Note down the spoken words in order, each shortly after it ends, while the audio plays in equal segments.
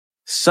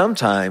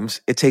Sometimes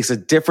it takes a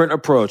different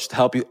approach to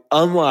help you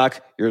unlock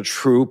your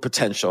true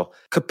potential.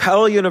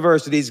 Capella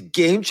University's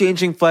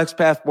game-changing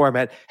FlexPath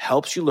format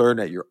helps you learn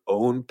at your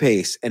own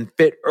pace and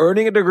fit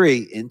earning a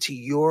degree into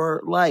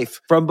your life.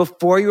 From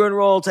before you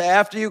enroll to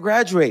after you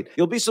graduate,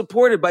 you'll be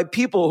supported by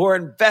people who are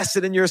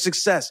invested in your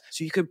success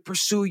so you can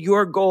pursue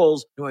your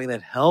goals knowing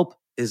that help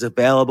is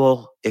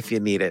available if you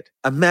need it.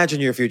 Imagine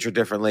your future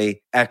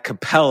differently at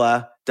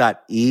capella.edu.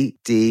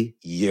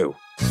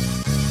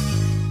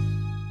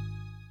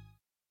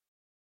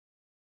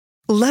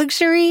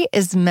 Luxury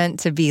is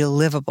meant to be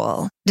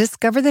livable.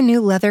 Discover the new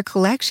leather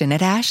collection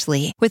at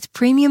Ashley with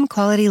premium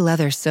quality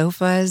leather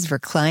sofas,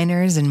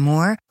 recliners, and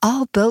more,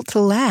 all built to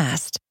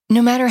last.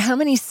 No matter how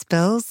many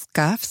spills,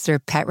 scuffs, or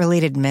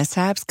pet-related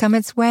mishaps come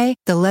its way,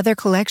 the leather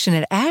collection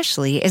at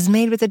Ashley is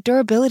made with the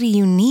durability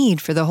you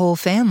need for the whole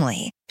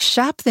family.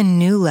 Shop the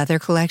new leather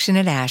collection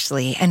at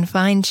Ashley and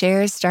find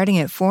chairs starting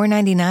at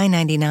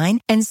 $499.99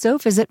 and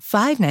sofas at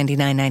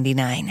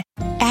 $599.99.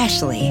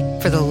 Ashley,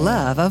 for the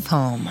love of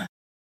home.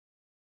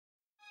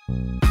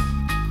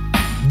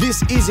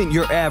 This isn't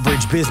your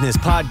average business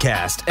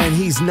podcast, and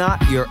he's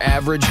not your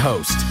average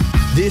host.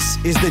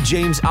 This is the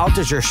James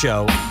Altucher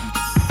Show.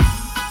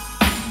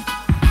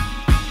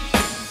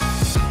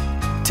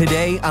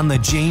 Today on the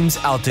James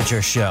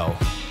Altucher Show.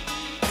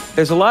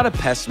 There's a lot of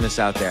pessimists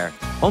out there.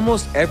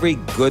 Almost every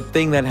good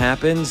thing that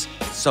happens,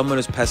 someone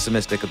is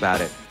pessimistic about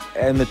it.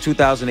 In the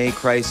 2008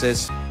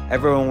 crisis,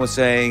 everyone was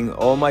saying,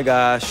 oh my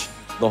gosh,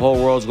 the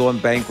whole world's going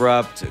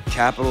bankrupt,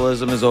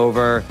 capitalism is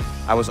over.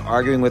 I was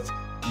arguing with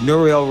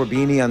Nouriel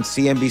Roubini on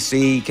CNBC.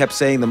 He kept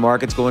saying the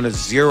market's going to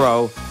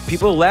zero.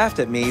 People laughed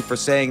at me for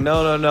saying,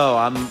 no,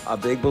 I'm a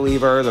big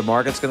believer. The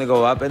market's going to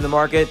go up, and the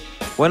market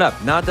went up.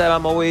 Not that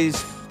I'm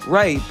always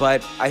right,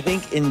 but I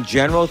think in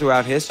general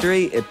throughout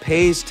history, it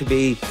pays to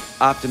be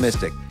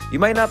optimistic. You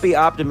might not be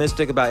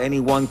optimistic about any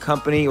one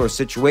company or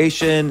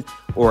situation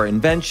or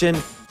invention,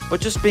 but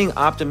just being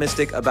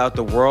optimistic about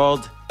the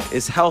world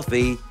is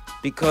healthy,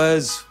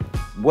 because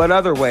what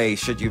other way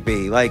should you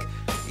be? Like,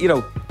 you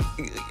know,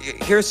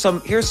 here's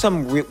some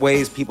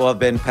ways people have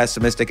been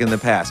pessimistic in the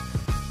past.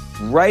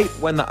 Right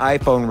when the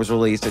iPhone was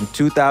released in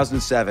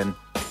 2007,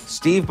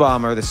 Steve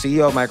Ballmer, the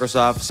CEO of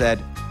Microsoft,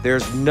 said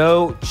there's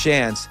no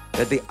chance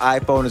that the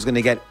iPhone is going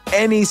to get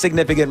any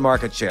significant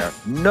market share.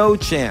 No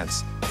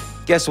chance.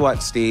 Guess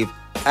what, Steve?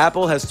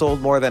 Apple has sold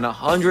more than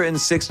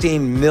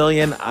 116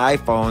 million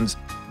iPhones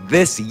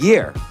this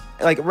year.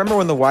 Like, remember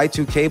when the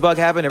Y2K bug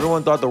happened?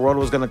 Everyone thought the world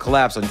was going to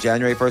collapse on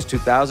January 1st,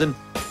 2000.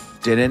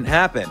 Didn't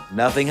happen.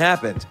 Nothing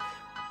happened.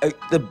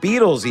 The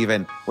Beatles,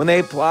 even, when they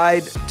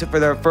applied for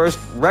their first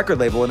record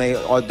label, when they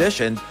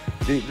auditioned,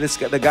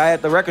 the guy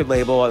at the record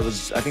label, I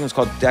think it was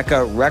called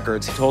Decca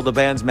Records, he told the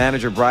band's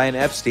manager, Brian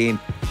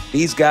Epstein,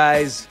 these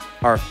guys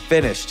are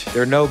finished.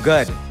 They're no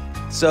good.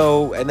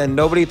 So, and then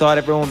nobody thought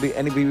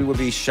anybody would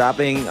be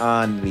shopping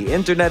on the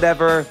internet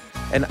ever,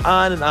 and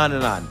on and on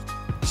and on.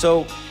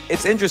 So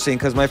it's interesting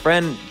because my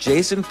friend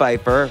Jason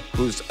Feifer,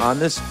 who's on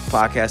this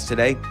podcast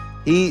today,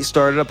 he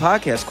started a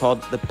podcast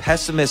called The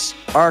Pessimists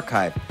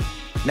Archive.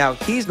 Now,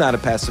 he's not a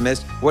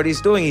pessimist. What he's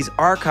doing, he's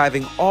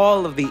archiving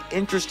all of the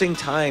interesting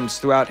times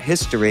throughout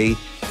history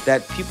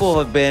that people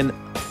have been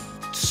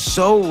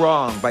so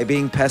wrong by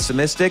being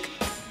pessimistic,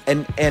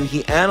 and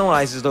he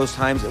analyzes those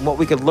times and what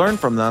we could learn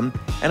from them.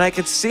 And I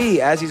could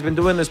see, as he's been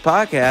doing this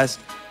podcast,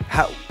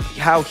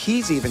 how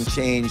he's even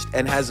changed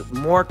and has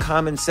more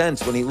common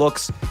sense when he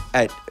looks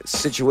at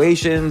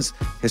situations,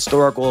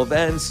 historical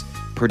events,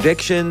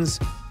 predictions.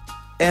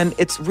 And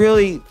it's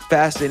really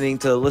fascinating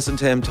to listen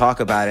to him talk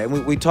about it.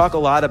 And we talk a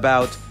lot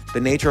about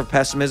the nature of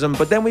pessimism,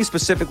 but then we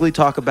specifically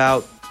talk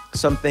about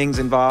some things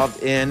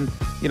involved in,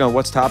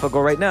 what's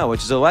topical right now,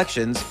 which is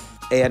elections,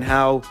 and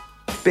how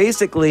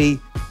basically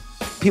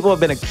people have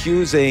been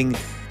accusing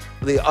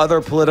the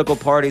other political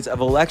parties of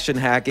election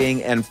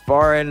hacking and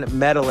foreign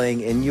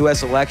meddling in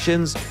U.S.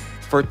 elections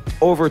for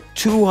over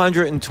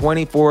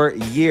 224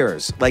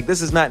 years. Like,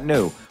 this is not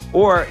new.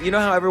 Or, you know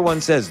how everyone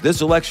says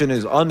this election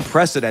is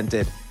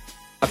unprecedented?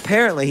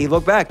 Apparently, he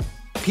looked back.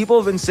 People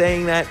have been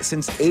saying that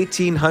since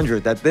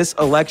 1800, that this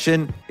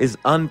election is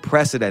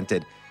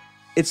unprecedented.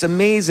 It's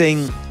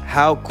amazing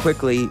how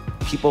quickly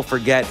people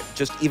forget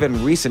just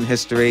even recent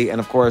history and,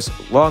 of course,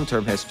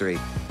 long-term history.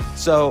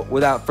 So,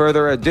 without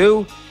further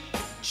ado,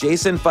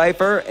 Jason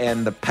Feifer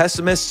and the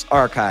Pessimists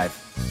Archive.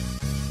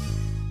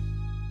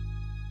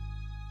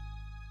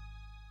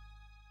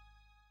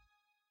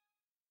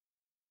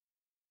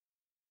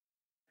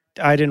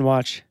 I didn't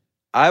watch.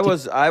 I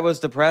was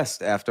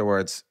depressed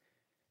afterwards.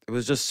 It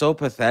was just so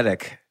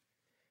pathetic.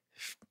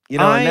 And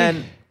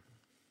then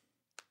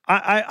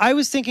I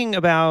was thinking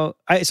about,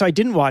 so I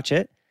didn't watch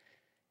it.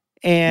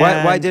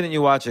 And why didn't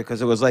you watch it?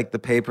 Because it was like the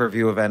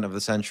pay-per-view event of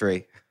the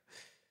century.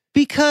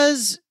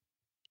 Because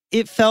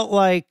it felt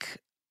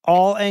like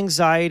all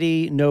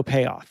anxiety, no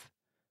payoff.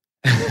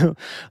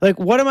 Like,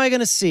 what am I going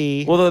to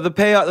see? Well, the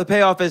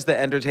payoff is the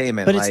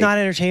entertainment. But it's not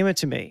entertainment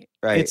to me.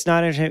 Right. It's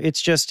not entertainment.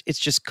 It's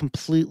just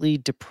completely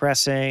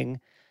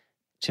depressing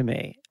to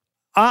me.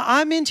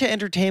 I'm into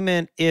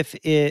entertainment if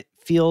it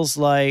feels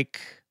like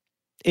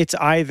it's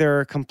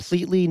either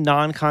completely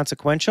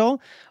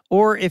non-consequential,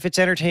 or if it's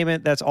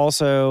entertainment that's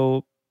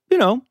also,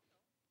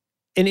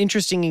 an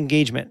interesting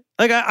engagement.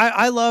 Like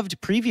I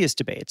loved previous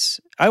debates.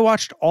 I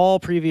watched all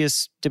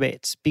previous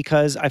debates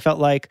because I felt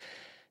like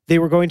they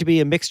were going to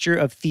be a mixture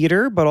of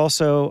theater, but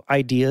also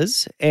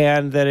ideas,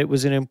 and that it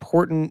was an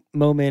important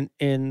moment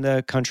in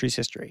the country's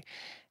history.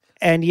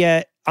 And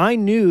yet I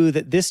knew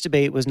that this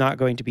debate was not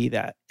going to be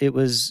that. There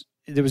was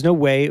no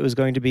way it was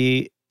going to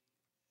be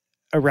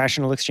a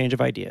rational exchange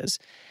of ideas.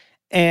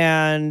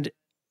 And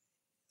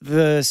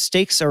the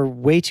stakes are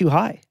way too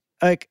high.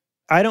 Like,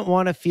 I don't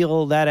want to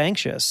feel that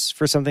anxious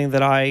for something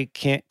that I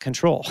can't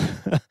control.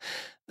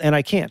 And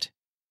I can't.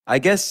 I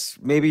guess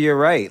maybe you're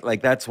right.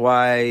 Like, that's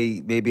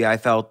why maybe I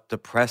felt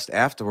depressed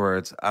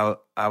afterwards.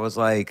 I was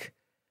like,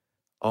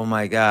 oh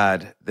my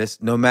God,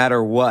 this, no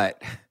matter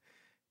what,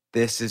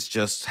 this is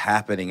just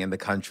happening in the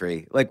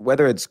country. Like,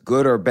 whether it's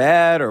good or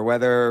bad, or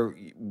whether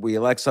we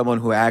elect someone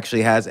who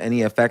actually has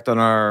any effect on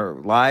our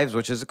lives,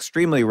 which is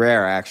extremely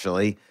rare,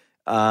 actually.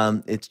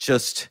 It's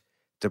just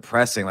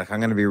depressing. Like, I'm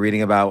going to be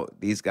reading about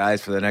these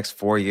guys for the next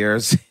 4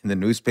 years in the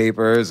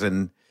newspapers,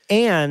 and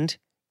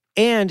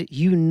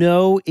you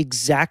know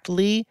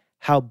exactly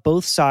how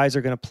both sides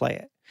are going to play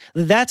it.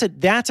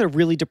 That's a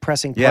really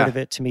depressing part of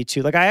it to me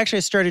too. Like, I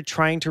actually started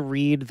trying to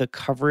read the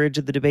coverage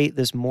of the debate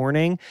this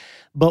morning,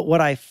 but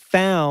what I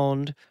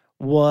found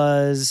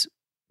was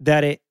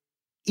that it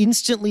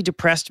instantly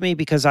depressed me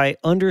because I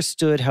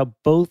understood how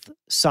both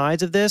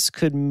sides of this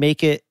could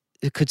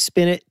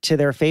spin it to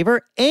their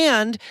favor,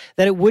 and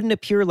that it wouldn't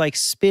appear like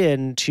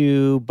spin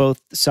to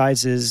both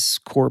sides'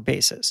 core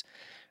bases.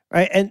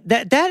 Right. And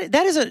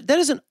that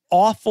is an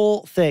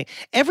awful thing.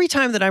 Every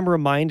time that I'm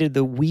reminded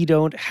that we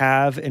don't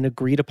have an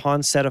agreed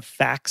upon set of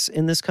facts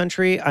in this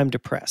country, I'm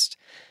depressed.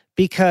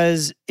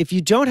 Because if you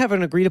don't have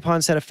an agreed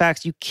upon set of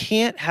facts, you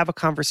can't have a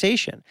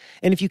conversation.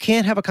 And if you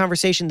can't have a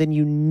conversation, then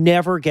you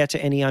never get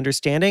to any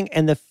understanding.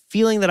 And the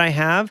feeling that I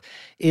have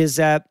is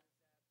that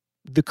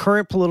the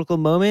current political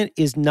moment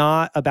is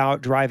not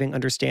about driving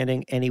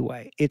understanding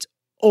anyway. It's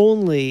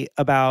only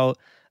about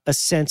a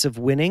sense of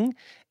winning,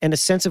 and a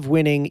sense of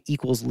winning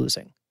equals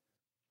losing.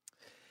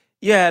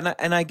 Yeah,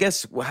 and I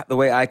guess the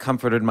way I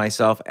comforted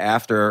myself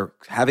after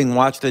having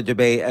watched the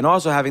debate, and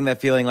also having that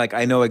feeling like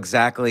I know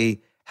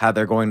exactly how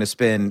they're going to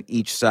spin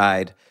each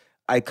side,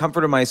 I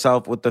comforted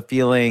myself with the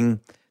feeling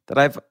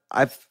that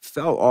I've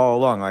felt all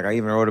along. Like, I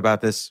even wrote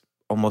about this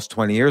almost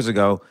 20 years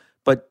ago,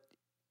 but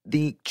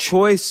the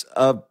choice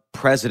of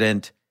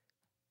president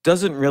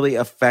doesn't really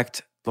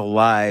affect the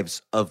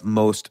lives of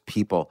most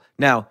people.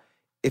 Now,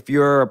 if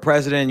you're a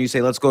president and you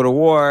say, let's go to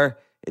war,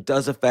 it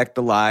does affect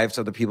the lives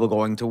of the people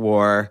going to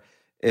war,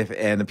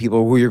 and the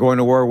people who you're going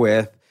to war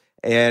with.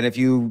 And if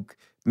you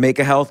make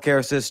a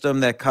healthcare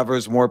system that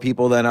covers more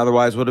people than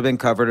otherwise would have been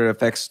covered, it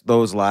affects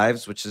those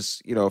lives, which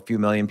is, a few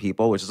million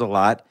people, which is a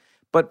lot.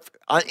 But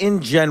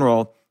in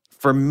general,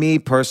 for me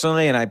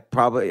personally, and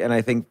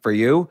I think for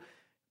you,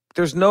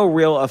 there's no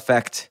real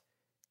effect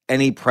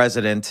any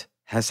president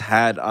has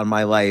had on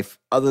my life,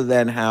 other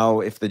than how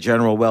if the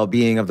general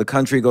well-being of the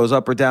country goes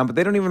up or down, but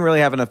they don't even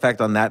really have an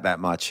effect on that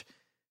much.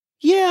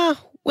 Yeah,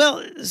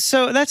 well,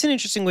 so that's an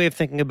interesting way of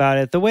thinking about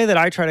it. The way that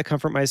I try to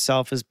comfort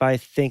myself is by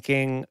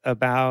thinking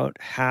about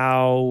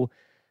how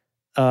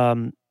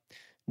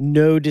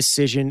no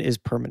decision is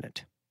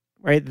permanent,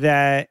 right?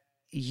 That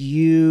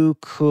you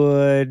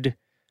could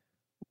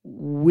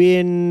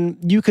win,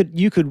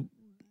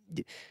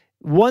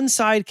 one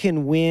side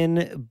can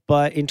win,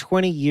 but in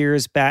 20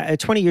 years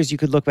you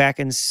could look back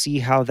and see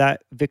how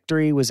that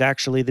victory was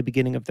actually the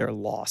beginning of their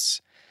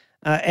loss.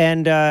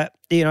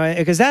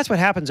 Because that's what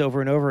happens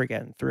over and over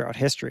again throughout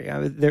history.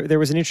 There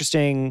was an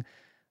interesting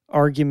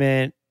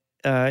argument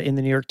in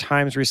the New York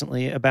Times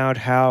recently about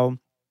how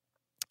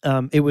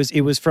it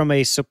was from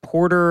a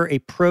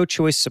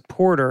pro-choice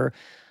supporter,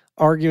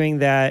 arguing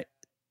that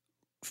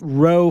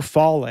Roe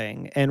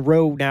falling, and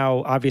Roe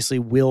now obviously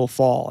will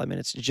fall. I mean,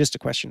 it's just a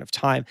question of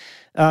time.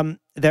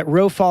 That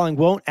Roe falling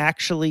won't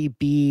actually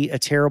be a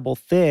terrible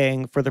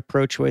thing for the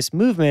pro-choice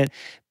movement,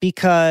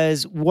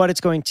 because what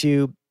it's going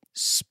to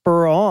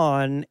spur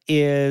on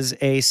is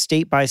a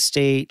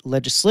state-by-state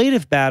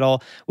legislative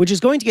battle, which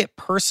is going to get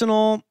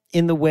personal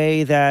in the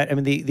way that, I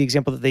mean, the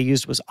example that they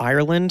used was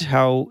Ireland,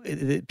 how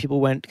people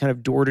went kind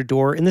of door to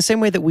door, in the same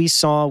way that we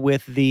saw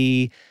with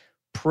the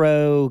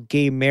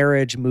pro-gay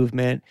marriage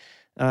movement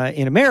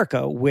in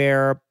America,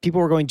 where people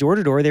were going door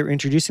to door. They were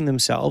introducing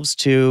themselves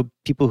to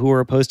people who were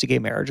opposed to gay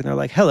marriage, and they're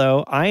like,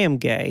 "Hello, I am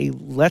gay.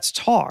 Let's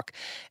talk."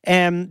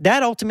 And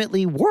that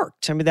ultimately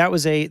worked. I mean, that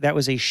was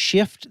a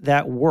shift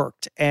that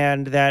worked,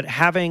 and that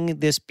having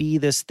this be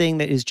this thing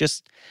that is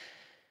just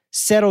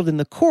settled in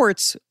the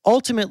courts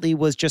ultimately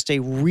was just a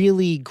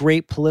really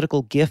great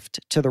political gift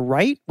to the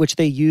right, which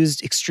they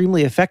used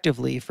extremely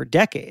effectively for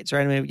decades.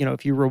 Right? I mean,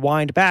 if you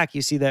rewind back,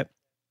 you see that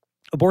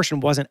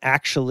abortion wasn't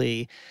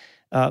actually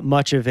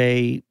much of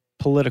a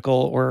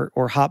political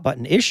or hot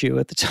button issue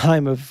at the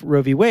time of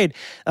Roe v. Wade.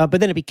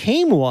 But then it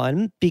became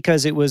one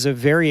because it was a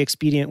very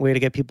expedient way to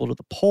get people to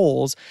the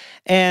polls.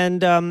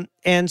 And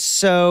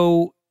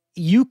so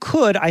you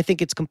could, I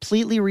think it's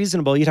completely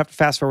reasonable. You'd have to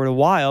fast forward a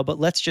while, but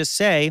let's just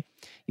say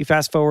you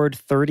fast forward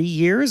 30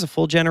 years, a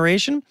full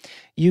generation,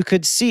 you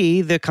could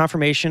see the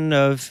confirmation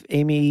of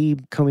Amy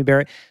Coney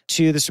Barrett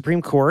to the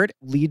Supreme Court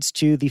leads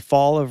to the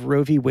fall of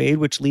Roe v. Wade,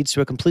 which leads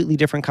to a completely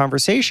different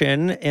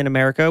conversation in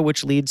America,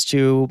 which leads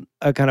to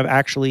a kind of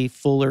actually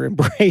fuller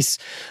embrace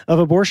of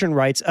abortion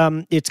rights.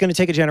 It's going to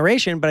take a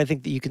generation, but I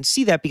think that you can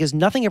see that because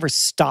nothing ever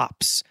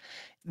stops.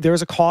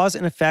 There's a cause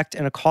and effect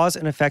and a cause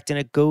and effect, and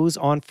it goes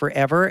on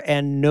forever,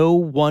 and no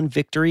one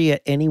victory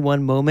at any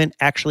one moment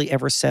actually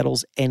ever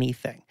settles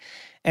anything.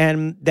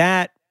 And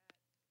that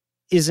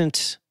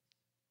isn't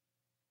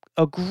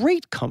a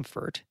great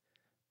comfort,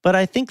 but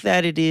I think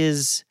that it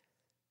is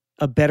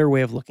a better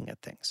way of looking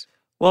at things.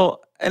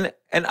 Well, and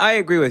I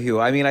agree with you.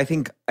 I mean, I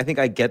think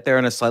I get there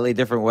in a slightly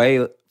different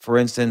way. For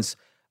instance,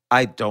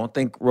 I don't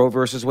think Roe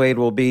versus Wade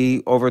will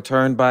be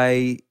overturned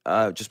by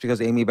just because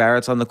Amy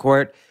Barrett's on the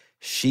court.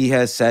 She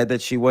has said that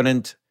she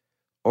wouldn't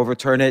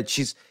overturn it.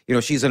 She's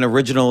an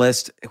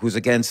originalist who's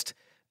against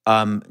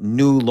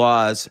new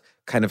laws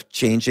kind of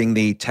changing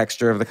the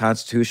texture of the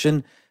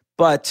Constitution.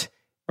 But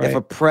if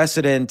a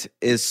precedent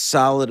is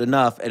solid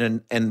enough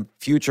and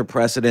future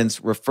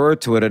precedents refer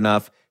to it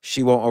enough,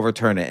 she won't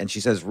overturn it. And she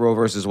says Roe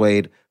versus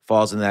Wade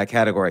falls in that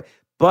category.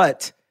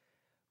 But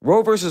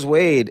Roe versus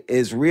Wade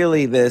is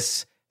really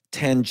this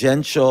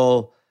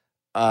tangential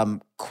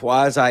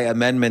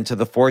quasi-amendment to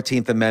the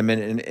 14th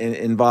Amendment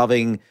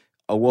involving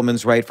a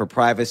woman's right for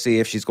privacy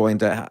if she's going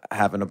to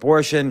have an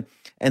abortion.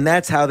 And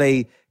that's how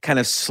they kind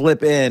of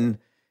slip in,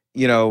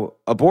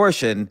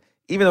 abortion,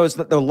 even though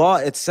the law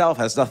itself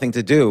has nothing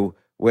to do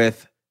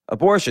with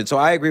abortion. So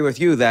I agree with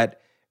you that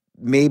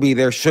maybe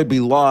there should be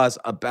laws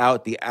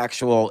about the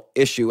actual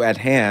issue at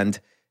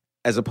hand,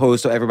 as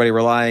opposed to everybody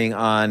relying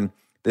on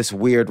this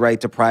weird right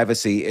to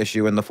privacy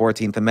issue in the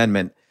 14th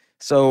Amendment.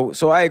 So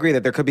I agree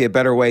that there could be a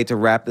better way to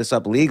wrap this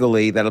up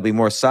legally that'll be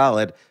more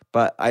solid,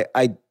 but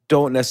I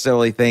don't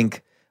necessarily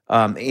think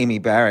Amy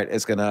Barrett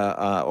is going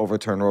to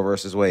overturn Roe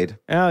versus Wade.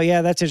 Oh,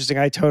 yeah, that's interesting.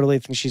 I totally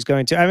think she's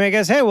going to. I mean, I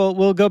guess, hey,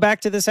 we'll go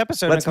back to this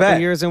episode in a couple of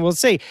years and we'll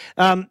see.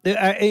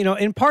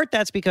 In part,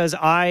 that's because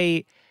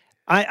I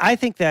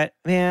think that,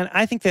 man,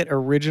 I think that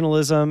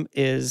originalism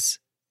is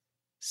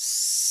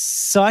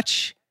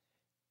such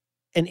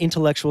an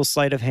intellectual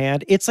sleight of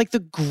hand. It's like the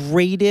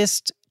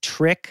greatest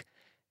trick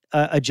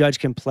a judge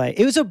can play.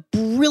 It was a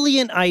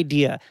brilliant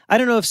idea. I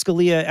don't know if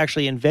Scalia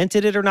actually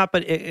invented it or not,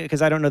 but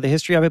because I don't know the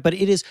history of it, but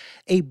it is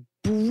a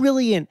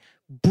brilliant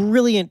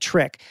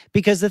trick.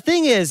 Because the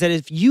thing is that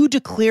if you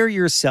declare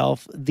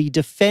yourself the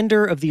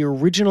defender of the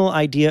original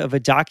idea of a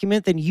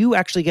document, then you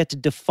actually get to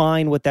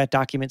define what that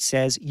document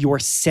says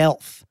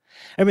yourself.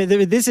 I mean,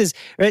 this is,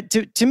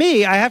 to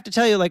me, I have to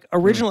tell you, like,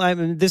 I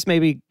mean, this may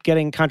be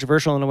getting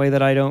controversial in a way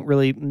that I don't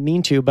really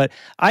mean to, but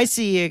I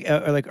see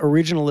like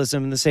originalism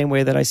in the same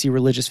way that I see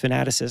religious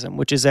fanaticism,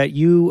 which is that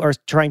you are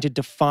trying to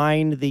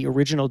define the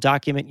original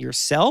document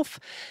yourself.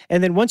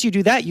 And then once you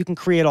do that, you can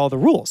create all the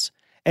rules.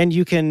 And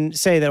you can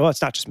say that, well,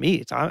 it's not just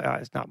me.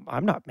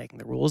 I'm not making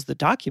the rules. The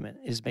document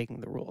is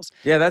making the rules.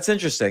 Yeah, that's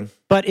interesting.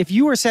 But if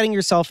you are setting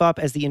yourself up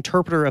as the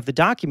interpreter of the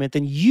document,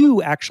 then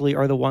you actually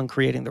are the one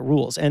creating the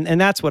rules. And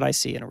that's what I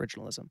see in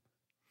originalism.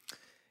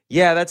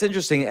 Yeah, that's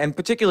interesting. And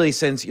particularly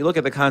since you look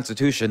at the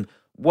Constitution,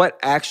 what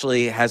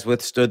actually has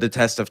withstood the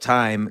test of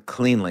time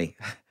cleanly?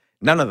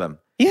 None of them.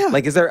 Yeah.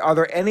 Like, are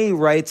there any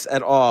rights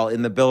at all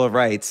in the Bill of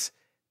Rights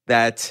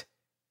that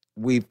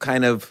we've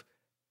kind of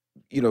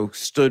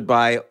stood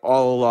by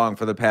all along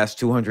for the past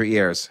 200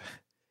 years?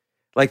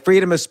 Like,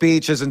 freedom of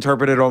speech is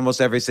interpreted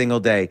almost every single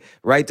day.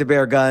 Right to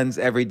bear guns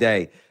every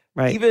day.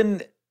 Right.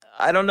 Even,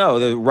 I don't know,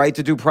 the right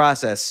to due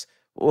process.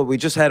 Well, we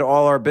just had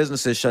all our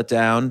businesses shut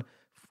down,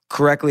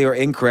 correctly or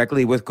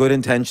incorrectly, with good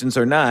intentions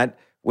or not,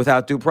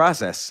 without due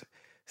process.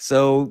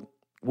 So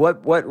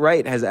what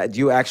right do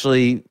you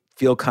actually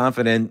feel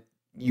confident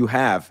you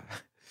have?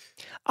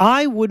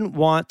 I wouldn't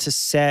want to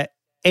set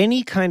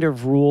any kind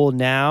of rule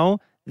now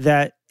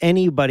that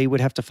anybody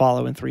would have to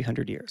follow in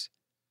 300 years.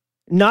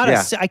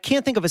 I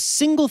can't think of a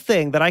single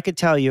thing that I could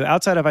tell you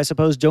outside of, I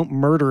suppose, don't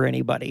murder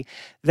anybody,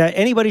 that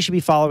anybody should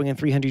be following in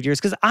 300 years,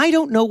 because I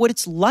don't know what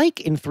it's like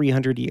in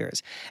 300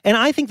 years. And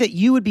I think that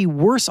you would be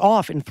worse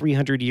off in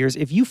 300 years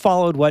if you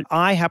followed what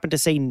I happen to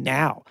say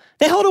now.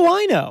 The hell do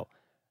I know?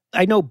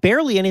 I know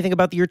barely anything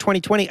about the year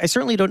 2020. I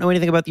certainly don't know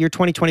anything about the year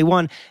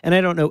 2021, and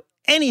I don't know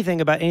anything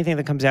about anything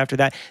that comes after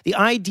that. The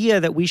idea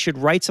that we should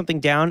write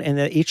something down and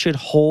that it should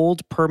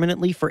hold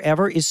permanently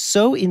forever is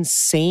so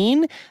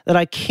insane that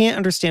I can't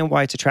understand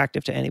why it's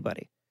attractive to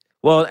anybody.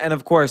 Well, and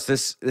of course,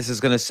 this is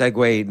going to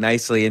segue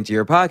nicely into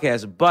your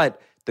podcast,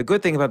 but the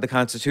good thing about the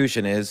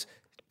Constitution is,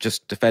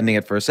 just defending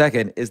it for a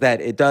second, is that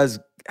it does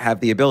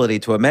have the ability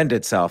to amend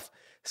itself.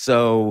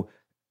 So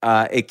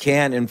it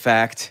can, in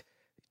fact,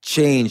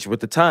 change with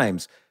the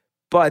times.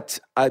 But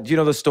do you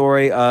know the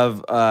story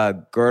of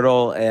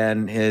Gödel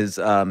and his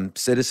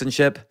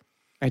citizenship?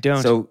 I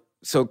don't.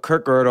 So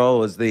Kurt Gödel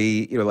was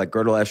like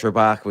Gödel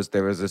Escherbach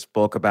there was this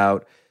book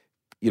about,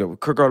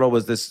 Kurt Gödel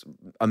was this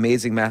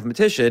amazing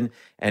mathematician,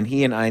 and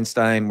he and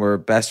Einstein were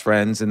best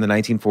friends in the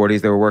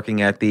 1940s. They were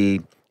working at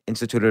the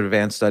Institute of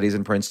Advanced Studies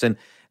in Princeton,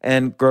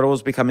 and Gödel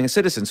was becoming a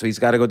citizen. So he's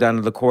got to go down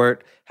to the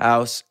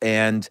courthouse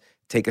and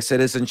take a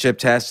citizenship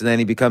test, and then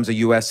he becomes a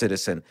U.S.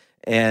 citizen.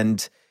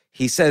 And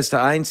he says to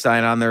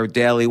Einstein on their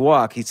daily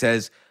walk, he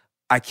says,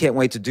 "I can't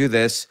wait to do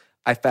this.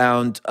 I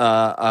found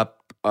a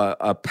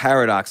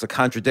paradox, a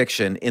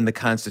contradiction in the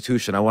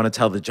Constitution. I want to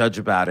tell the judge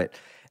about it."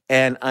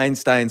 And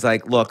Einstein's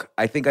like, "Look,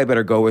 I think I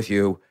better go with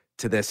you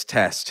to this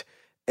test."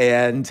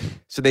 And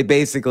so they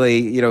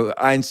basically,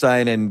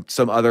 Einstein and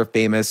some other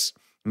famous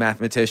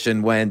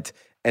mathematician went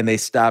and they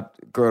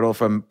stopped Gödel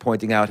from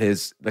pointing out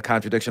the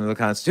contradiction of the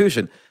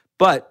Constitution.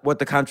 But what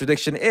the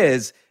contradiction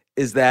is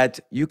that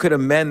you could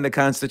amend the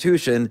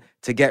Constitution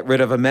to get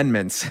rid of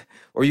amendments,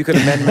 or you could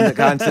amend the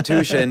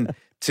Constitution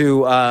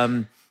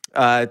to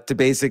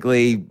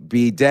basically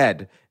be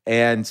dead.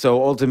 And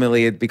so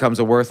ultimately it becomes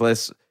a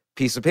worthless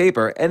piece of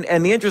paper.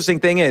 And the interesting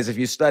thing is, if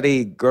you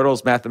study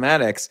Gödel's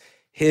mathematics,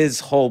 his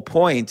whole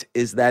point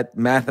is that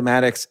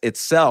mathematics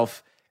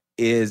itself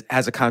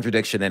has a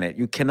contradiction in it.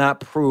 You cannot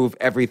prove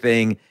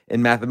everything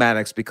in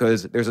mathematics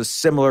because there's a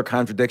similar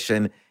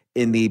contradiction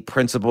in the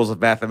principles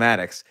of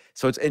mathematics.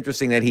 So it's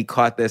interesting that he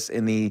caught this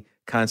in the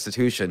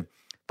Constitution.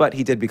 But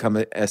he did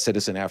become a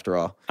citizen after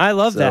all. I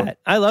love that.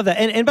 I love that.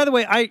 And by the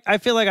way, I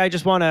feel like I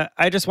just want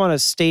to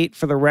state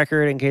for the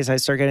record, in case I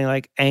start getting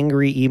like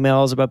angry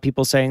emails about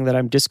people saying that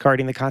I'm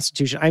discarding the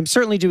Constitution. I'm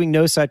certainly doing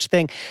no such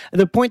thing.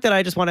 The point that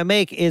I just want to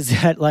make is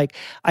that, like,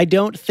 I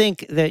don't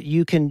think that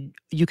you can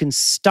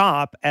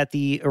stop at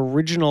the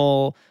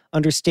original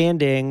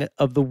understanding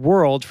of the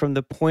world from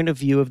the point of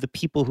view of the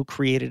people who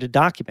created a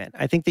document.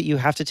 I think that you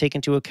have to take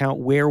into account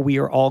where we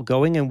are all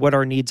going and what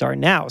our needs are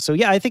now. So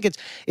yeah, I think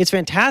it's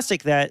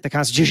fantastic that the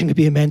Constitution could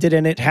be amended,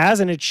 and it has,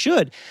 and it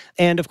should.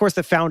 And of course,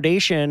 the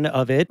foundation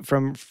of it,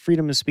 from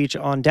freedom of speech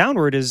on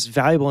downward, is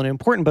valuable and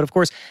important. But of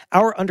course,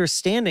 our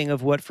understanding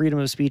of what freedom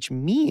of speech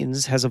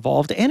means has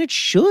evolved, and it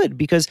should,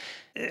 because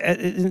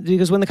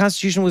when the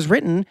Constitution was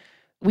written,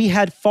 we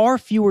had far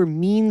fewer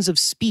means of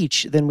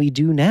speech than we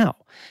do now.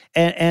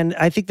 And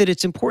I think that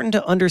it's important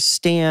to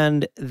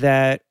understand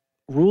that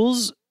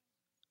rules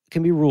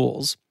can be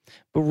rules,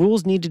 but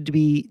rules need to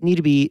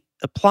be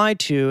applied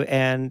to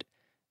and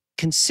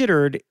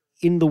considered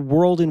in the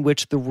world in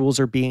which the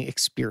rules are being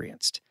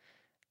experienced.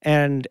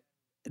 And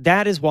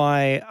that is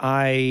why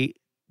I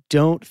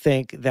don't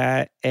think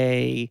that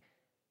a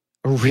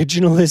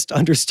originalist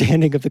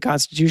understanding of the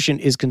Constitution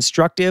is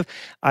constructive.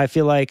 I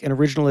feel like an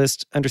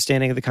originalist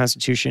understanding of the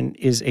Constitution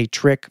is a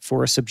trick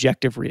for a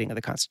subjective reading of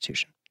the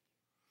Constitution.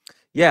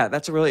 Yeah,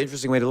 that's a really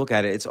interesting way to look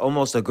at it. It's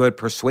almost a good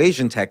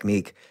persuasion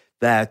technique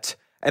and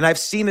I've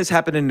seen this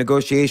happen in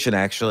negotiation,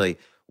 actually,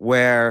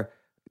 where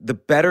the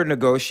better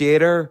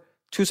negotiator,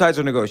 two sides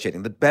are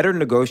negotiating, the better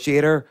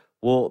negotiator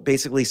will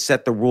basically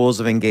set the rules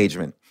of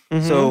engagement.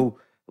 Mm-hmm. So,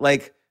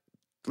 like,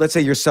 let's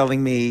say you're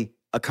selling me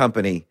a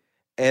company,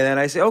 and then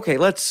I say, okay,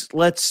 let's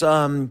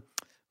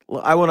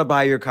I want to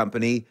buy your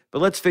company,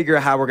 but let's figure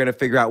out how we're going to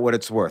figure out what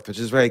it's worth, which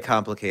is very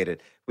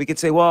complicated. We could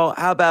say, well,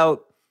 how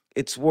about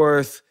it's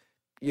worth,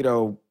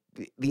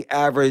 the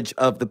average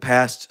of the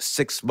past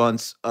 6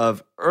 months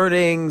of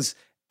earnings,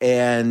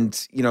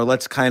 and,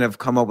 let's kind of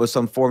come up with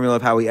some formula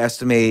of how we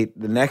estimate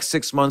the next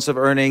 6 months of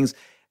earnings.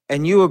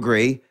 And you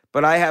agree,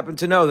 but I happen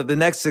to know that the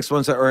next 6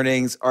 months of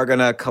earnings are going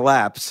to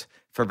collapse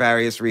for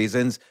various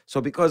reasons.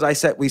 So because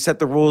we set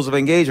the rules of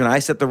engagement, I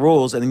set the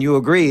rules, and then you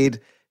agreed,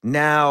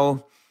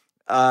 now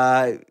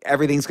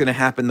everything's going to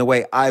happen the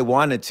way I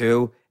want it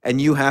to, and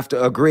you have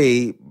to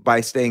agree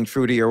by staying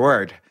true to your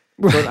word.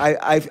 Right.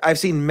 So I've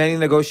seen many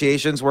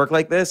negotiations work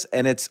like this,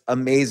 and it's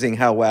amazing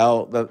how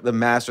well the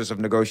masters of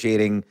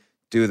negotiating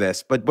do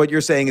this. But what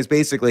you're saying is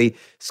basically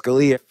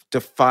Scalia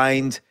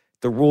defined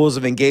the rules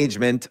of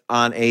engagement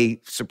on a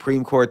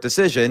Supreme Court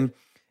decision,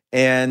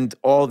 and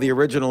all the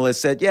originalists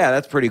said, yeah,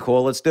 that's pretty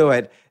cool, let's do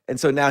it. And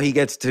so now he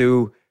gets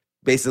to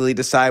basically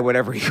decide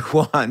whatever he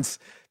wants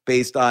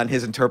based on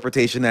his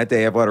interpretation that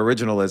day of what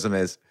originalism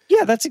is.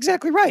 Yeah, that's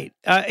exactly right.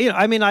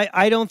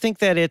 I don't think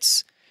that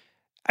it's...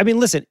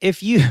 listen,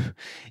 if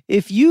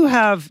you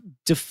have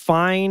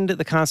defined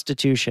the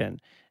Constitution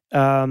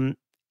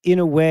in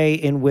a way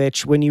in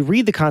which, when you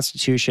read the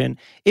Constitution,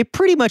 it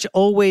pretty much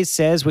always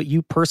says what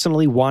you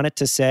personally want it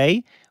to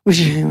say,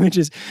 which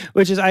is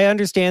I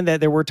understand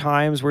that there were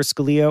times where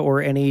Scalia or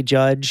any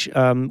judge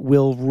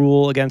will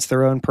rule against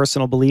their own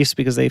personal beliefs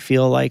because they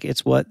feel like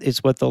it's what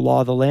the law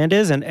of the land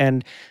is,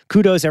 and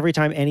kudos every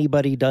time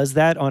anybody does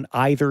that on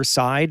either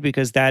side,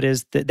 because that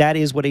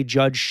is what a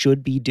judge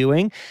should be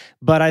doing.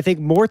 But I think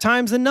more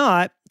times than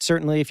not,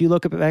 certainly if you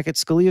look back at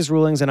Scalia's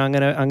rulings, and I'm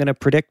gonna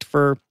predict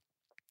for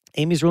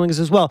Amy's rulings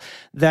as well,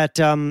 that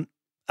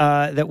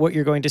that what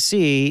you're going to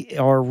see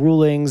are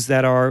rulings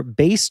that are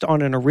based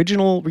on an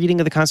original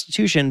reading of the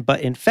Constitution, but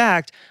in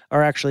fact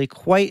are actually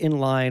quite in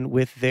line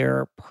with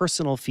their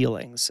personal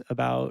feelings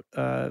about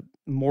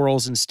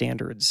morals and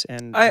standards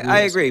and I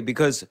rules. agree,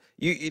 because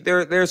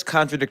there's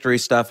contradictory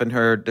stuff in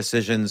her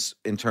decisions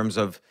in terms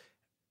of,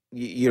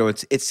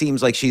 it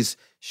seems like she's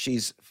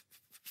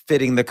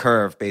fitting the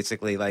curve,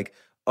 basically, like,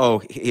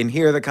 oh, in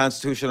here the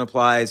Constitution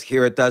applies,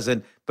 here it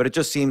doesn't, but it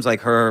just seems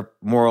like her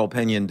moral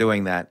opinion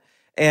doing that.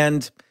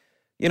 And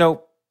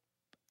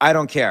I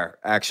don't care,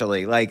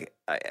 actually. Like,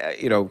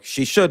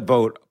 she should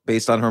vote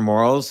based on her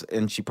morals,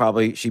 and she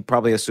probably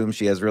assumes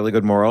she has really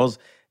good morals.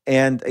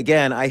 And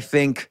again, I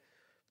think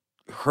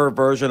her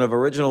version of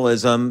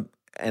originalism,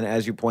 and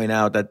as you point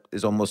out, that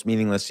is almost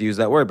meaningless to use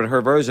that word, but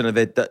her version of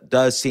it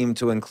does seem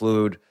to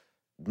include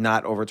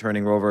not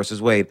overturning Roe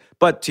versus Wade.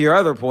 But to your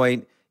other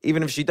point,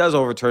 even if she does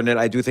overturn it,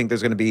 I do think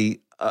there's going to be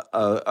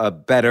a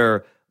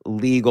better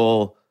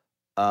legal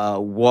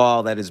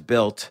wall that is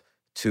built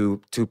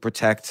to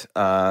protect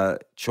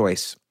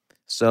choice.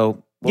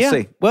 So we'll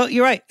see. Well,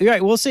 you're right.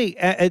 We'll see.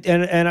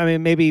 And I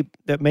mean,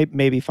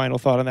 maybe final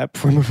thought on that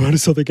before we move on to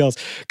something else.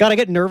 God, I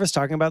get nervous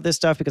talking about this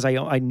stuff because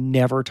I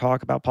never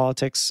talk about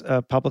politics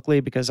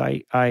publicly, because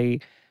I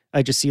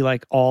just see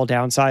like all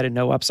downside and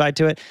no upside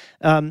to it.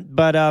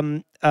 But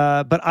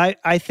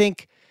I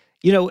think,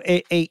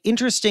 a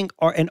interesting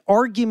an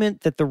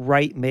argument that the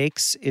right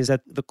makes is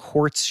that the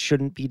courts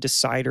shouldn't be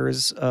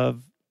deciders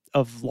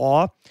of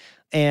law.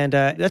 And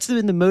that's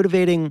been the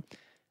motivating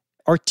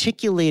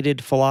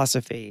articulated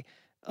philosophy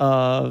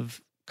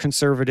of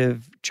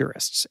conservative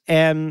jurists.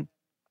 And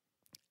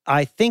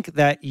I think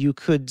that you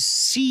could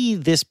see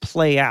this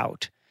play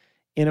out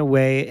in a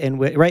way in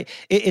which, right?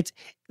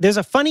 There's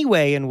a funny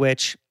way in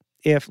which,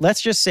 if,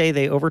 let's just say,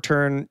 they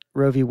overturn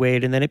Roe v.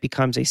 Wade and then it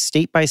becomes a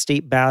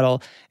state-by-state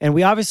battle, and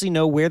we obviously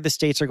know where the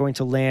states are going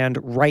to land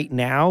right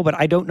now, but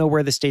I don't know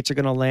where the states are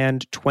going to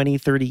land 20,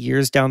 30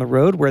 years down the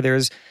road, where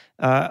there's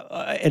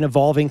an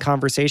evolving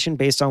conversation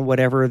based on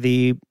whatever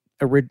the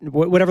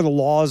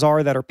laws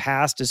are that are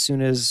passed as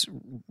soon as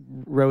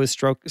Roe is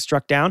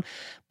struck down.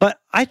 But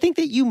I think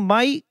that you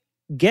might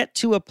get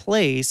to a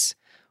place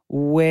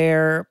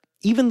where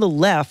even the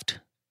left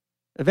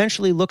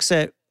eventually looks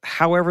at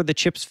however the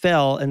chips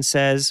fell and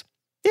says,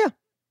 yeah,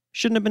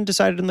 shouldn't have been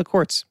decided in the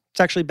courts.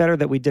 It's actually better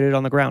that we did it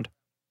on the ground.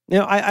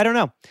 I don't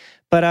know.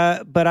 But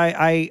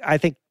I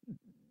think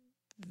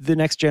the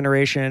next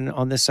generation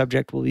on this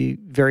subject will be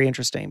very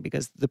interesting,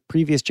 because the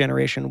previous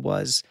generation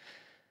was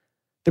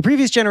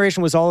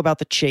all about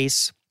the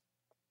chase.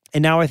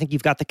 And now I think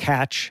you've got the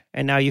catch,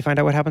 and now you find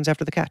out what happens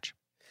after the catch.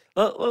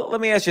 Well,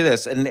 let me ask you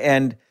this,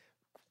 and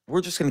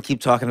we're just going to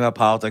keep talking about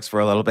politics for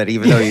a little bit,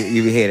 even though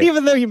you hate it.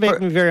 Even though you make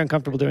me very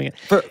uncomfortable doing it.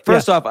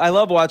 First off, I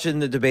love watching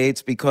the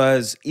debates,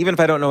 because even if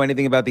I don't know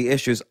anything about the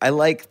issues, I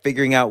like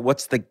figuring out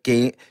what's the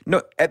game.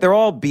 No, they're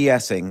all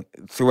BSing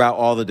throughout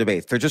all the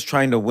debates. They're just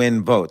trying to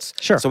win votes.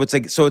 Sure. So it's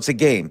a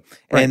game,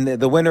 right. And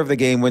the winner of the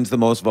game wins the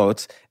most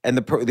votes, and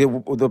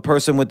the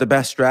person with the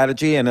best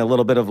strategy and a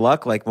little bit of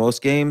luck, like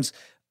most games,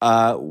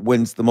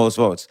 wins the most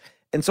votes.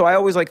 And so I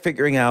always like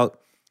figuring out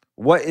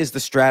what is the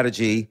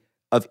strategy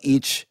of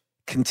each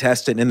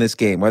contestant in this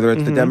game, whether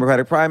it's the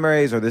Democratic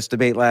primaries or this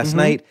debate last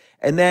night.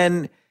 And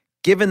then,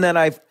 given that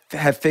I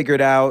have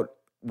figured out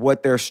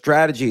what their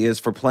strategy is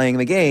for playing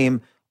the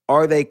game,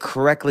 are they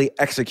correctly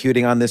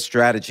executing on this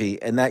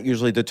strategy? And that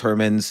usually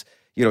determines,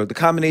 the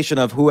combination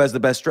of who has the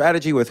best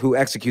strategy with who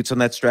executes on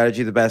that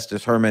strategy the best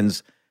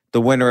determines the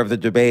winner of the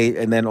debate,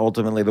 and then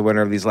ultimately the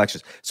winner of these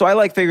elections. So I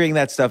like figuring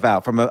that stuff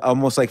out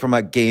almost like from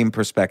a game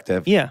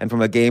perspective, and from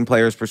a game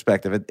player's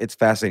perspective. It's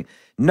fascinating.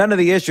 None of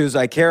the issues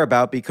I care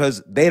about,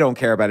 because they don't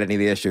care about any of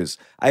the issues.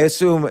 I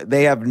assume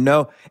they have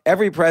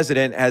every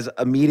president has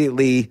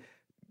immediately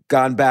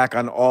gone back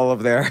on all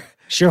of their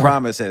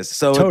promises.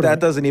 So totally. That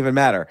doesn't even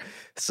matter.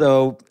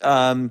 So,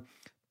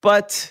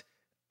 that's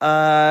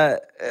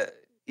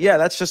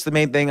just the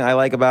main thing I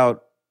like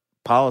about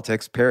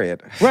politics,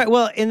 period. Right.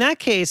 Well, in that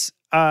case,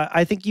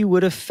 I think you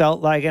would have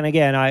felt like, and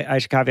again, I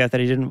should caveat that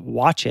I didn't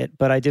watch it,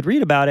 but I did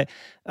read about it.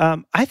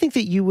 I think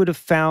that you would have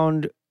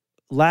found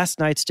last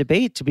night's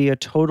debate to be a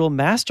total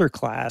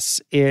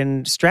masterclass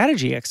in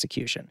strategy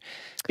execution,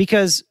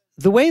 because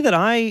the way that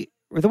I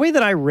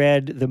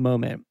read the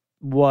moment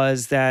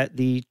was that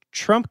the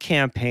Trump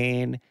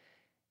campaign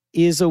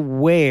is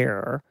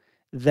aware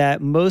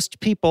that most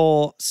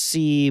people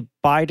see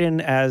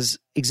Biden as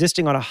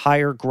existing on a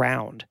higher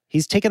ground.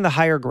 He's taken the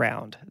higher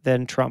ground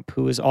than Trump,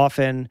 who is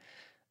often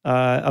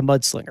a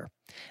mudslinger.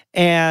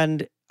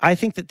 And I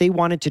think that they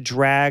wanted to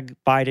drag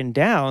Biden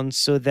down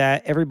so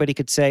that everybody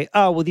could say,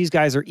 oh, well, these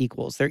guys are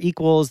equals. They're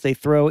equals. They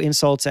throw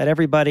insults at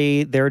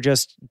everybody. They're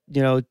just,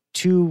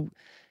 two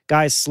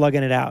guys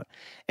slugging it out.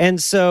 And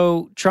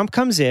so Trump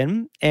comes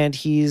in and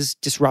he's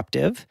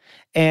disruptive,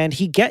 and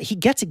he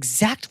gets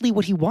exactly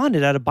what he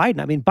wanted out of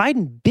Biden. I mean,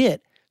 Biden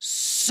bit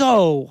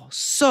so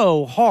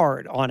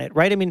hard on it,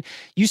 right? I mean,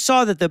 you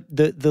saw that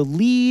the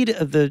lead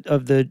of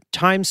the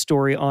Times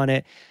story on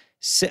it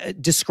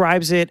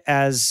describes it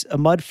as a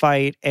mud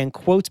fight and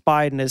quotes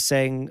Biden as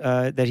saying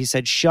that he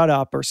said, "Shut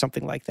up," or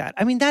something like that.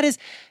 I mean, that is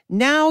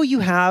now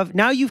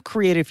you've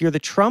created, if you're the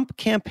Trump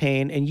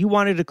campaign and you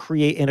wanted to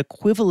create an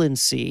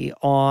equivalency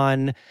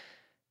on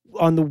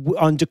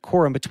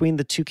decorum between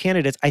the two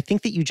candidates, I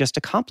think that you just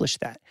accomplished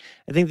that.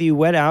 I think that you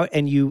went out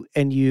and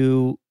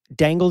you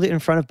dangled it in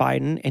front of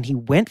Biden, and he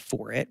went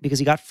for it because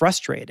he got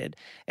frustrated.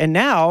 And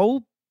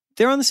now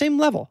they're on the same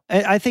level.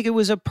 I think it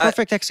was a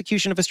perfect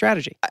execution of a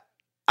strategy.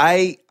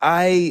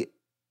 The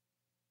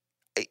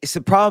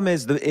problem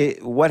is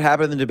what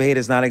happened in the debate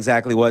is not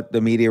exactly what the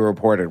media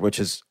reported, which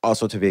is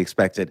also to be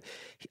expected.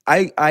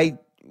 Biden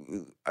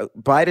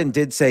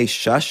did say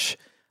shush.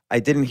 I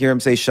didn't hear him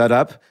say shut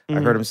up. I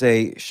heard him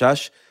say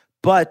shush.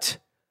 But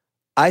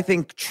I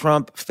think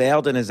Trump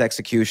failed in his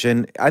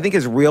execution. I think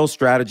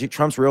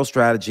Trump's real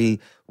strategy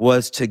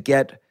was to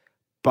get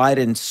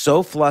Biden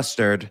so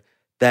flustered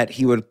that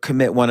he would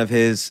commit one of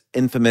his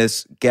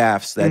infamous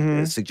gaffes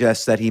that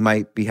suggests that he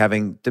might be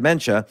having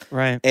dementia.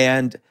 Right.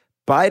 And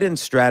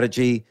Biden's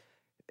strategy,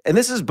 and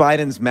this is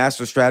Biden's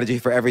master strategy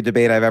for every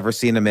debate I've ever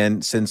seen him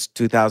in since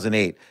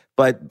 2008.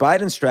 But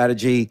Biden's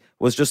strategy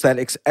was just that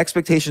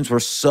expectations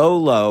were so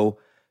low,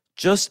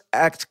 just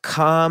act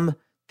calm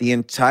the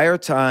entire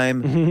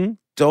time.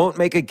 Don't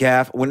make a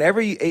gaffe. Whenever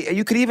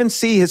you could even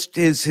see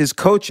his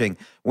coaching.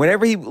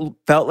 Whenever he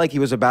felt like he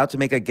was about to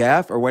make a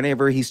gaffe, or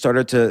whenever he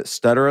started to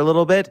stutter a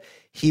little bit,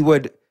 he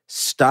would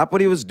stop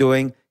what he was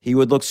doing. He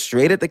would look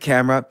straight at the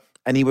camera,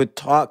 and he would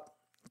talk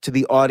to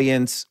the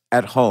audience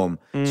at home.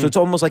 So it's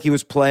almost like he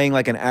was playing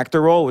like an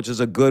actor role, which is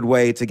a good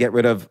way to get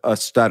rid of a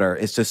stutter,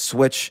 is to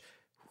switch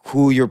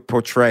who you're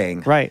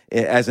portraying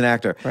as an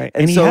actor. Right.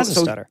 And he has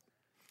a stutter.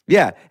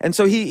 Yeah. And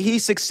so he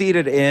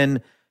succeeded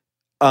in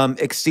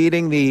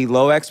exceeding the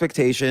low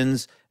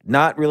expectations,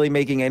 not really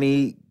making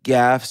any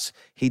gaffes.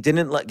 He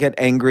didn't get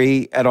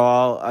angry at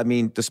all. I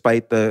mean,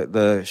 despite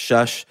the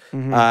shush,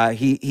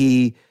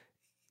 he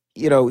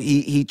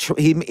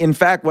in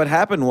fact, what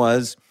happened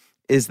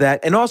is that,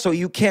 and also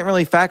you can't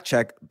really fact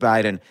check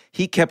Biden.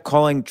 He kept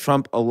calling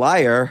Trump a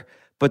liar,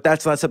 but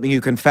that's not something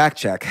you can fact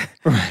check.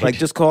 Right. Like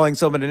just calling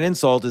someone an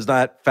insult is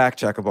not fact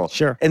checkable.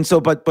 Sure. And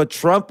so, but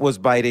Trump was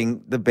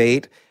biting the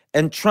bait,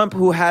 and Trump,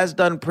 who has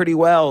done pretty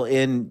well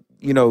in,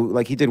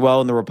 like he did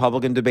well in the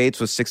Republican debates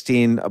with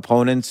 16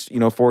 opponents,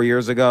 4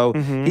 years ago.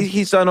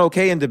 He's done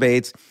okay in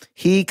debates.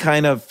 He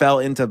kind of fell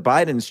into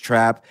Biden's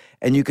trap,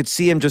 and you could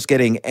see him just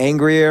getting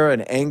angrier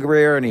and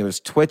angrier, and he was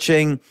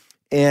twitching,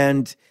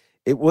 and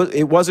it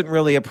wasn't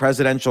really a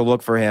presidential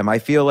look for him. I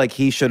feel like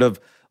he should have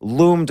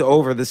loomed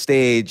over the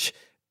stage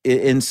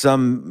in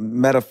some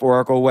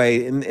metaphorical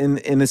way, in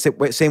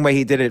the same way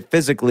he did it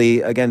physically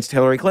against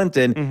Hillary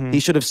Clinton. He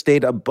should have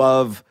stayed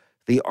above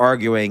the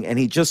arguing, and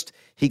he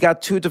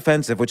got too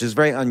defensive, which is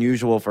very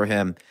unusual for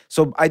him.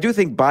 So I do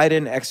think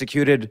Biden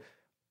executed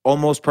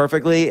almost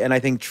perfectly, and I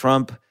think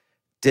Trump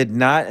did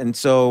not. And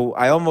so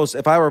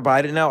if I were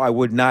Biden now, I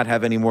would not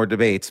have any more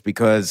debates,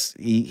 because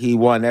he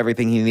won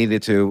everything he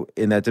needed to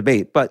in that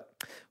debate. But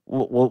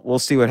we'll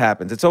see what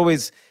happens. It's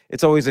always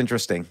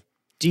interesting.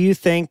 Do you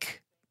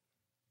think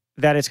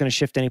that it's going to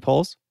shift any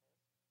polls?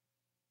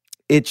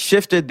 It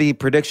shifted the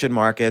prediction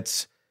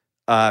markets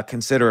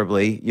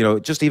considerably.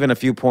 Just even a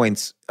few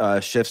points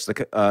shifts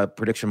the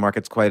prediction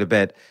markets quite a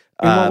bit.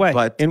 In what way?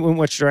 But in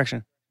which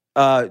direction?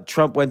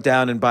 Trump went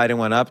down and Biden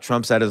went up.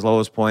 Trump's at his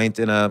lowest point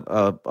in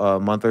a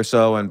month or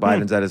so, and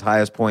Biden's at his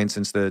highest point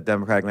since the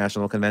Democratic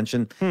National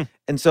Convention.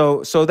 And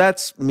so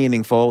that's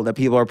meaningful that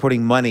people are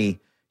putting money.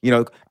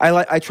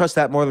 I trust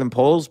that more than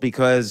polls,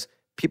 because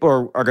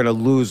people are going to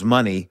lose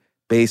money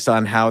based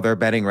on how they're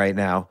betting right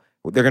now.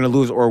 They're going to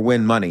lose or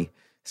win money.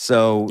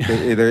 So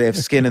they have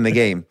skin in the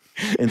game.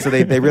 And so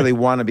they really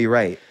want to be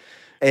right.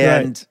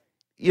 And,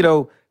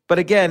 but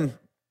again,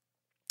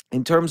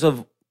 in terms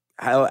of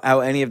how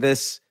any of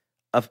this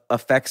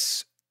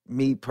affects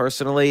me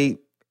personally,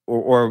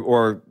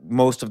 or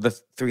most of the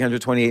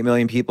 328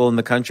 million people in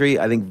the country,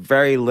 I think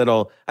very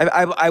little.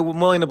 I'm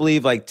willing to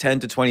believe like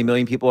 10 to 20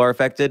 million people are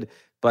affected,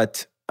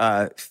 but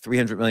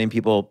 300 million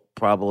people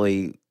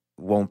probably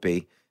won't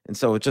be. And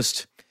so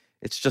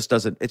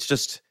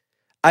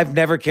I've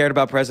never cared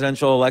about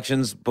presidential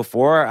elections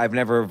before. I've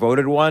never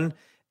voted one,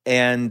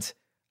 and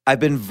I've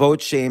been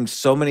vote shamed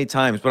so many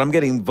times, but I'm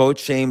getting vote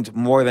shamed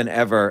more than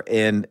ever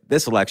in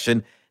this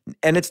election.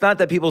 And it's not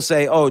that people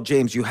say, "Oh,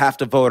 James, you have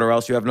to vote or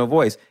else you have no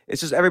voice."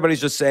 It's just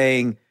everybody's just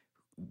saying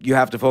you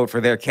have to vote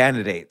for their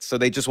candidate. So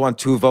they just want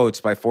 2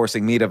 votes by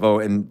forcing me to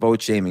vote and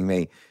vote shaming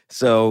me.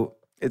 So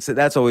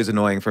that's always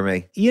annoying for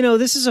me.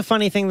 This is a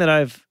funny thing that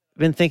I've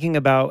been thinking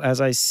about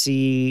as I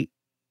see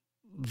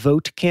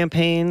vote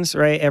campaigns,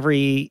 right?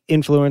 Every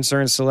influencer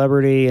and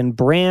celebrity and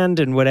brand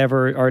and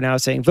whatever are now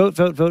saying vote,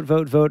 vote, vote,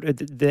 vote, vote.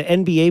 The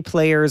NBA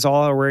players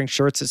all are wearing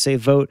shirts that say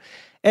vote.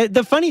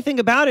 The funny thing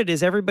about it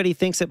is everybody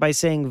thinks that by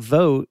saying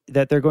vote,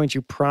 that they're going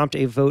to prompt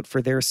a vote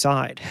for their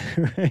side,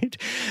 right?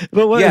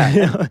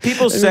 But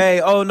people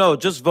say, "Oh no,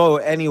 just vote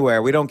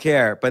anywhere. We don't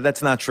care." But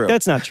that's not true.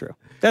 That's not true.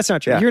 That's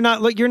not true. Yeah.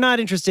 You're not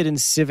interested in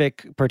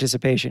civic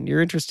participation.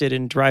 You're interested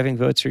in driving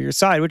votes for your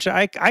side, which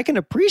I can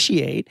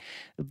appreciate.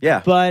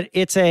 Yeah. But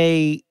it's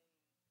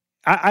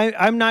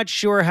I'm not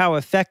sure how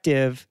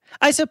effective.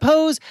 I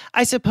suppose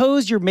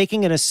you're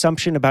making an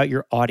assumption about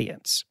your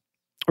audience.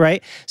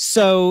 Right?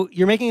 So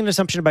you're making an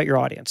assumption about your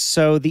audience.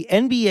 So an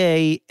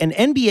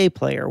NBA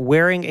player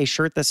wearing a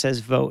shirt that says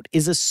vote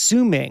is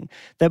assuming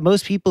that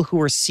most people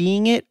who are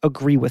seeing it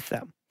agree with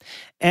them.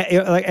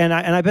 And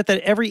I bet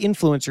that every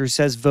influencer who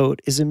says vote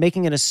is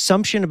making an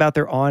assumption about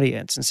their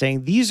audience and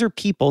saying, these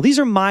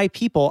are my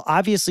people.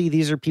 Obviously,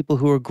 these are people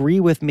who agree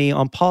with me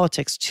on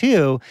politics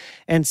too.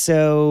 And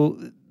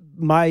so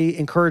my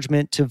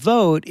encouragement to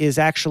vote is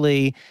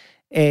actually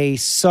a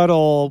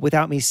subtle,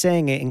 without me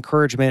saying it,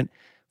 encouragement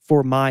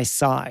for my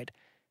side.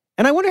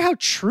 And I wonder how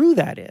true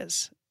that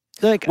is.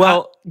 Like,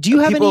 do you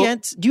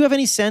have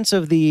any sense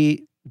of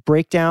the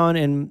breakdown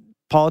in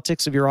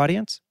politics of your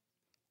audience?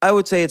 I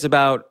would say it's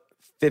about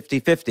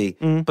 50-50.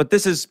 Mm-hmm. But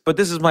this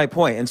is my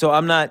point. And so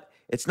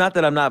it's not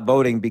that I'm not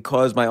voting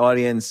because my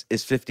audience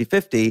is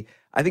 50-50.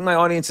 I think my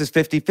audience is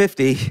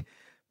 50-50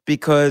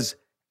 because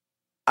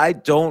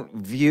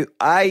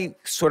I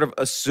sort of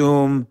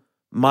assume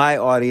my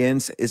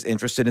audience is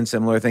interested in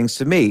similar things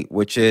to me,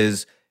 which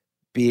is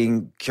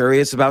being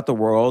curious about the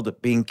world,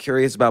 being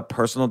curious about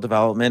personal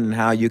development and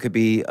how you could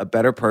be a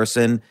better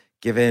person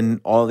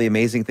given all the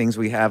amazing things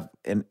we have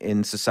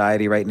in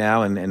society right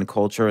now and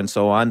culture and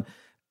so on.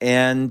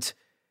 And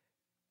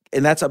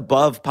that's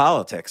above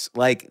politics.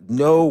 Like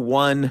no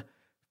one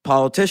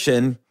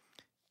politician,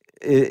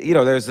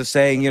 there's the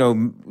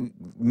saying,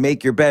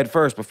 make your bed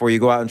first before you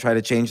go out and try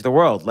to change the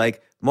world.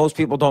 Like most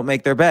people don't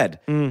make their bed,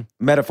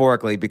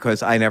 metaphorically,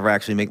 because I never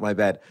actually make my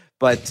bed.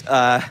 But,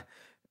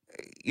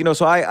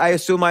 so I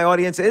assume my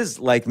audience is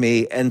like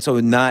me, and so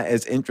not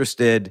as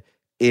interested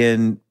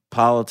in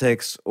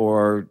politics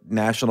or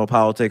national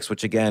politics,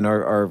 which again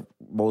are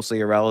mostly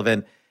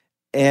irrelevant.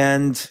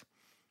 And,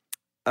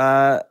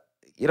 I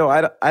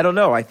don't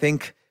know. I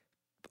think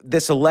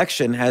this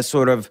election has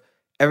sort of,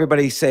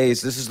 everybody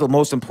says this is the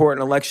most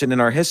important election in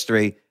our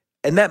history,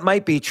 and that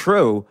might be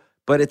true,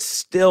 but it's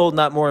still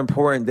not more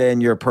important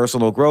than your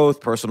personal growth,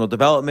 personal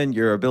development,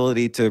 your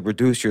ability to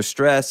reduce your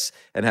stress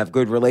and have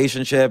good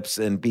relationships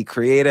and be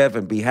creative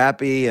and be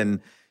happy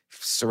and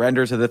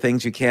surrender to the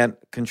things you can't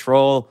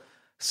control.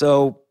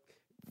 So,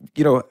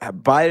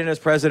 Biden as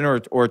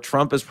president or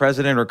Trump as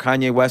president or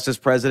Kanye West as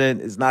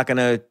president is not going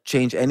to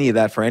change any of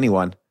that for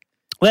anyone.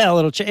 Well,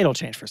 it'll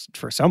change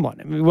for someone.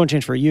 I mean, it won't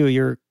change for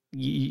you.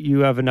 You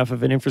have enough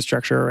of an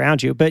infrastructure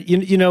around you, but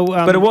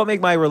but it won't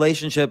make my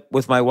relationship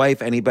with my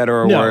wife any better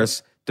or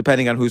worse,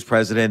 depending on who's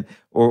president,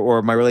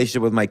 or my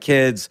relationship with my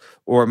kids,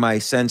 or my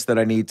sense that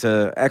I need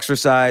to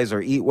exercise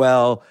or eat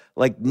well.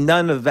 Like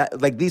none of that.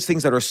 Like these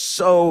things that are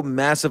so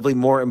massively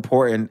more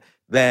important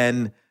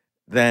than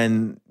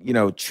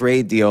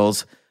trade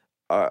deals.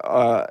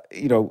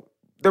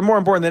 They're more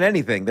important than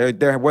anything.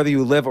 They're whether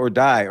you live or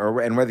die,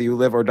 and whether you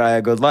live or die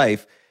a good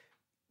life.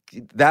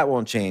 That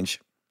won't change.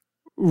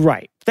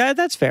 Right.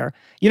 That's fair.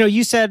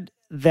 You said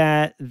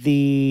that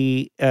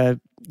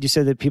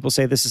people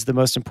say this is the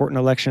most important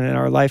election in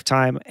our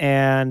lifetime,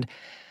 and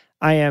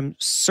I am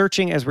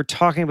searching as we're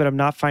talking, but I'm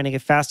not finding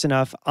it fast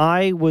enough.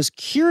 I was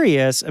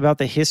curious about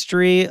the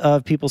history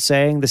of people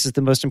saying this is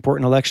the most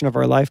important election of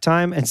our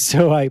lifetime, and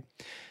so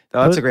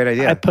that's a great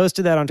idea. I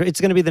posted that on Twitter.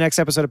 It's going to be the next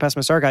episode of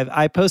Pessimist Archive.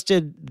 I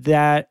posted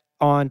that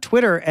on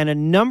Twitter, and a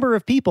number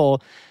of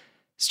people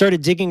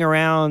started digging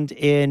around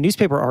in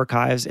newspaper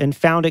archives and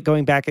found it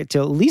going back to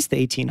at least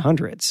the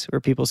 1800s, where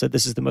people said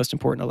this is the most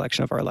important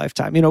election of our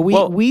lifetime.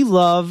 We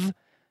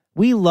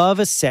love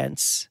a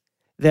sense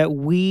that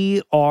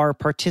we are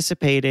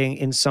participating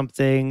in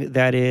something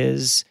that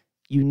is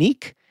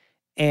unique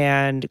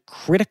and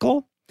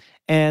critical,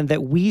 and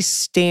that we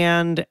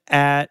stand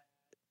at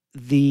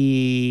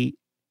the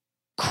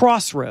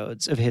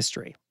crossroads of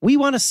history. We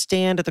want to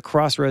stand at the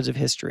crossroads of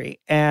history.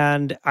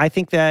 And I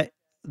think that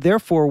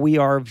therefore we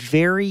are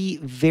very,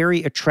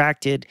 very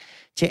attracted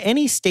to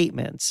any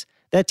statements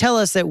that tell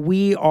us that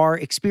we are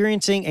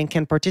experiencing and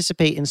can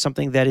participate in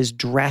something that is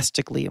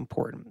drastically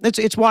important.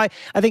 It's why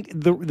I think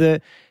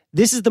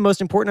this is the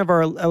most important of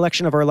our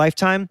election of our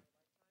lifetime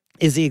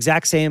is the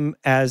exact same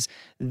as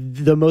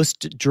the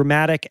most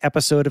dramatic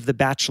episode of The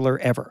Bachelor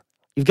ever.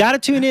 You've got to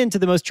tune in to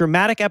the most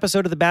dramatic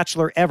episode of The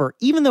Bachelor ever.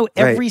 Even though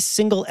every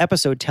single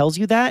episode tells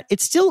you that, it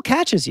still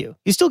catches you.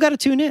 You still got to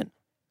tune in.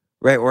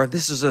 Right, or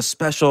this is a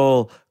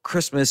special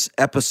Christmas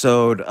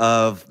episode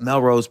of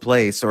Melrose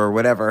Place or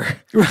whatever.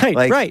 Right,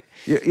 right.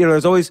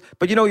 There's always,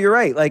 but you're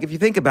right. Like if you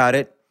think about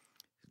it,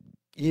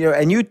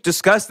 and you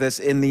discussed this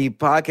in the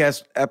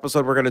podcast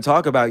episode we're going to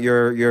talk about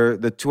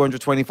the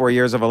 224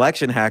 years of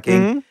election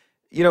hacking.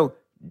 Mm-hmm.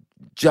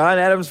 John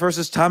Adams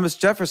versus Thomas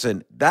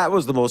Jefferson. That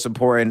was the most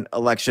important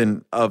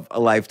election of a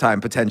lifetime,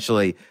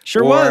 potentially.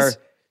 Sure was.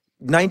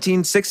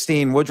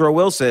 1916, Woodrow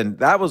Wilson,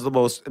 that was the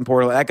most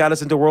important. That got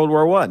us into World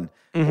War I.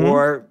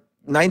 Or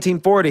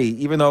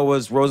 1940, even though it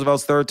was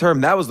Roosevelt's third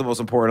term, that was the most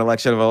important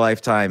election of a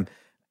lifetime.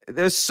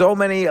 There's so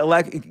many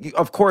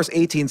of course,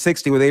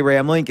 1860 with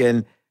Abraham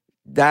Lincoln,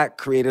 that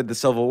created the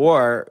Civil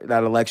War,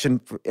 that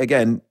election.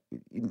 Again,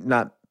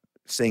 not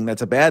saying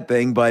that's a bad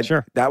thing, but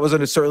that was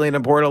certainly an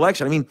important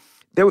election. I mean,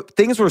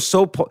 things were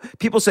so,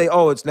 people say,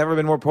 oh, it's never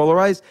been more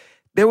polarized.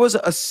 There was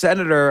a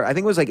senator, I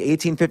think it was like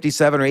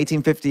 1857 or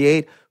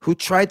 1858, who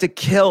tried to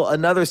kill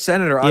another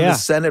senator on the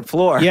Senate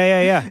floor.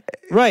 Yeah.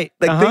 Right.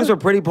 Things were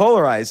pretty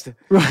polarized.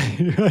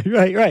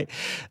 Right.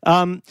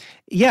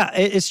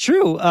 It's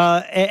true.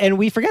 And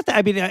we forget that.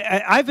 I mean,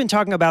 I've been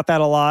talking about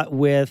that a lot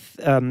with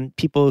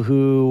people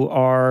who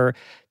are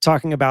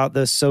talking about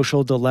the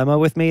social dilemma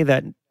with me,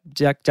 that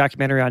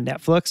documentary on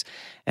Netflix.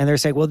 And they're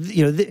saying, well,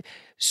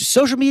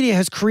 social media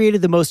has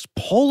created the most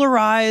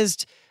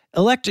polarized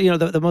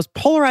the most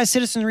polarized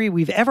citizenry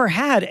we've ever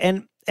had.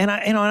 And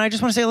I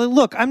just want to say,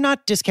 look, I'm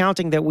not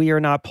discounting that we are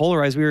not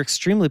polarized. We are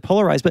extremely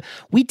polarized, but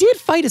we did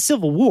fight a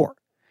civil war,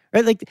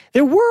 right? Like,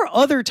 there were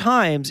other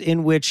times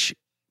in which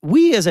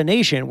we as a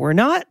nation were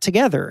not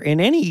together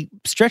in any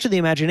stretch of the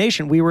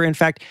imagination. We were, in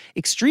fact,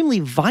 extremely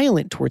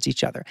violent towards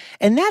each other.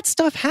 And that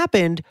stuff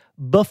happened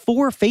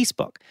before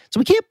Facebook. So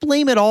we can't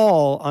blame it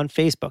all on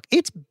Facebook.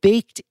 It's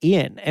baked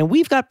in. And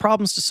we've got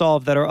problems to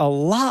solve that are a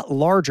lot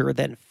larger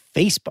than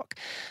Facebook.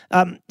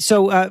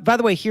 By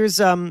the way, here's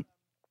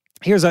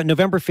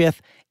November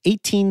 5th,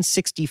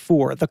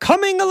 1864. The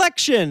coming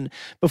election.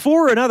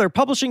 Before another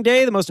publishing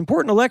day, the most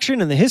important election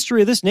in the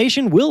history of this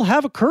nation will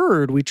have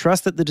occurred. We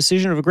trust that the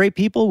decision of a great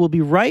people will be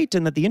right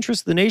and that the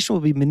interests of the nation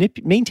will be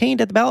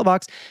maintained at the ballot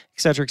box,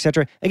 et cetera, et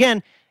cetera.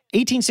 Again,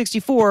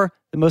 1864,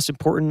 the most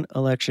important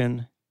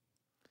election.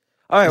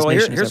 All right, well,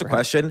 here's a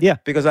question. Yeah.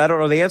 Because I don't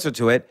know the answer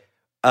to it.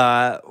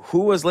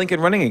 Who was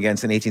Lincoln running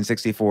against in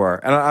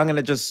 1864? And I'm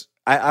going to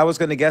I was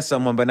going to guess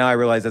someone, but now I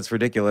realize that's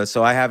ridiculous.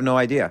 So I have no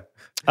idea.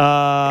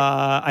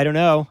 I don't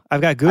know.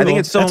 I've got Google. I think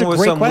it's someone with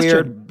some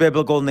weird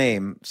biblical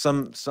name,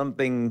 some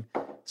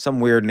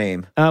weird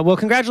name. Well,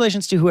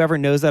 congratulations to whoever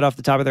knows that off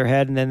the top of their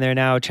head, and then they're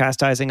now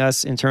chastising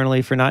us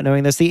internally for not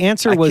knowing this. The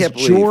answer was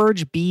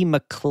George B.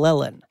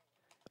 McClellan.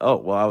 Oh,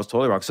 well, I was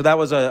totally wrong. So that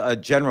was a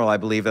general, I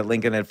believe, that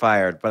Lincoln had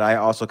fired, but I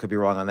also could be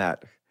wrong on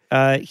that.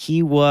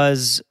 He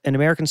was an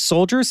American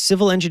soldier,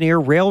 civil engineer,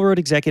 railroad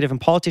executive,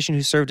 and politician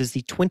who served as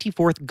the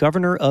 24th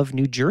governor of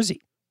New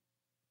Jersey.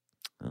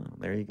 Oh,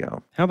 there you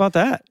go. How about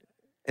that?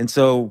 And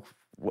so,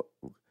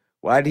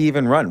 why did he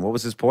even run? What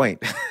was his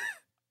point?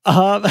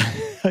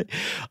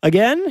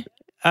 Again,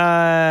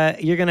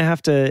 you're going to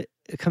have to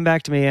come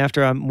back to me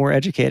after I'm more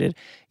educated.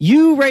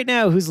 You right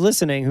now who's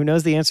listening, who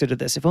knows the answer to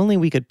this, if only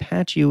we could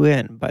patch you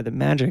in by the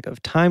magic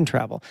of time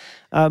travel.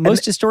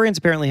 Most historians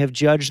apparently have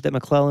judged that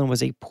McClellan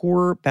was a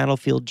poor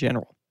battlefield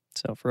general.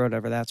 So for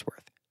whatever that's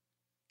worth.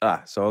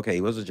 So okay,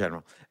 he was a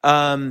general.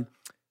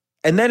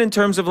 And then in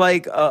terms of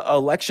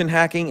election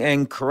hacking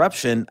and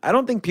corruption, I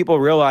don't think people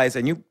realize,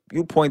 and you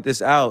point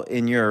this out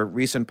in your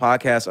recent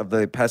podcast of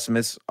the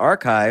Pessimists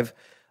Archive,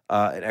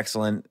 an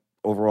excellent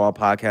overall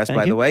podcast,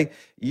 by the way.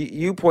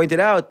 You pointed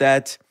out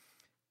that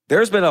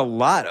there's been a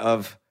lot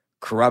of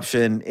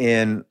corruption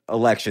in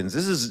elections.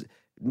 This is,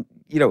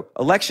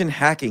 election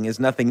hacking is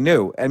nothing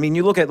new. I mean,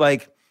 you look at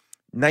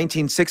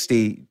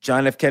 1960,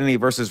 John F. Kennedy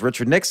versus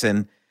Richard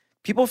Nixon.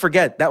 People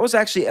forget that was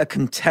actually a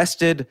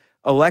contested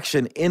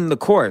election in the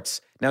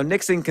courts. Now,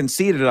 Nixon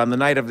conceded on the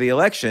night of the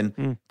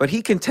election, but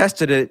he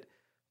contested it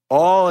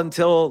all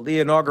until the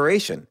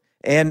inauguration.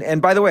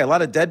 And by the way, a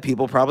lot of dead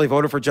people probably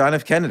voted for John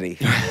F. Kennedy.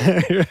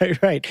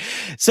 Right.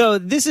 So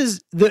this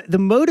is the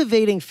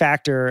motivating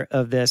factor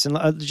of this.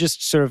 And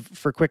just sort of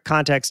for quick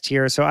context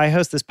here. So I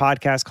host this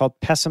podcast called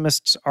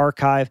Pessimists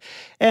Archive.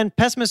 And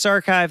Pessimists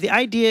Archive, the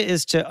idea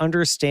is to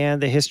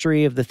understand the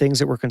history of the things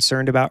that we're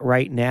concerned about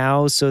right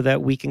now so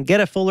that we can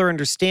get a fuller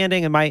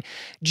understanding. And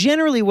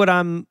generally what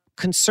I'm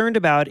concerned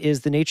about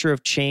is the nature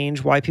of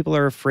change, why people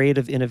are afraid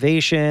of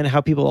innovation,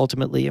 how people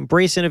ultimately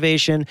embrace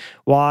innovation.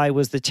 Why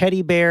was the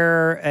teddy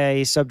bear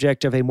a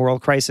subject of a moral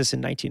crisis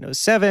in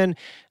 1907?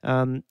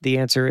 The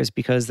answer is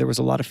because there was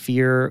a lot of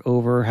fear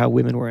over how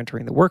women were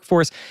entering the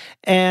workforce.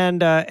 And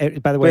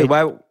by the way,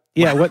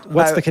 yeah,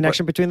 what's the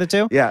connection between the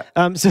two? Yeah.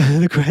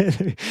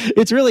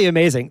 It's really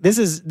amazing. This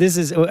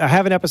is I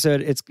have an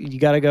episode. You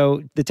got to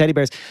go, the teddy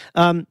bears.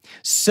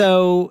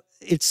 So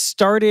it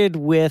started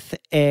with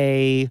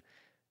a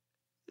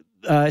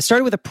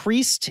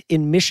priest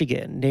in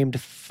Michigan named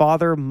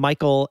Father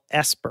Michael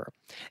Esper.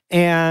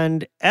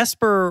 And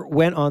Esper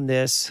went on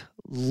this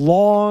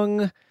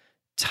long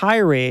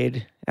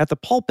tirade at the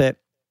pulpit,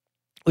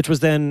 which was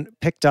then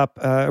picked up,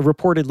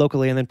 reported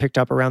locally and then picked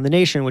up around the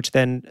nation, which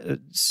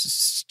then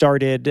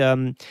started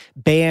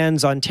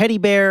bans on teddy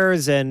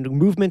bears and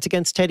movements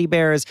against teddy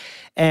bears.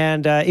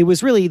 And it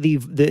was really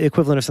the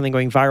equivalent of something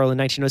going viral in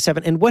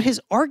 1907. And what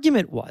his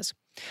argument was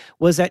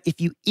that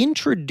if you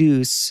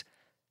introduce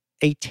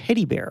a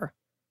teddy bear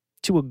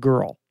to a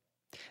girl,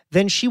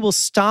 then she will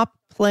stop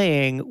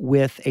playing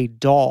with a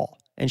doll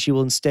and she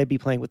will instead be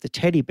playing with the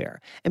teddy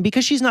bear. And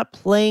because she's not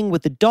playing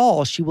with the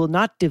doll, she will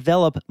not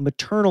develop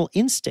maternal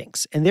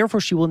instincts, and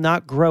therefore she will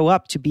not grow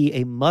up to be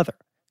a mother.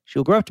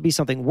 She'll grow up to be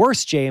something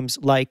worse, James,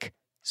 like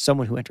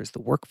someone who enters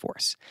the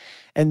workforce.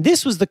 And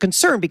this was the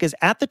concern because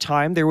at the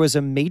time there was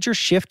a major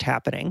shift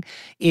happening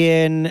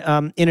in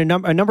a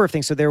number of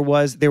things. So there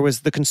was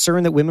the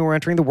concern that women were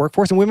entering the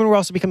workforce, and women were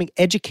also becoming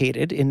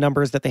educated in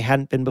numbers that they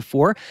hadn't been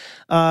before.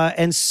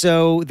 And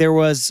so there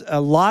was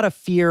a lot of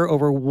fear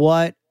over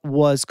what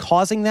was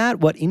causing that,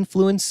 what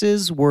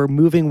influences were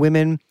moving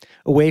women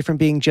away from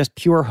being just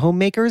pure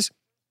homemakers.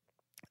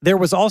 There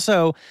was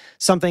also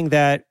something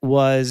that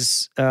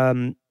was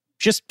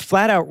just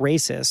flat out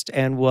racist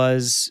and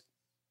was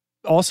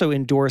also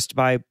endorsed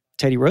by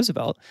Teddy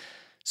Roosevelt.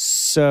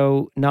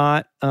 So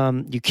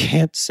you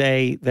can't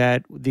say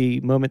that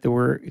the moment that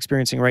we're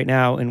experiencing right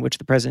now in which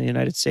the president of the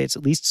United States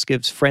at least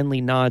gives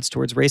friendly nods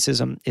towards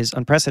racism is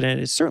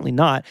unprecedented. It's certainly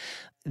not.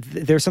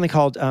 There's something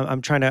called,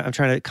 I'm trying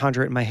to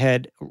conjure it in my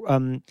head,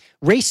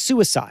 race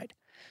suicide.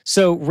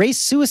 So race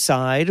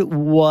suicide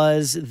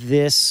was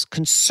this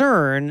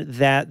concern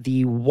that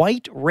the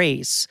white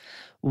race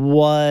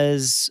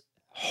was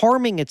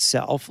harming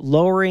itself,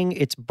 lowering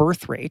its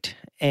birth rate,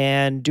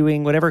 and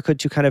doing whatever it could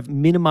to kind of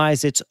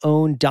minimize its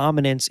own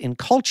dominance in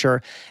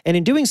culture. And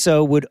in doing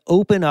so, would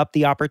open up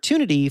the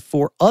opportunity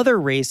for other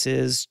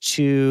races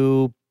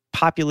to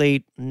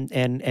populate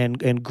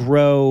and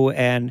grow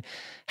and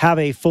have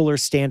a fuller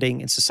standing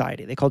in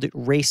society. They called it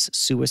race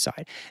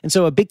suicide. And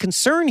so a big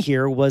concern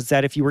here was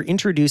that if you were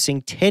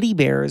introducing teddy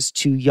bears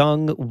to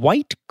young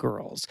white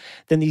girls,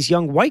 then these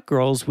young white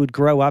girls would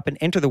grow up and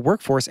enter the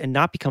workforce and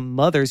not become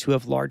mothers who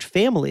have large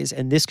families,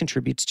 and this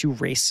contributes to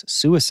race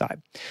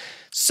suicide.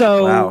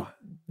 So wow.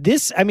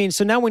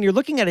 So now when you're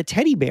looking at a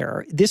teddy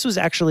bear, this was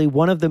actually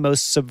one of the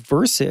most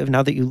subversive,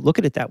 now that you look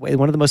at it that way,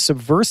 one of the most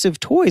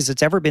subversive toys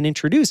that's ever been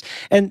introduced.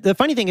 And the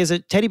funny thing is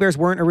that teddy bears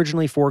weren't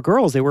originally for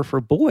girls, they were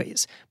for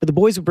boys. But the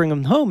boys would bring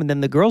them home and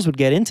then the girls would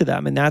get into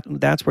them, and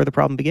that's where the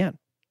problem began.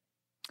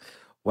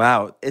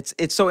 Wow.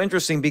 It's so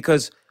interesting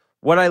because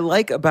what I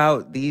like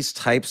about these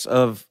types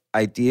of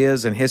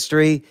ideas and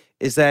history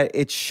is that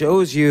it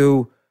shows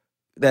you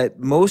that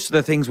most of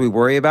the things we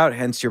worry about,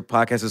 hence your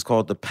podcast is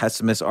called The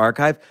Pessimist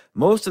Archive,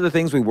 most of the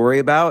things we worry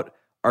about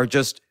are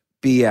just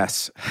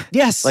BS.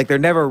 Yes. Like they're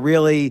never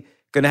really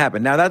going to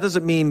happen. Now, that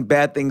doesn't mean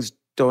bad things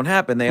don't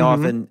happen. They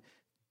often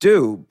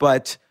do.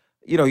 But,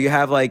 you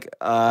have like,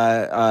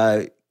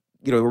 remember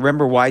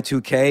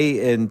Y2K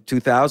in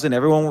 2000?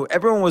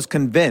 Everyone was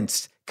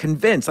convinced.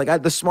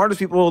 Like the smartest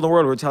people in the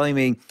world were telling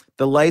me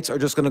the lights are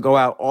just going to go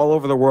out all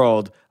over the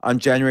world on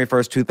January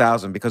 1st,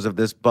 2000 because of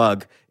this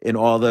bug in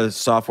all the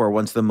software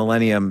once the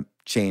millennium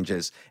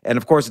changes. And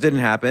of course, it didn't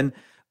happen.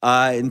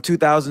 In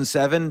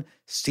 2007,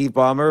 Steve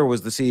Ballmer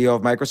was the CEO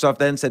of Microsoft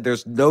then, said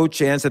there's no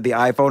chance that the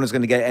iPhone is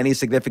going to get any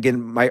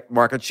significant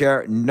market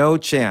share. No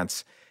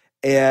chance.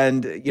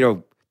 And,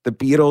 the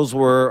Beatles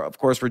were, of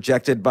course,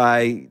 rejected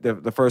by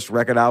the first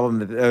record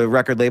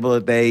label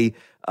that they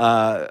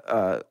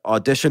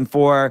auditioned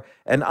for,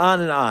 and on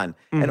and on.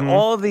 And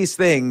all of these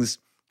things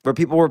where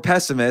people were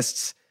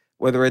pessimists,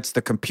 whether it's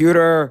the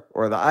computer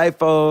or the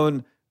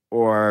iPhone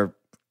or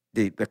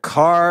the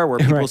car, where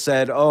people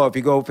said, oh, if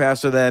you go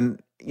faster than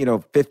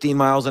 15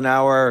 miles an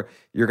hour,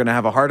 you're going to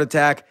have a heart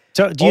attack.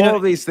 So do you know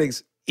of these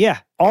things? Yeah,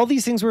 all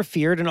these things were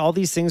feared, and all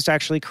these things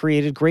actually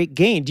created great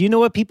gain. Do you know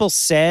what people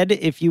said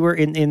if you were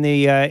in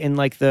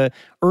the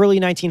early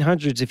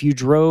 1900s? If you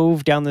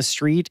drove down the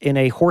street in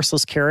a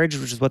horseless carriage,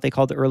 which is what they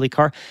called the early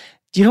car,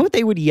 do you know what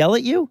they would yell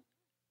at you?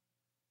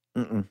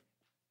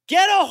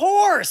 Get a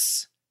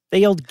horse! They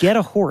yelled, "Get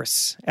a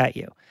horse" at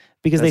you.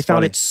 Because they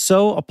found it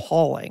so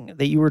appalling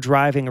that you were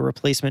driving a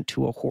replacement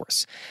to a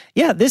horse.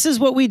 Yeah, this is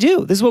what we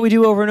do. This is what we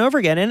do over and over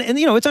again. And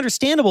it's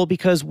understandable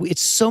because it's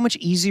so much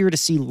easier to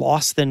see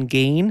loss than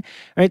gain,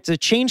 right? So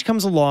change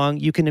comes along,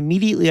 you can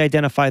immediately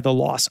identify the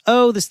loss.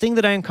 Oh, this thing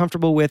that I am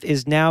comfortable with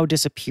is now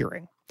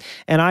disappearing.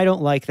 And I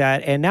don't like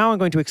that. And now I'm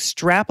going to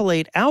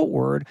extrapolate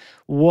outward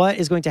what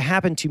is going to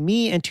happen to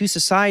me and to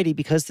society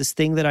because this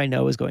thing that I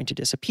know is going to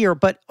disappear.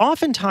 But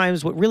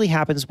oftentimes what really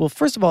happens, well,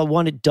 first of all,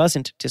 one, it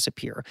doesn't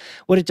disappear.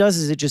 What it does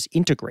is it just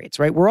integrates,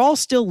 right? We're all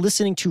still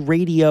listening to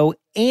radio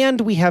and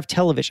we have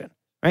television,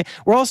 right?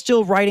 We're all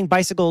still riding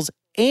bicycles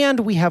and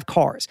we have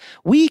cars.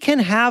 We can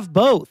have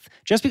both.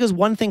 Just because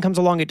one thing comes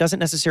along, it doesn't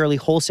necessarily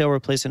wholesale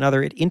replace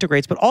another. It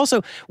integrates. But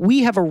also,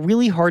 we have a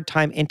really hard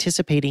time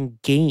anticipating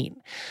gain.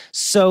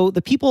 So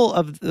the people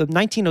of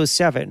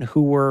 1907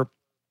 who were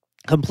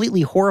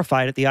completely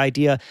horrified at the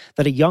idea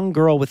that a young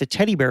girl with a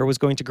teddy bear was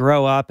going to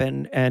grow up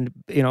and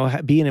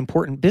be an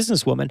important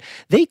businesswoman,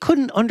 they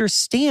couldn't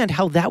understand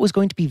how that was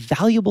going to be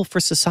valuable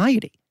for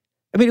society.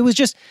 I mean,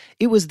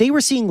 they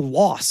were seeing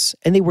loss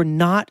and they were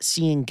not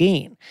seeing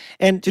gain.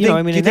 And, do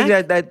you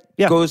think that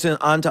goes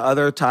on to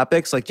other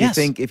topics? Like, do you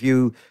think if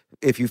you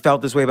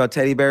felt this way about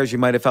teddy bears, you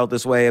might have felt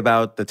this way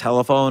about the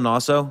telephone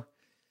also?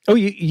 Oh,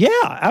 yeah,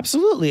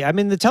 absolutely. I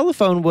mean, the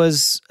telephone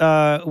was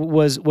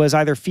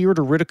either feared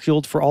or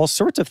ridiculed for all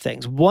sorts of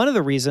things. One of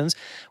the reasons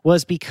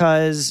was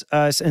because,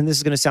 and this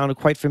is going to sound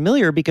quite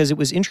familiar, because it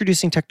was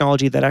introducing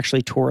technology that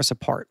actually tore us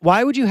apart.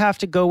 Why would you have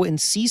to go and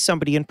see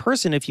somebody in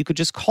person if you could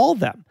just call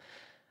them?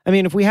 I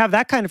mean, if we have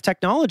that kind of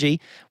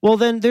technology, well,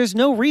 then there's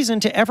no reason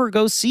to ever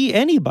go see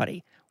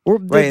anybody, or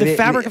the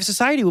fabric of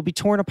society will be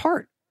torn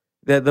apart.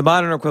 The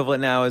modern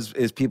equivalent now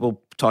is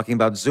people talking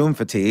about Zoom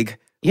fatigue.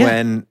 Yeah.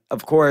 When,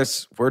 of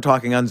course, we're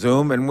talking on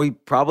Zoom, and we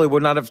probably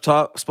would not have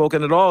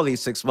spoken at all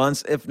these 6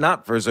 months if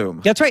not for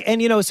Zoom. That's right.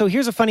 And, so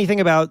here's a funny thing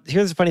about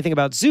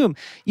Zoom.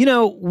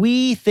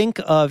 We think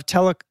of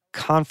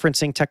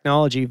teleconferencing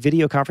technology,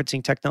 video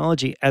conferencing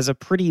technology, as a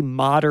pretty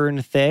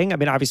modern thing. I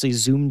mean, obviously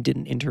Zoom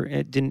didn't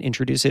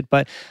introduce it,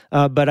 but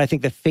I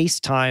think that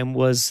FaceTime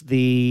was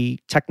the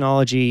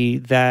technology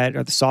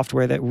or the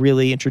software that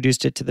really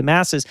introduced it to the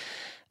masses.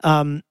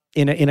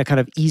 In a kind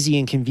of easy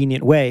and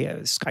convenient way.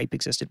 Skype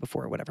existed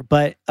before or whatever.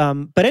 But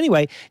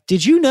anyway,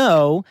 did you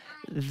know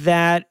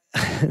that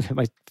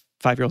my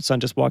 5-year-old son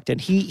just walked in?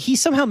 He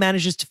somehow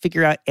manages to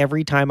figure out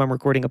every time I'm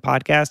recording a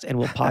podcast and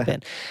will pop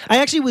in. I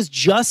actually was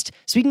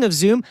speaking of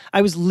Zoom,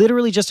 I was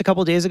literally just a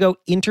couple of days ago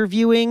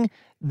interviewing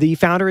the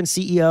founder and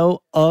CEO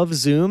of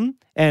Zoom.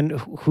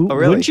 And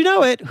wouldn't you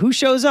know it, who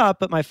shows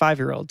up but my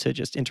 5-year-old to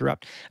just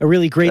interrupt a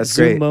really great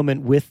Zoom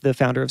moment with the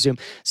founder of Zoom.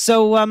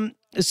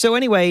 So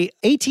anyway,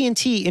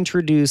 AT&T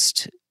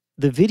introduced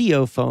the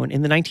video phone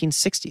in the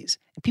 1960s,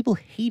 and people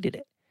hated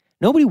it.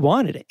 Nobody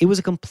wanted it. It was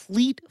a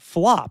complete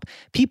flop.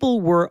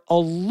 People were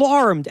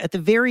alarmed at the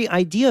very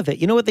idea of it.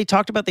 You know what they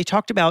talked about? They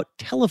talked about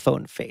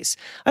telephone face.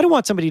 I don't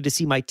want somebody to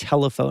see my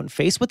telephone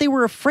face. What they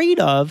were afraid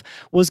of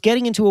was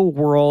getting into a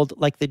world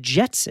like the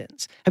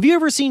Jetsons. Have you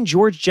ever seen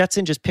George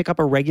Jetson just pick up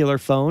a regular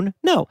phone?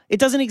 No, it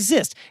doesn't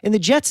exist. In the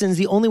Jetsons,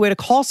 the only way to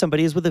call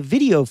somebody is with a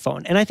video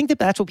phone. And I think that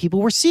that's what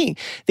people were seeing.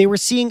 They were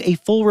seeing a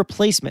full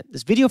replacement.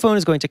 This video phone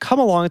is going to come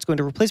along. It's going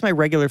to replace my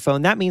regular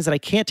phone. That means that I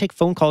can't take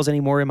phone calls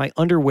anymore in my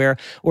underwear,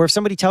 or if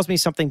somebody tells me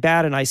something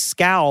bad and I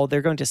scowl,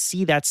 they're going to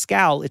see that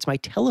scowl. It's my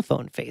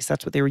telephone face.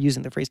 That's what they were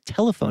using, the phrase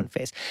telephone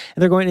face.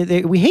 And they're going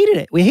to, we hated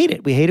it. We hate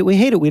it. We hate it. We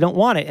hate it. We don't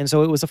want it. And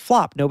so it was a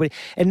flop.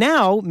 And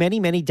now, many,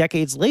 many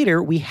decades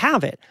later, we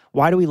have it.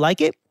 Why do we like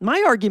it?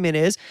 My argument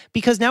is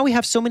because now we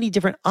have so many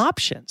different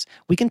options.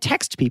 We can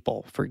text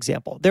people, for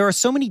example. There are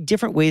so many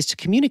different ways to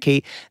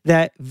communicate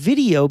that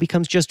video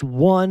becomes just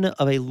one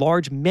of a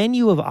large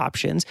menu of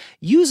options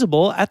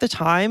usable at the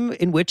time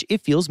in which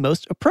it feels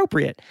most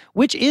appropriate,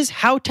 which is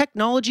how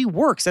technology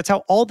works. That's how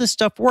all this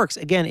stuff works.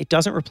 Again, it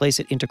doesn't replace,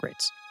 it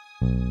integrates.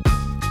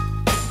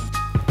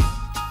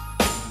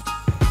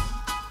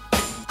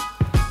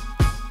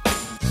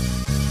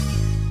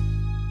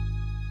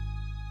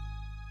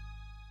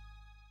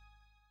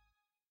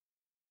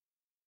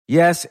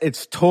 Yes,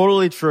 it's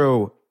totally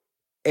true.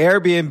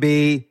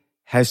 Airbnb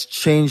has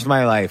changed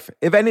my life.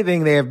 If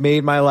anything, they have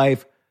made my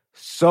life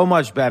so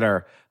much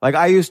better. Like,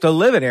 I used to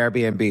live in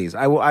Airbnbs.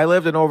 I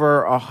lived in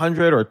over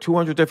 100 or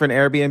 200 different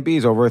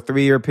Airbnbs over a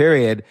 3-year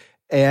period,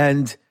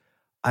 and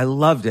I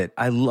loved it.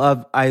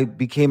 I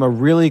became a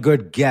really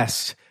good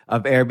guest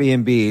of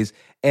Airbnbs,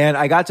 and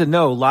I got to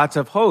know lots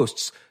of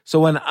hosts.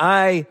 So when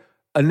I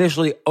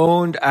initially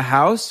owned a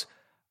house,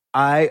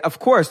 of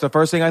course, the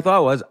first thing I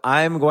thought was,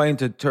 I'm going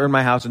to turn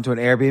my house into an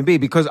Airbnb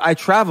because I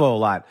travel a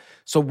lot.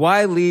 So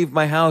why leave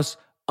my house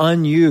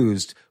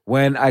unused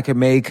when I can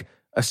make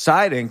a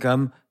side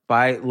income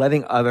by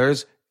letting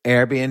others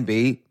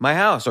Airbnb my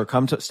house or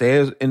come to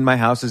stay in my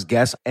house as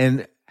guests?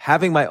 And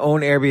having my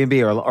own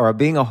Airbnb or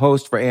being a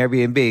host for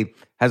Airbnb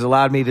has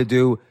allowed me to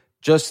do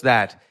just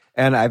that.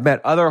 And I've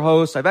met other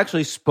hosts. I've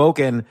actually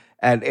spoken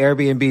at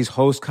Airbnb's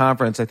host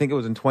conference. I think it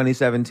was in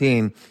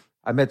 2017.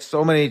 I met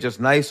so many just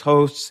nice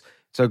hosts.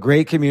 It's a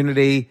great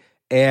community.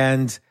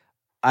 And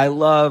I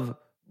love,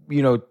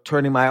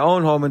 turning my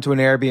own home into an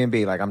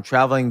Airbnb. Like, I'm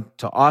traveling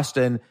to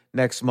Austin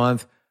next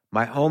month.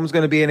 My home's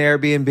going to be an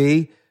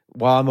Airbnb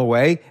while I'm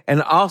away,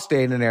 and I'll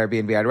stay in an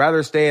Airbnb. I'd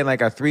rather stay in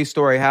like a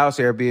 3-story house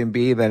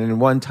Airbnb than in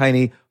one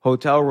tiny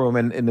hotel room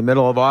in the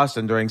middle of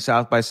Austin during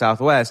South by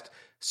Southwest.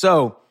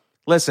 So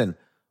listen,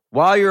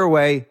 while you're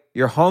away,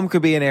 your home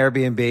could be an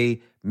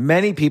Airbnb.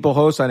 Many people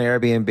host on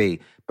Airbnb,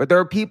 but there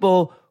are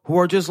people who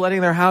are just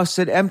letting their house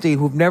sit empty,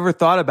 who've never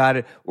thought about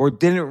it or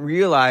didn't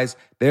realize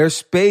their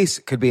space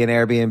could be an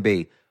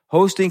Airbnb.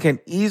 Hosting can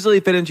easily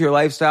fit into your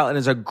lifestyle and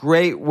is a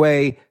great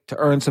way to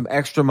earn some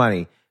extra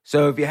money.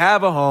 So if you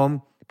have a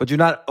home, but you're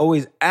not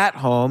always at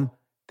home,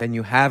 then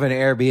you have an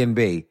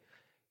Airbnb.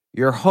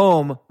 Your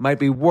home might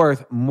be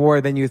worth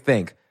more than you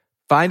think.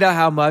 Find out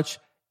how much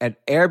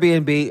at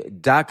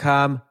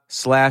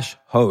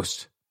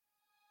airbnb.com/host.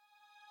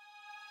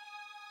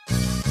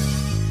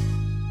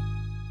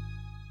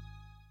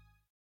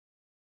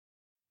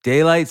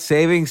 Daylight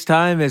savings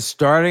time is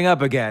starting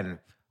up again.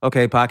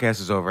 Okay, podcast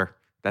is over.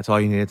 That's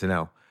all you needed to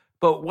know.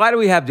 But why do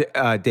we have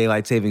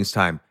daylight savings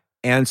time?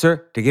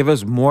 Answer: to give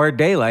us more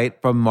daylight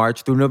from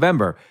March through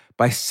November.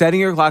 By setting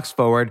your clocks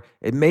forward,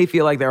 it may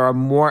feel like there are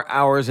more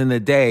hours in the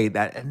day.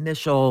 That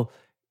initial,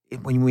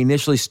 when we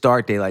initially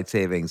start daylight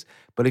savings.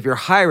 But if you're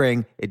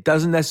hiring, it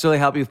doesn't necessarily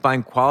help you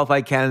find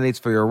qualified candidates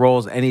for your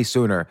roles any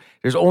sooner.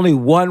 There's only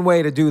one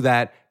way to do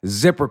that,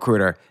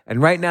 ZipRecruiter.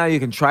 And right now you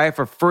can try it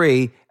for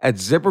free at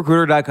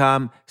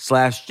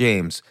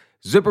ZipRecruiter.com/James.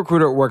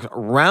 ZipRecruiter works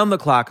around the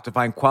clock to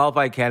find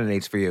qualified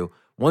candidates for you.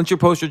 Once you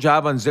post your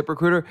job on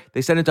ZipRecruiter,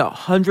 they send it to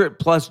 100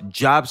 plus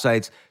job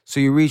sites so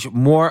you reach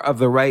more of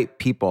the right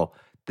people.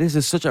 This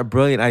is such a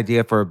brilliant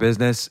idea for a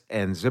business,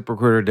 and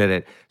ZipRecruiter did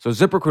it. So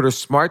ZipRecruiter's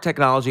smart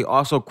technology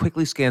also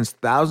quickly scans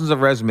thousands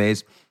of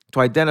resumes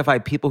to identify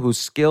people whose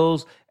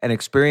skills and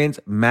experience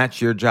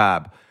match your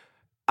job.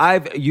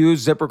 I've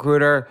used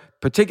ZipRecruiter,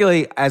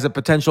 particularly as a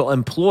potential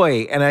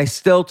employee, and I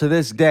still, to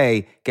this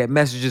day, get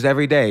messages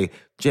every day.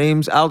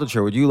 James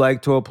Altucher, would you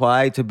like to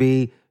apply to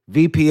be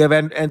VP of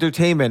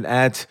Entertainment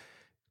at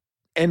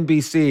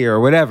NBC or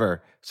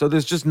whatever? So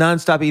there's just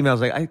nonstop emails.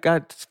 Like I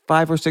got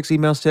 5 or 6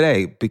 emails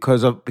today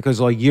because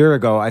a year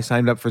ago I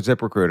signed up for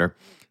ZipRecruiter.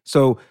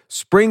 So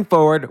spring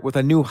forward with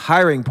a new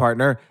hiring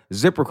partner,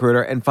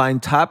 ZipRecruiter, and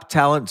find top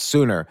talent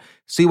sooner.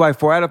 See why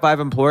 4 out of 5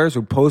 employers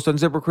who post on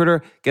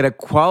ZipRecruiter get a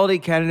quality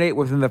candidate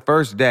within the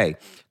first day.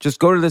 Just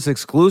go to this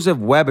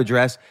exclusive web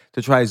address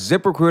to try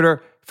ZipRecruiter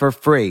for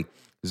free.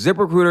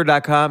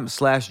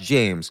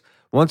 ZipRecruiter.com/James.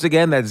 Once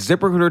again, that's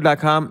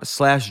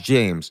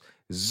ZipRecruiter.com/James.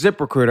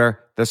 ZipRecruiter,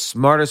 the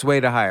smartest way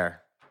to hire.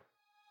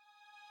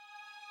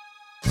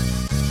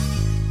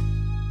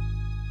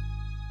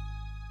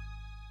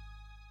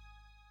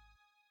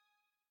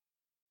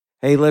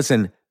 Hey,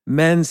 listen,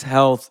 men's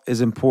health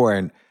is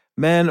important.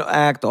 Men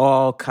act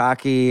all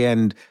cocky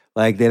and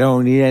like they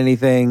don't need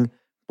anything.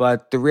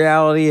 But the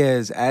reality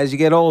is, as you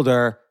get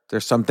older,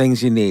 there's some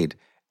things you need.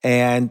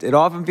 And it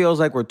often feels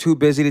like we're too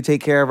busy to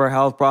take care of our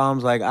health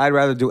problems. Like, I'd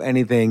rather do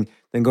anything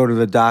than go to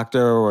the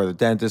doctor or the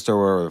dentist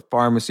or the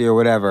pharmacy or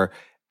whatever.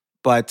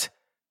 But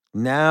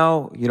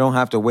now you don't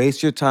have to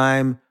waste your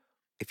time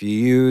if you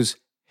use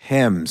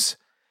Hims.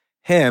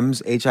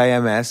 Hims,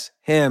 H-I-M-S,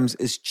 Hims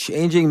is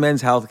changing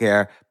men's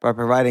healthcare by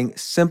providing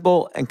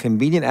simple and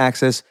convenient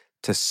access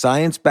to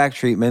science-backed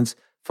treatments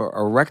for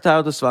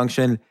erectile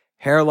dysfunction,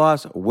 hair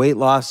loss, weight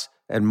loss,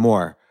 and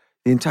more.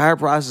 The entire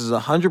process is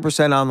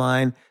 100%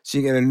 online, so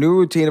you get a new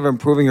routine of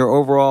improving your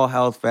overall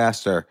health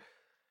faster.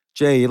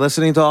 Jay, you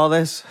listening to all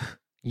this?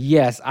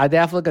 Yes, I'm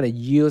definitely going to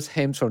use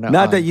Hims from now on.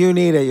 Not that you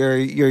need it.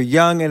 You're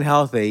young and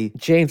healthy.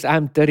 James,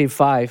 I'm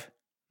 35.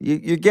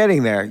 You're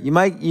getting there. You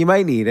might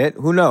need it.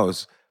 Who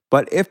knows?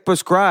 But if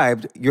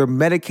prescribed, your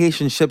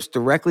medication ships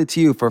directly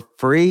to you for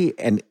free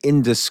and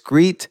in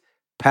discreet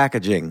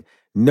packaging.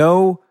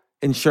 No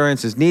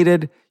insurance is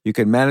needed. You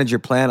can manage your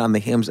plan on the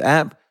Hims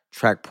app,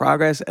 track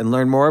progress, and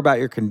learn more about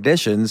your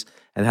conditions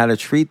and how to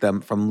treat them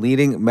from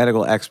leading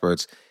medical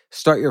experts.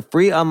 Start your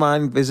free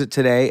online visit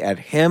today at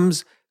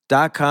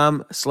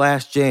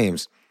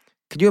hims.com/James.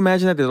 Can you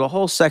imagine that? There's a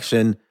whole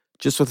section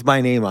just with my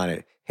name on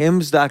it.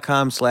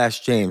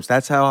 hims.com/James.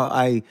 That's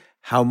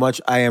how much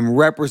I am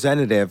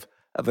representative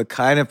of the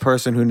kind of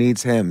person who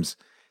needs Hims.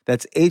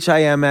 That's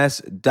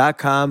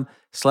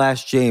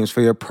HIMS.com/James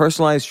for your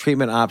personalized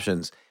treatment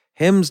options.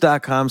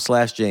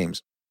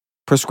 HIMS.com/James.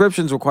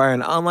 Prescriptions require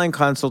an online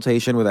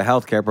consultation with a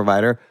healthcare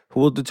provider who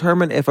will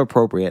determine if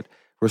appropriate.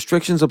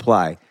 Restrictions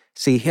apply.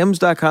 See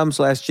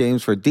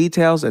HIMS.com/James for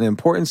details and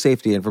important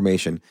safety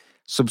information.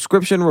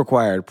 Subscription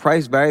required.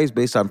 Price varies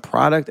based on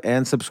product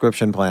and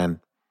subscription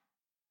plan.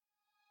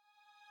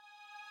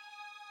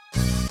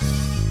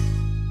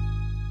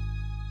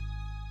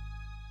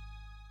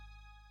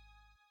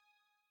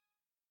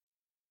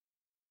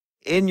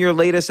 In your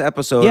latest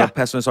episode of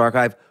Pessimist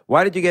Archive,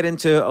 why did you get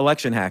into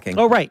election hacking?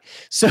 Oh, right.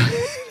 So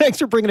thanks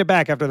for bringing it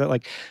back after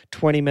that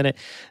 20-minute.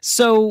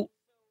 So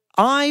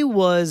I'm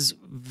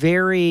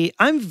very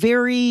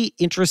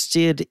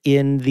interested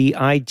in the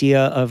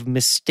idea of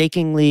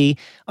mistakenly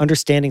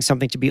understanding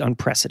something to be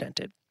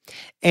unprecedented.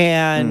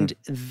 And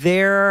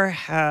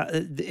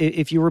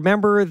if you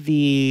remember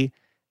the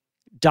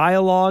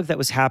dialogue that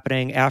was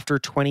happening after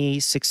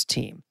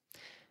 2016,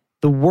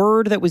 the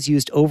word that was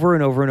used over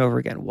and over and over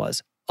again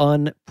was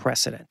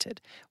unprecedented.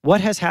 What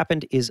has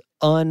happened is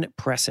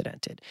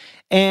unprecedented.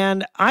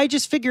 And I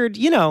just figured,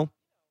 I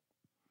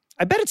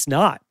bet it's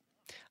not.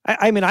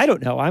 I mean, I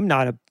don't know. I'm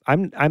not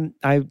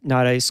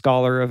a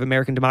scholar of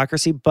American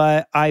democracy,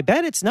 but I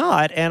bet it's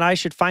not. And I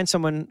should find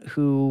someone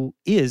who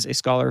is a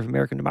scholar of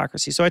American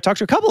democracy. So I talked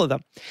to a couple of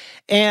them.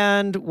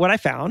 And what I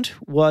found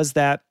was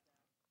that,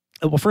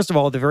 well, first of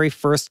all, the very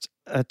first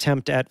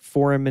attempt at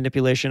foreign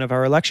manipulation of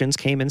our elections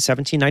came in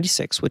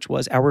 1796, which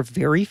was our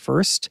very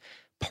first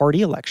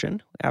party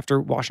election after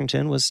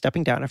Washington was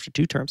stepping down after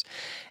 2 terms.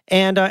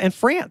 And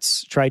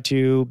France tried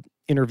to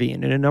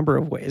intervene in a number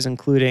of ways,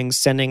 including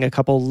sending a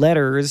couple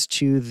letters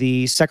to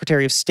the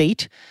Secretary of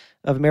State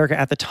of America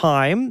at the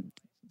time,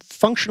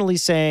 functionally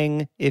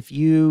saying, if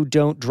you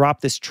don't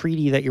drop this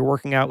treaty that you're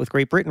working out with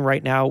Great Britain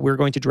right now, we're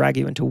going to drag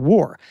you into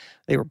war.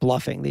 They were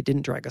bluffing. They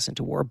didn't drag us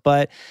into war,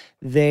 but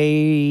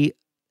they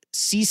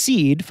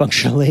CC'd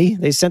functionally.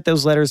 They sent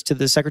those letters to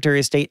the Secretary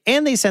of State,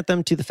 and they sent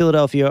them to the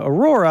Philadelphia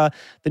Aurora,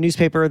 the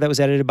newspaper that was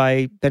edited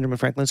by Benjamin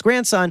Franklin's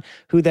grandson,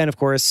 who then, of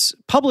course,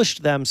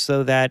 published them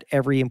so that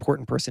every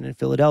important person in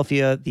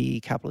Philadelphia,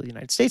 the capital of the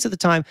United States at the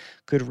time,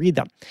 could read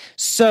them.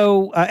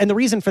 So, and the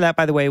reason for that,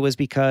 by the way, was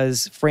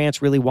because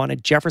France really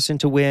wanted Jefferson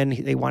to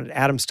win. They wanted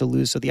Adams to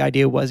lose. So the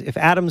idea was, if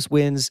Adams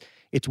wins,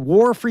 it's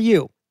war for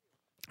you.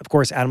 Of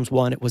course, Adams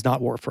won. It was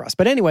not war for us.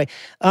 But anyway,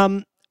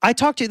 but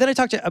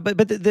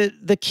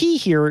the key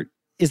here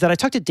is that I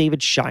talked to David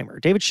Scheimer.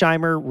 David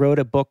Scheimer wrote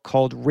a book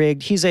called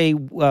Rigged. He's a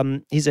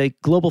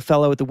global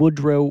fellow at the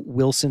Woodrow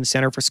Wilson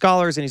Center for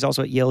Scholars, and he's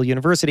also at Yale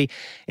University.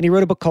 And he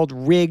wrote a book called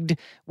Rigged,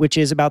 which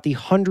is about the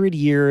 100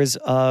 years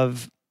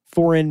of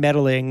foreign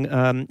meddling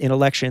in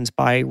elections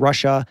by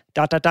Russia,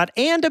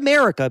 and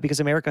America, because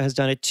America has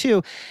done it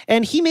too.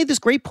 And he made this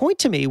great point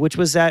to me, which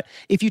was that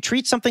if you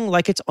treat something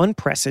like it's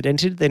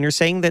unprecedented, then you're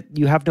saying that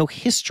you have no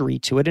history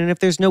to it. And if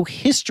there's no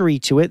history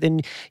to it, then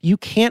you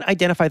can't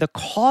identify the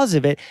cause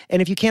of it.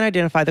 And if you can't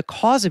identify the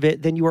cause of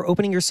it, then you are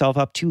opening yourself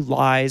up to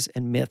lies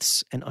and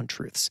myths and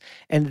untruths.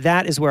 And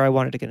that is where I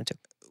wanted to get into.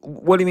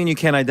 What do you mean you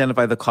can't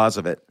identify the cause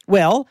of it?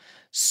 Well,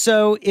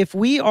 so if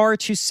we are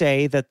to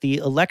say that the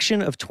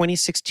election of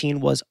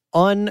 2016 was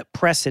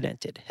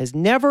unprecedented, has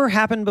never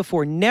happened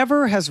before,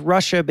 never has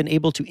Russia been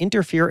able to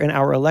interfere in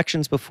our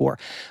elections before,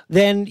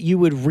 then you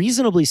would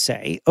reasonably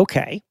say,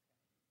 okay,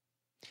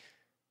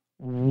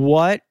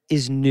 what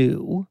is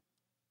new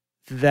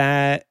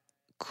that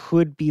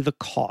could be the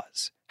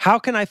cause? How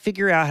can I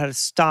figure out how to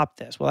stop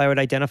this? Well, I would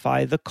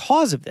identify the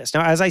cause of this.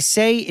 Now, as I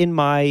say in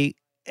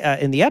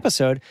the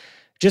episode,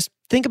 just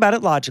think about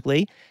it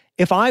logically.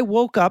 If I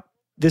woke up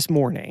this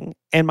morning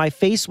and my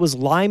face was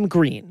lime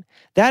green,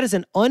 that is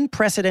an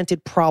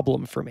unprecedented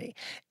problem for me.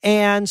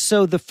 And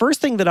so the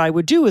first thing that I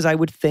would do is I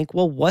would think,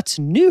 well, what's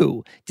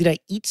new? Did I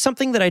eat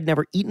something that I'd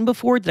never eaten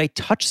before? Did I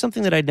touch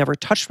something that I'd never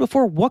touched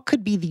before? What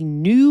could be the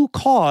new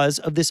cause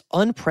of this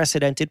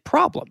unprecedented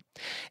problem?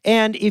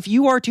 And if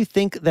you are to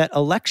think that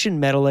election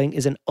meddling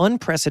is an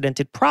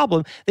unprecedented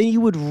problem, then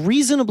you would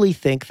reasonably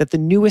think that the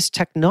newest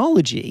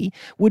technology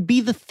would be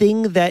the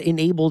thing that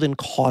enabled and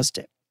caused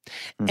it.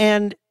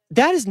 And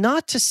that is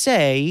not to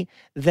say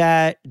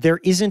that there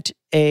isn't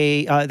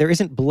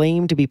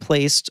blame to be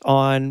placed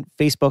on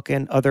Facebook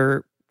and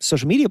other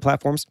social media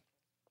platforms,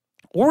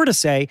 or to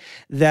say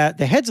that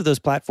the heads of those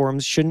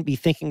platforms shouldn't be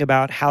thinking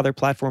about how their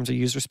platforms are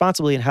used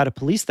responsibly and how to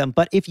police them.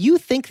 But if you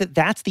think that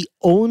that's the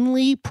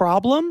only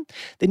problem,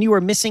 then you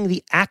are missing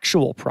the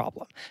actual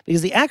problem,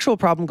 because the actual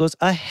problem goes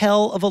a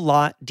hell of a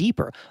lot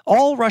deeper.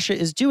 All Russia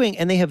is doing,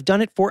 and they have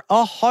done it for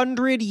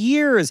 100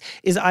 years,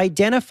 is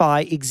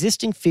identify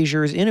existing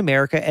fissures in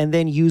America and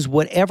then use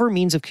whatever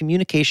means of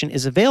communication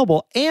is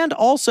available, and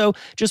also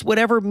just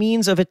whatever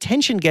means of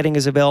attention getting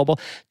is available,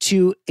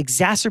 to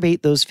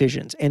exacerbate those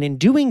fissures. And in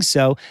doing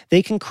so,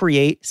 they can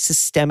create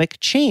systemic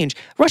change.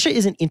 Russia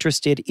isn't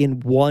interested in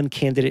one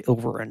candidate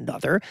over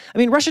another. I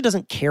mean, Russia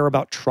doesn't care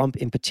about Trump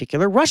in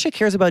particular. Russia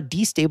cares about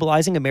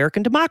destabilizing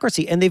American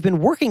democracy, and they've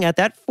been working at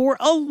that for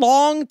a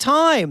long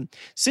time,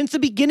 since the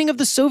beginning of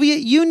the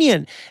Soviet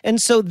Union.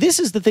 And so this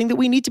is the thing that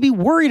we need to be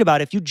worried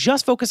about. If you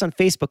just focus on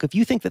Facebook, if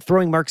you think that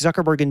throwing Mark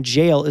Zuckerberg in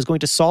jail is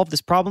going to solve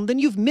this problem, then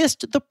you've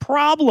missed the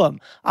problem.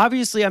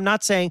 Obviously, I'm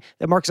not saying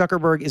that Mark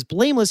Zuckerberg is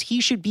blameless.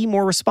 He should be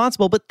more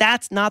responsible, but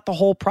that's not the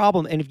whole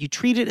problem. And if you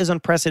treat it as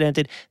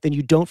unprecedented, then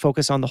you don't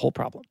focus on the whole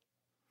problem.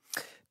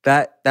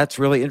 That's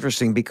really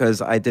interesting,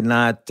 because I did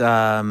not,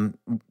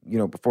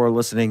 before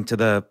listening to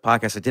the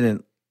podcast, I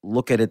didn't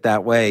look at it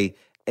that way.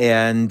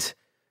 And,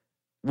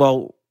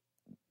 well,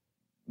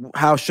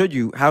 how should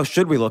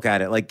we look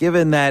at it? Like,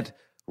 given that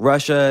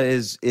Russia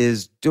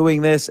is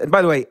doing this, and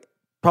by the way,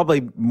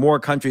 probably more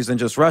countries than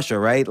just Russia,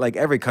 right? Like,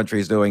 every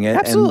country is doing it.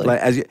 Absolutely.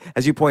 And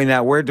as you pointed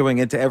out, we're doing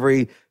it to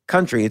every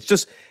country. It's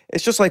just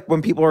like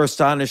when people are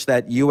astonished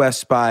that U.S.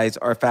 spies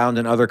are found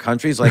in other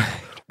countries. Like,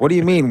 what do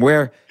you mean?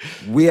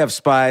 We have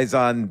spies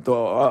on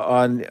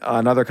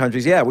other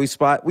countries? Yeah, we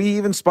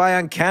even spy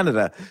on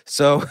Canada.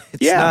 So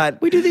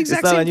we do the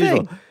exact same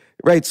thing,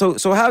 right?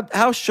 So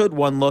how should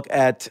one look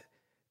at,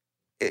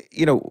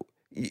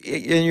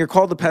 and you're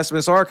called the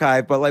Pessimist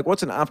Archive, but like,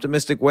 what's an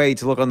optimistic way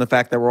to look on the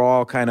fact that we're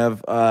all kind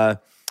of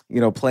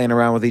playing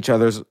around with each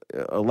other's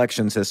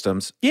election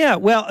systems? Yeah,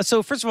 well,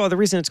 so first of all, the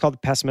reason it's called the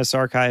Pessimist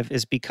Archive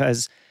is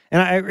because,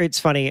 it's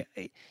funny,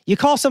 you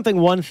call something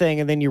one thing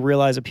and then you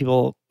realize that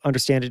people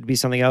understand it to be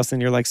something else,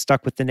 and you're like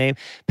stuck with the name.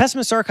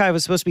 Pessimist Archive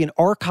is supposed to be an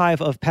archive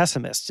of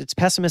pessimists. It's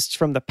pessimists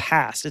from the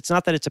past. It's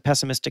not that it's a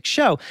pessimistic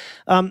show.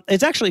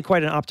 It's actually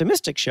quite an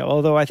optimistic show,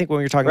 although I think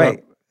when you're talking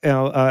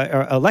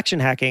about election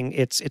hacking,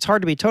 it's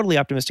hard to be totally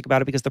optimistic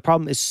about it because the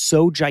problem is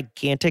so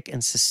gigantic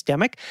and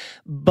systemic.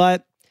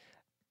 But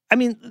I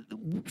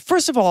mean,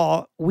 first of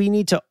all, we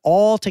need to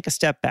all take a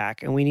step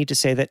back, and we need to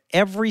say that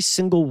every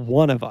single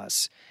one of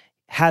us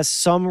has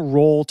some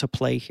role to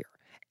play here.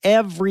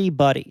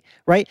 Everybody,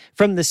 right?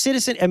 From the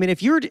citizen. I mean,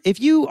 if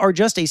you are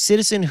just a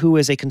citizen who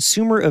is a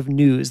consumer of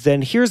news,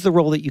 then here's the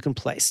role that you can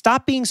play.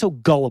 Stop being so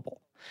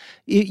gullible.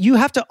 You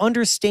have to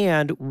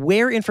understand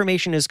where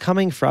information is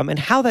coming from and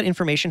how that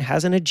information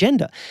has an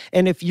agenda.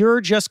 And if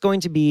you're just going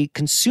to be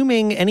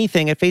consuming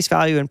anything at face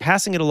value and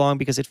passing it along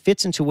because it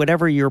fits into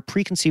whatever your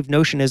preconceived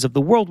notion is of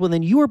the world, well,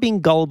 then you are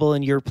being gullible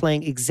and you're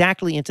playing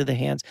exactly into the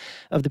hands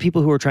of the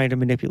people who are trying to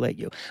manipulate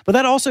you. But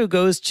that also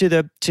goes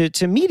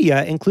to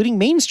media, including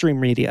mainstream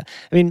media.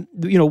 I mean,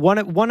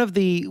 one of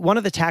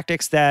the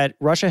tactics that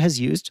Russia has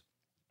used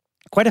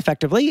quite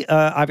effectively,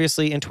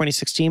 obviously in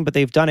 2016, but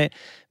they've done it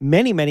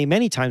many, many,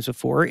 many times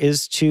before,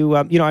 is to,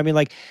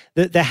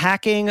 the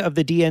hacking of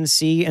the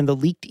DNC and the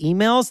leaked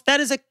emails, that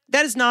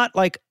is not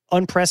like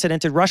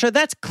unprecedented Russia.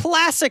 That's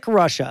classic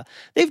Russia.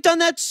 They've done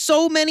that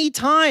so many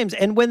times.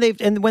 And when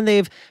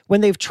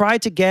they've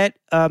tried to get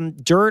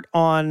dirt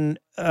on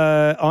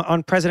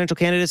presidential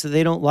candidates that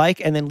they don't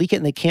like and then leak it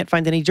and they can't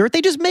find any dirt,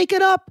 they just make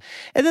it up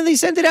and then they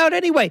send it out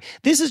anyway.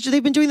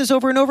 They've been doing this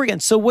over and over again.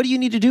 So what do you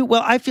need to do?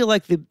 Well, I feel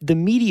like the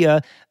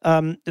media,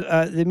 and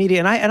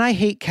I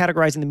hate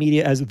categorizing the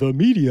media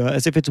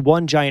as if it's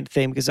one giant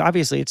thing, because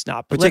obviously it's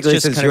not. But particularly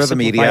since you're the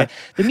media.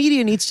 The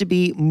media needs to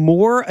be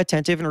more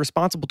attentive and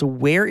responsible to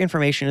where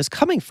information is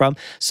coming from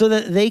so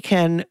that they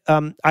can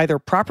either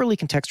properly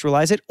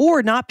contextualize it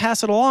or not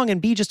pass it along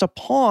and be just a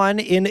pawn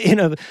in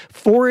a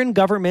foreign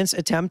government's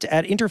attempt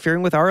at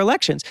interfering with our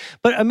elections.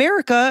 But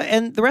America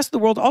and the rest of the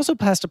world also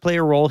has to play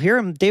a role here.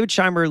 And David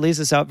Scheimer lays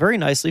this out very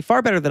nicely,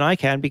 far better than I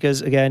can,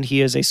 because again,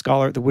 he is a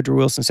scholar at the Woodrow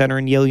Wilson Center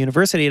in Yale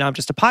University, and I'm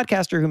just a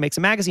podcaster who makes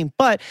a magazine.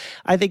 But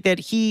I think that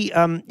he,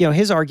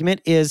 his argument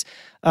is,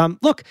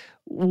 look,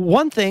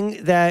 one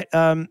thing that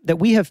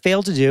we have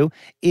failed to do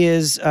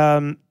is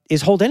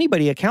hold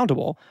anybody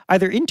accountable,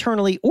 either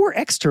internally or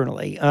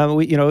externally.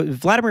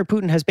 Vladimir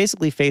Putin has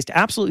basically faced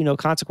absolutely no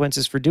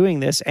consequences for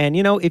doing this. And,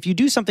 if you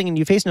do something and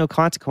you face no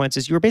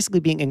consequences, you're basically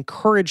being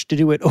encouraged to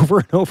do it over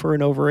and over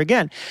and over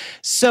again.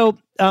 So,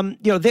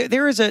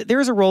 there is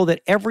a role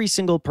that every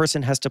single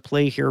person has to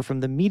play here, from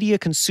the media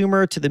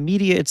consumer to the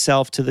media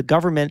itself to the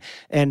government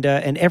and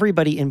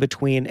everybody in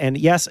between. And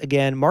yes,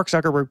 again, Mark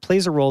Zuckerberg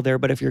plays a role there.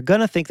 But if you're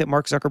going to think that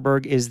Mark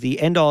Zuckerberg is the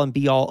end all and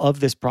be all of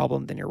this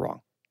problem, then you're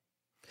wrong.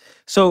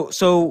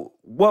 So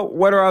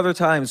what are other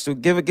times? So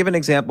give an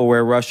example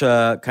where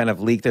Russia kind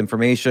of leaked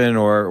information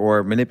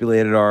or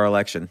manipulated our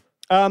election.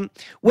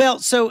 So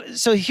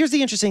here's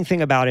the interesting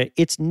thing about it.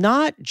 It's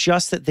not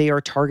just that they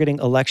are targeting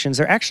elections.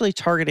 They're actually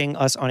targeting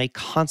us on a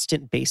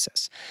constant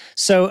basis.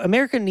 So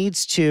America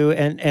needs to,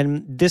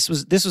 and this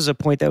was a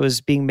point that was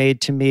being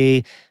made to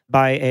me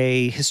by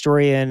a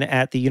historian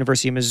at the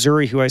University of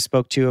Missouri who I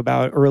spoke to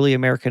about early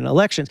American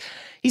elections.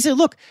 He said,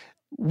 look,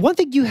 one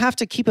thing you have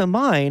to keep in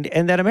mind,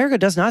 and that America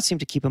does not seem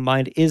to keep in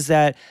mind, is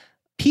that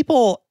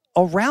people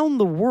around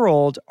the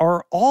world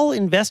are all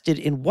invested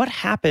in what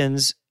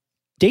happens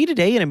day to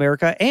day in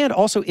America and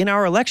also in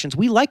our elections.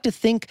 We like to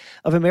think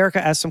of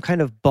America as some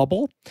kind of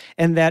bubble,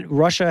 and that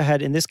Russia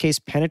had, in this case,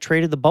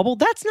 penetrated the bubble.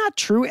 That's not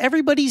true.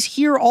 Everybody's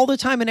here all the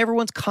time and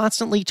everyone's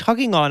constantly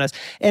tugging on us.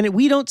 And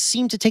we don't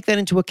seem to take that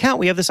into account.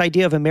 We have this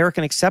idea of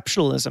American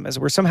exceptionalism as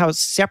we're somehow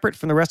separate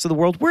from the rest of the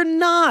world. We're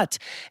not.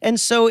 And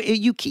so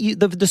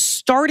the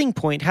starting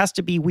point has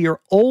to be, we are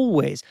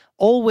always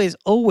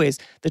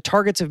the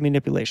targets of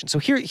manipulation. So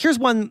here's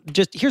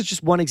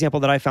just one example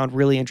that I found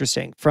really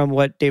interesting from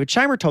what David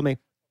Scheimer told me.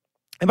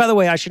 And by the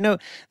way, I should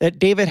note that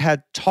David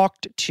had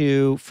talked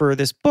to, for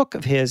this book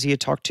of his, he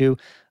had talked to,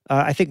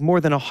 I think, more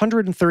than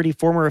 130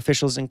 former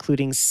officials,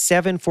 including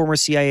 7 former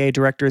CIA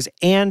directors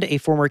and a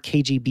former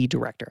KGB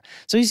director.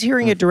 So he's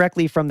hearing it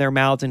directly from their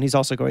mouths, and he's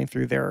also going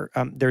through their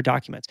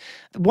documents.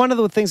 One of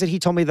the things that he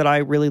told me that I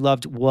really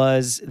loved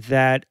was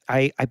that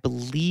I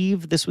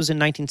believe this was in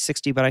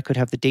 1960, but I could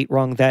have the date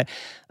wrong, that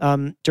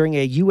during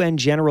a UN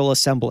General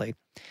Assembly,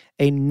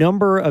 a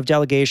number of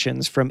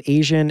delegations from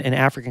Asian and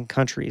African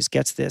countries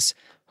gets this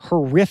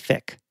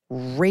horrific,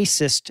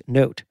 racist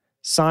note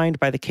signed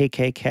by the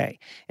KKK.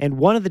 And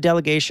one of the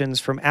delegations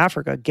from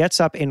Africa gets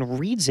up and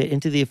reads it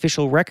into the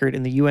official record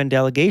in the UN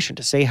delegation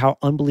to say how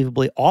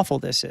unbelievably awful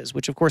this is,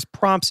 which of course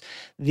prompts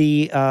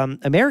the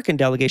American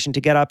delegation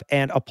to get up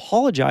and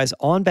apologize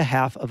on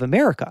behalf of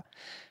America.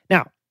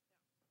 Now,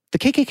 the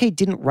KKK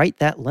didn't write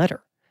that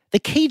letter. The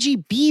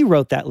KGB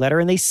wrote that letter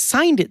and they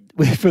signed it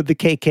for the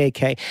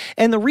KKK.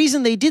 And the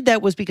reason they did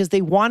that was because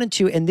they wanted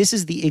to, and this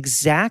is the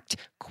exact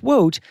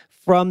quote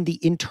from the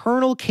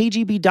internal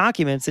KGB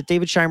documents that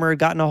David Scheimer had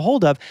gotten a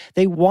hold of,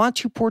 they want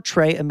to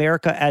portray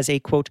America as a,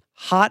 quote,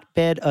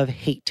 hotbed of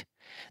hate.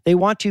 They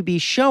want to be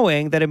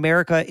showing that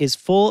America is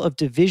full of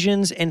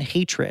divisions and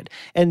hatred.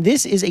 And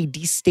this is a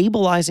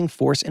destabilizing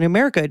force in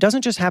America. It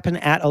doesn't just happen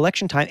at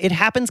election time. It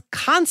happens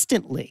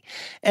constantly.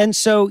 And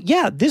so,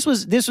 yeah, this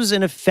was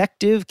an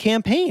effective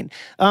campaign.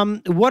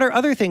 What are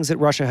other things that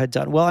Russia had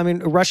done? Well, I mean,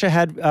 Russia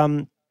had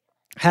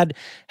had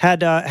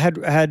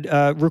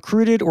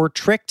recruited or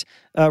tricked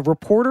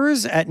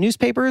reporters at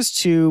newspapers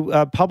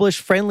to publish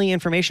friendly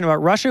information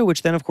about Russia,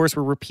 which then, of course,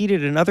 were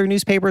repeated in other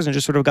newspapers and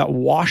just sort of got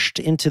washed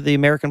into the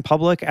American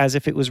public as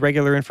if it was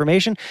regular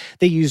information.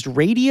 They used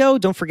radio.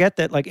 Don't forget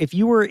that, like, if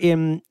you were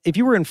in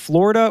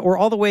Florida or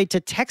all the way to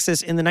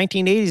Texas in the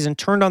 1980s and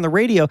turned on the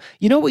radio,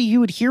 you know what you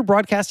would hear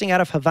broadcasting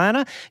out of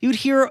Havana? You would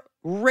hear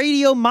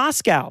Radio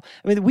Moscow.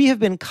 I mean, we have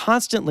been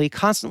constantly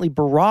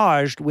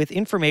barraged with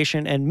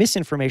information and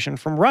misinformation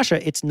from Russia.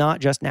 It's not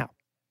just now.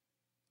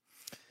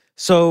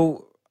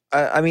 So,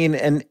 I mean,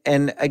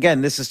 and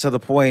again, this is to the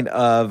point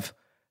of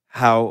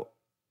how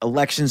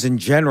elections in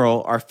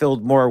general are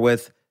filled more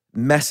with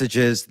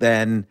messages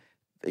than,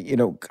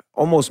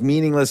 almost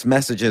meaningless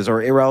messages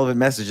or irrelevant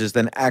messages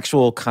than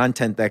actual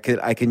content that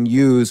I can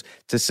use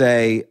to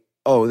say,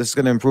 oh, this is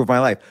going to improve my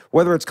life.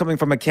 Whether it's coming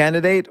from a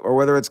candidate or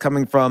whether it's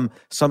coming from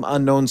some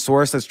unknown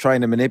source that's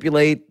trying to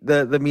manipulate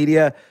the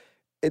media,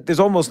 there's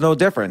almost no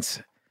difference.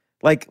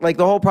 Like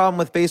the whole problem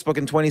with Facebook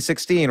in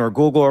 2016 or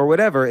Google or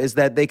whatever is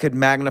that they could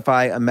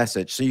magnify a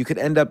message. So you could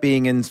end up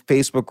being in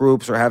Facebook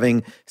groups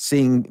or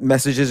seeing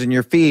messages in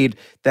your feed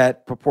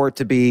that purport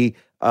to be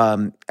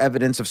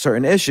evidence of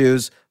certain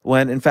issues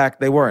when in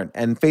fact they weren't.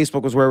 And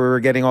Facebook was where we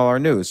were getting all our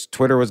news.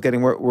 Twitter was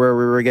getting where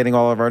we were getting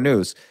all of our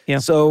news. Yeah.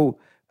 So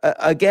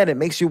again, it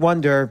makes you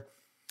wonder,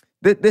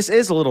 this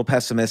is a little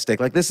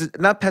pessimistic. Like, this is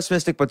not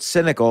pessimistic, but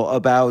cynical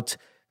about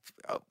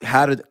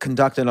how to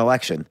conduct an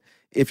election.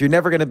 If you're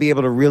never going to be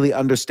able to really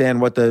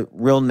understand what the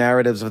real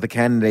narratives of the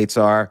candidates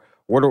are,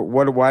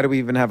 why do we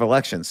even have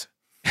elections?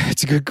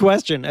 It's a good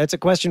question. It's a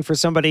question for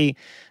somebody,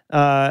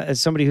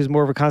 as somebody who's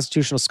more of a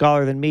constitutional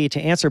scholar than me,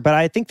 to answer. But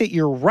I think that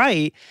you're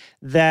right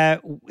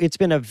that it's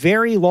been a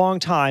very long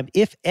time,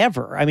 if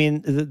ever. I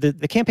mean,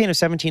 the campaign of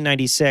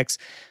 1796,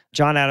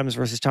 John Adams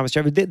versus Thomas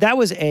Jefferson, that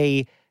was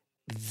a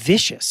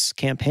vicious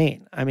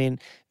campaign. I mean,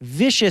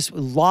 vicious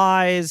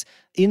lies,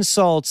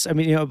 insults. I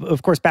mean,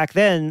 of course, back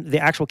then, the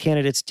actual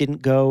candidates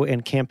didn't go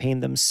and campaign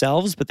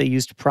themselves, but they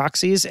used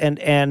proxies.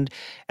 And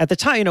at the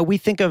time, we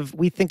think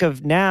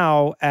of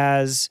now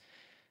as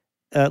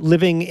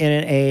living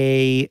in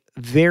a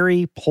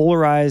very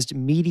polarized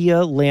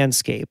media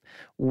landscape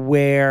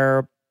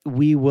where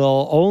we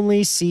will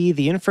only see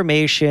the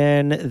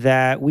information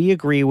that we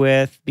agree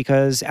with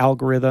because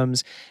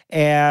algorithms,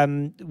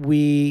 and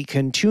we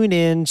can tune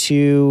in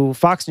to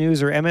Fox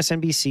News or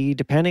MSNBC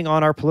depending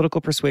on our political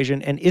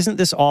persuasion. And isn't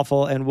this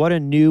awful? And what a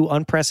new,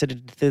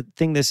 unprecedented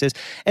thing this is.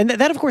 And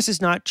that, of course,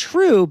 is not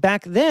true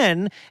back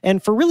then.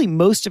 And for really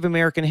most of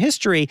American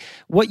history,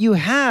 what you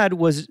had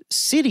was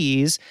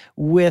cities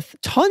with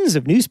tons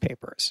of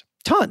newspapers.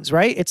 Tons,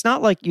 right? It's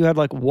not like you had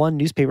like one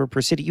newspaper per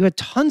city. You had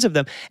tons of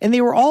them, and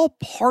they were all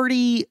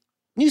party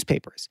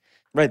newspapers.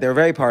 Right, they were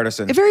very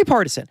partisan. Very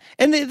partisan.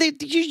 And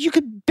you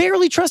could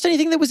barely trust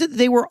anything that was it.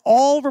 They were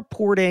all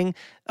reporting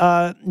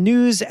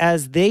news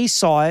as they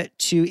saw it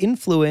to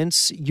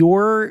influence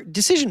your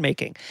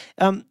decision-making.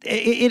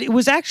 It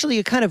was actually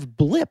a kind of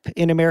blip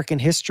in American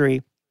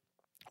history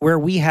where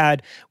we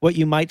had what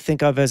you might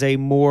think of as a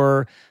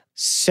more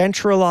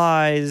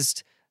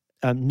centralized,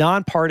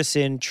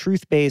 nonpartisan,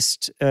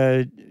 truth-based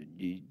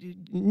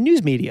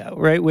news media,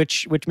 right?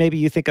 Which maybe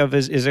you think of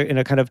as in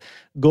a kind of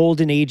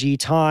golden agey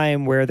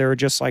time where there are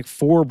just like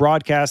 4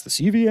 broadcasts, the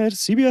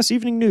CBS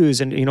Evening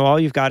News, and all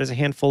you've got is a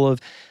handful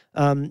of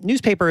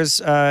newspapers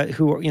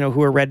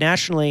who are read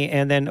nationally,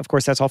 and then of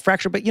course that's all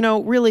fractured. But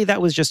really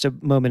that was just a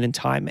moment in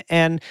time,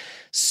 and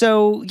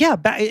so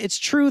it's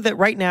true that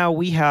right now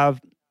we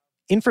have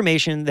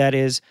information that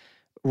is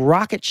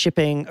rocket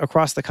shipping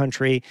across the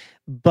country,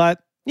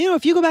 but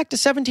if you go back to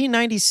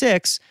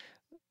 1796,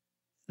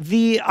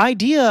 the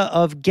idea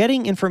of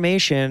getting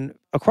information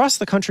across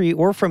the country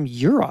or from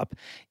Europe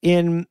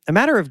in a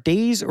matter of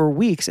days or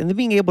weeks and then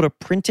being able to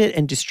print it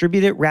and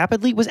distribute it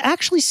rapidly was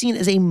actually seen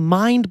as a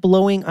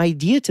mind-blowing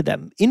idea to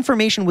them.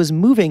 Information was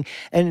moving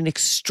at an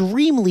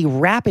extremely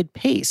rapid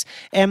pace.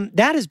 And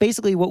that is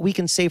basically what we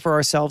can say for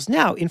ourselves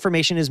now.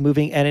 Information is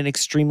moving at an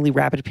extremely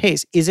rapid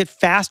pace. Is it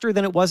faster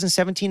than it was in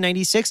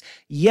 1796?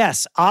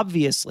 Yes,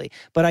 obviously.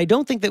 But I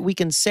don't think that we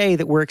can say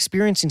that we're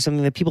experiencing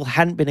something that people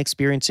hadn't been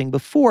experiencing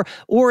before,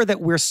 or that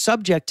we're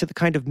subject to the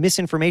kind of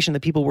misinformation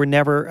that people were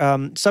never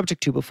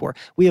subject to before.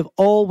 We have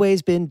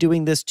always been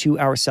doing this to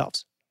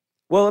ourselves.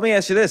 Well, let me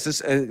ask you this. This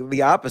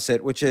the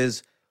opposite, which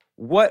is,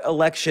 what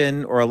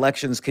election or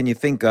elections can you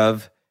think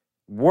of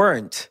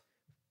weren't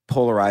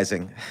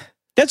polarizing?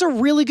 That's a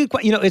really good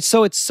question.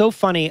 It's so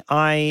funny.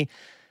 I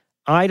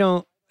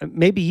don't.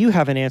 Maybe you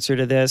have an answer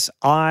to this.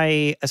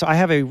 I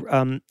have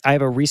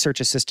a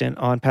research assistant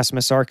on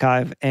Pessimists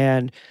Archive,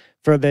 and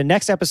for the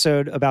next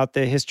episode about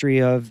the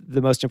history of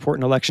the most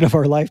important election of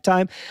our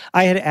lifetime,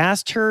 I had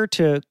asked her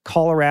to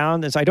call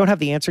around. And so I don't have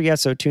the answer yet,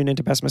 so tune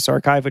into Pessimist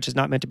Archive, which is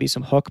not meant to be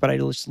some hook, but I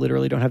just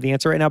literally don't have the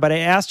answer right now. But I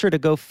asked her to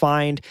go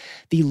find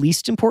the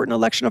least important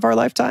election of our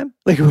lifetime.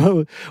 Like,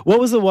 what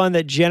was the one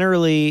that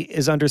generally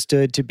is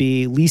understood to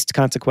be least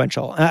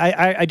consequential?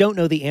 I don't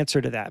know the answer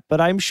to that,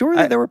 but I'm sure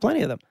that there were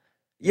plenty of them.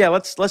 Yeah,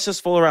 let's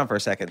just fool around for a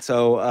second.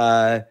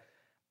 So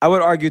I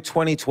would argue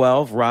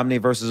 2012, Romney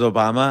versus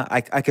Obama.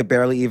 I could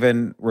barely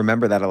even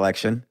remember that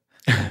election.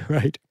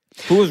 Right.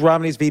 Who was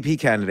Romney's VP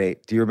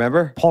candidate? Do you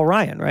remember? Paul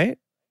Ryan, right?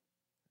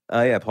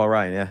 Yeah, Paul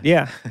Ryan,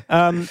 yeah.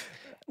 Yeah.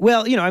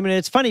 Well, I mean,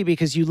 it's funny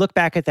because you look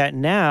back at that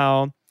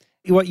now,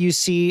 what you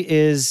see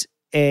is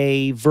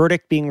a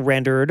verdict being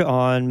rendered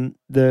on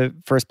the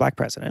first black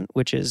president,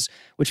 which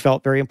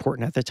felt very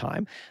important at the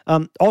time.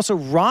 Also,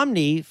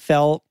 Romney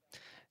felt,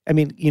 I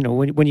mean,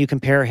 when you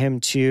compare him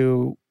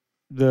to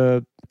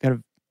the kind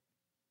of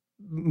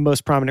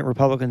most prominent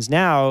Republicans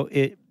now,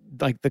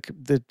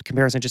 the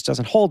comparison just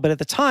doesn't hold. But at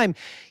the time,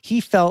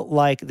 he felt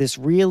like this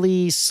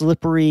really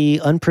slippery,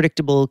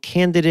 unpredictable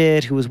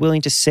candidate who was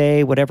willing to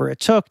say whatever it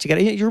took to get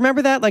it. You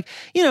remember that?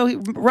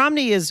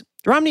 Romney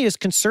is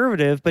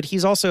conservative, but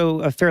he's also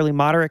a fairly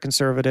moderate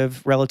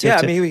conservative relative. Yeah,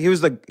 I mean, he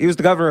was the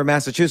governor of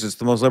Massachusetts,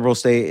 the most liberal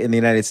state in the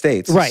United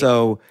States. Right.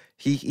 So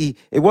it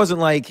wasn't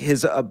like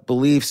his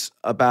beliefs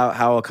about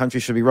how a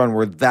country should be run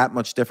were that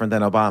much different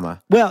than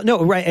Obama. Well,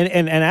 no, right,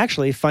 and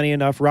actually, funny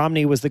enough,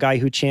 Romney was the guy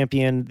who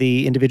championed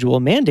the individual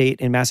mandate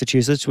in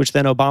Massachusetts, which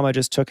then Obama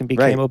just took and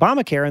became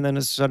Obamacare, and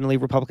then suddenly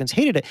Republicans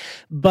hated it.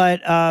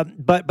 But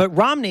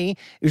Romney.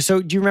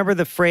 So, do you remember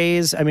the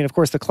phrase? I mean, of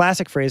course, the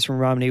classic phrase from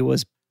Romney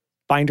was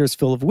 "binders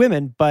full of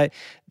women," but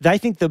I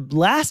think the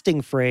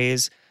lasting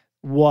phrase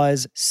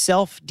was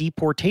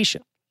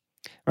self-deportation.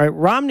 Right?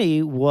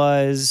 Romney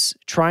was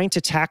trying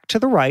to tack to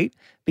the right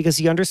because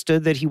he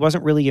understood that he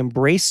wasn't really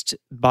embraced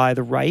by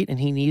the right and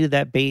he needed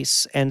that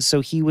base. And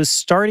so he was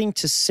starting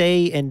to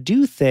say and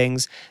do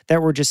things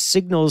that were just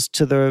signals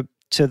to the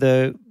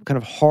kind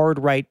of hard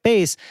right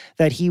base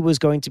that he was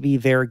going to be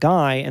their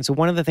guy. And so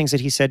one of the things that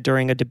he said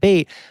during a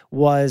debate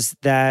was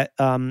that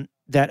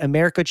that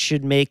America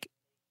should make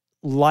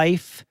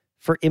life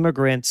for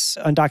immigrants,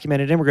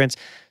 undocumented immigrants,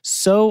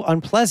 so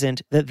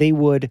unpleasant that they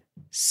would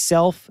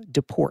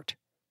self-deport.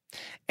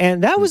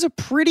 And that was a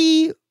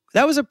pretty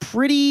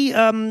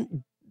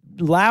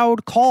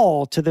loud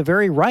call to the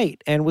very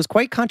right and was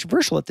quite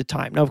controversial at the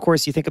time. Now, of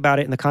course, you think about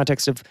it in the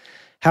context of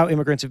how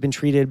immigrants have been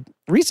treated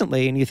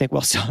recently, and you think,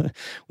 well, so,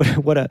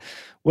 what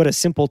a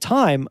simple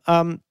time.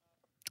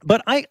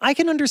 But I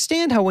can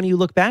understand how when you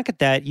look back at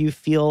that, you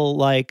feel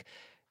like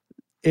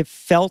it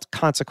felt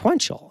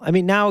consequential. I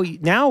mean, now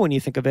when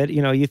you think of it,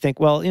 you think,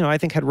 well, I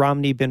think had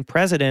Romney been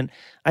president,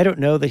 I don't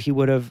know that he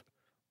would have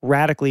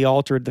radically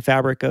altered the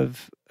fabric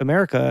of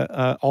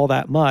America all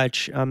that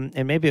much.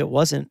 And maybe it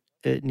wasn't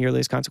nearly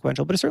as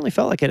consequential, but it certainly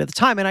felt like it at the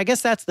time. And I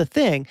guess that's the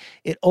thing.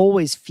 It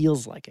always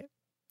feels like it.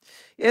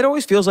 It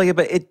always feels like it,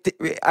 but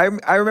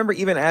I remember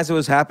even as it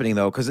was happening,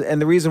 though,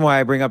 and the reason why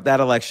I bring up that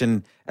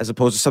election as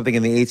opposed to something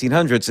in the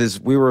 1800s is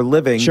we were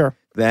living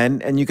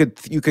then, and you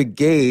could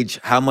gauge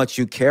how much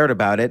you cared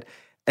about it.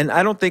 And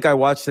I don't think I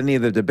watched any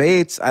of the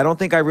debates. I don't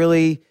think I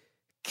really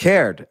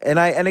cared. And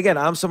again,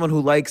 I'm someone who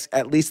likes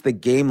at least the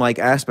game-like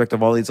aspect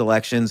of all these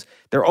elections.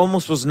 There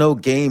almost was no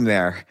game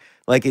there.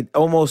 Like, it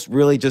almost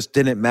really just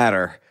didn't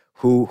matter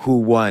who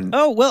won.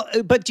 Oh, well,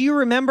 but do you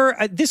remember,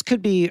 this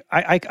could be,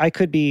 I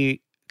could be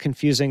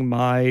confusing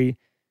my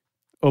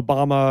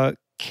Obama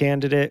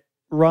candidate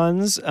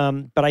runs,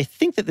 but I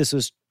think that this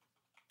was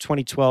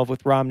 2012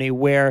 with Romney,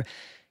 where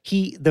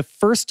the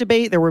first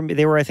debate, there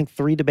were I think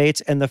 3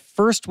 debates, and the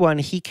first one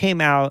he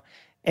came out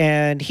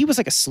and he was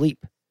like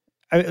asleep.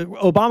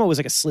 Obama was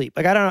like asleep.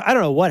 Like, I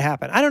don't know what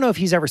happened. I don't know if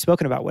he's ever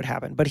spoken about what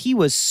happened, but he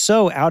was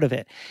so out of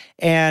it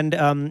and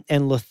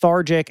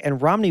lethargic,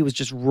 and Romney was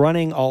just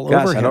running all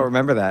over him. I don't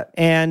remember that.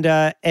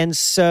 And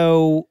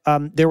so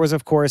there was,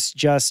 of course,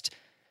 just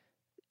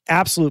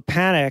absolute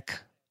panic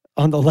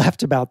on the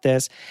left about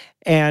this,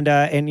 and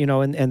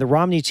the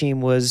Romney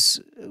team was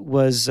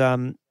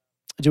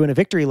doing a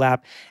victory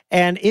lap,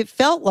 and it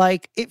felt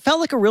like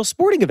a real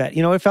sporting event.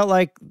 It felt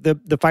like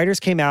the fighters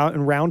came out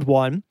in round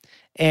 1,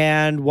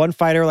 and one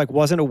fighter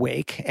wasn't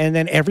awake, and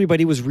then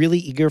everybody was really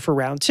eager for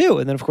round 2.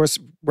 And then, of course,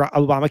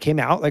 Obama came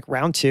out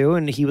round 2,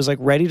 and he was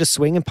ready to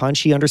swing and punch.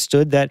 He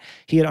understood that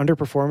he had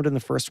underperformed in the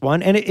first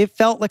one, and it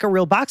felt like a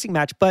real boxing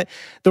match. But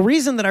the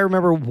reason that I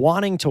remember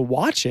wanting to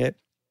watch it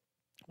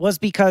was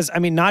because, I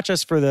mean, not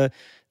just for the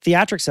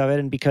theatrics of it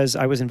and because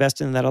I was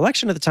invested in that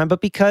election at the time, but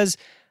because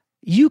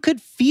you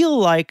could feel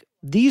like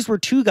these were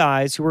 2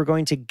 guys who were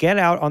going to get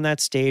out on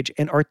that stage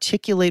and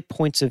articulate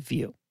points of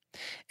view.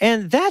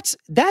 And that's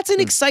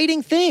an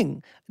exciting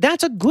thing.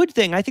 That's a good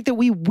thing. I think that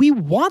we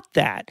want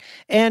that.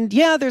 And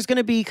yeah, there's going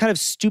to be kind of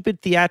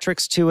stupid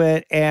theatrics to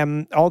it,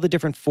 and all the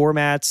different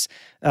formats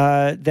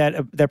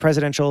that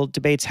presidential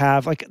debates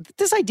have. Like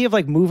this idea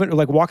of moving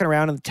or walking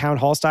around in the town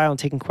hall style and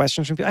taking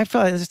questions from people. I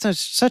feel like it's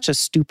such a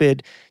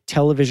stupid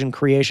television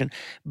creation.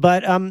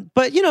 But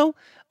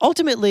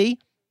ultimately,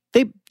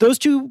 those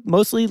 2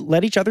 mostly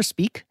let each other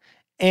speak,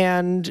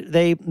 and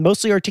they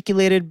mostly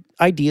articulated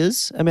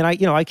ideas. I mean, I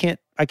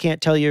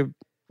can't tell you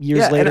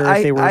years later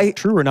if they were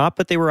true or not,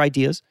 but they were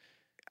ideas.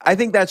 I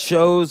think that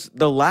shows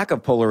the lack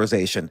of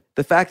polarization.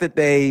 The fact that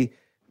they,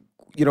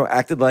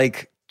 acted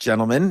like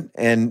gentlemen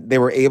and they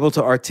were able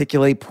to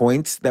articulate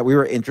points that we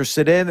were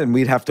interested in, and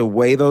we'd have to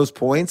weigh those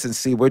points and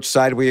see which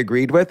side we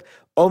agreed with.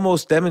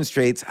 almost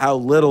demonstrates how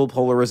little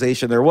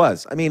polarization there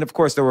was. I mean, of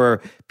course, there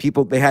were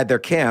people, they had their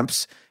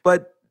camps,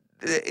 but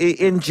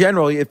in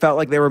general, it felt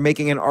like they were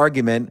making an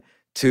argument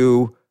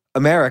to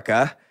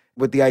America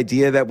with the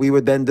idea that we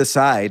would then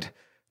decide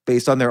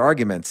based on their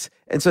arguments.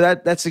 And so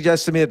that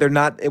suggests to me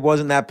that it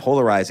wasn't that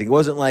polarizing. It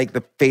wasn't like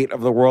the fate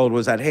of the world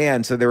was at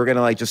hand, so they were going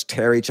to like just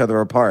tear each other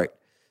apart.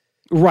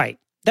 Right.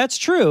 That's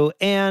true.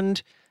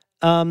 And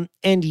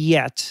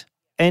yet,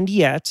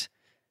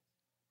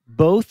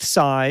 both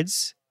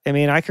sides, I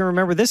mean, I can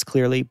remember this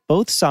clearly,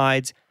 both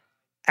sides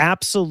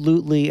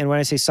absolutely, and when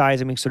I say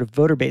sides, I mean sort of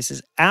voter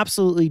bases,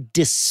 absolutely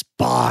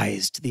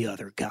despised the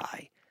other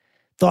guy,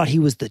 thought he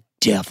was the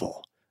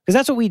devil. Because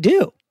that's what we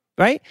do,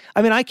 right?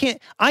 I mean, I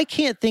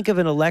can't think of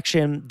an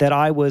election that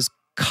I was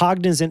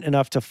cognizant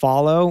enough to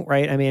follow,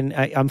 right? I mean,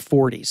 I'm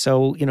 40,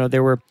 so, you know,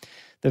 there were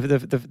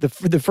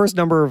the first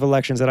number of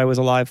elections that I was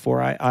alive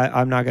for,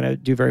 I'm not going to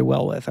do very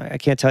well with. I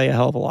can't tell you a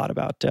hell of a lot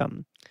about.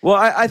 Well,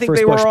 I think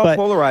they were Bush, all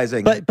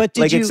polarizing. But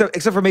did you,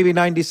 except for maybe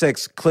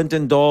 96,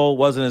 Clinton Dole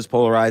wasn't as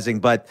polarizing.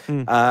 But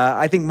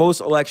I think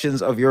most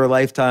elections of your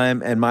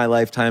lifetime and my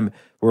lifetime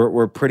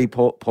were pretty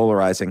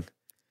polarizing.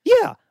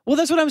 Yeah. Well,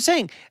 that's what I'm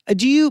saying.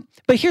 But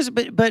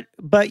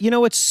you know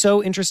what's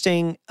so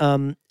interesting,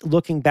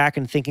 looking back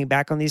and thinking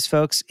back on these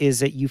folks, is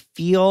that you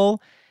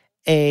feel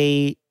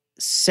a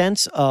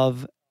sense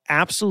of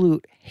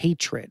absolute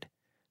hatred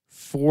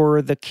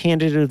for the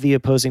candidate of the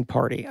opposing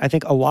party. I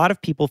think a lot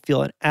of people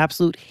feel an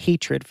absolute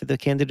hatred for the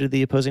candidate of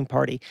the opposing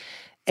party.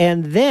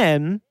 And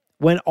then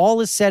when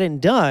all is said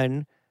and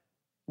done,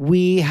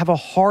 we have a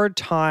hard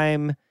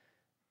time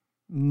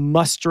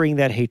mustering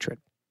that hatred.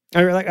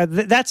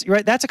 That's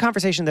right. That's a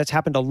conversation that's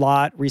happened a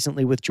lot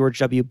recently with George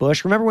W.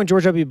 Bush. Remember when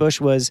George W.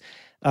 Bush was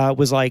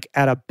like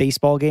at a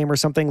baseball game or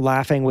something,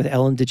 laughing with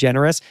Ellen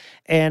DeGeneres,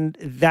 and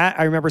that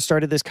I remember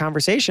started this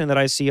conversation that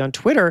I see on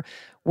Twitter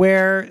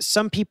where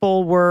some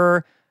people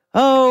were,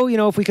 oh, you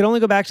know, if we could only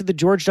go back to the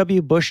George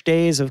W. Bush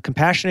days of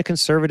compassionate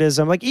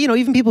conservatism, like, you know,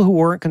 even people who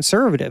weren't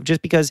conservative,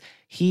 just because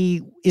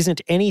he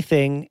isn't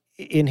anything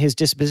in his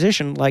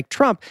disposition like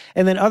Trump.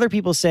 And then other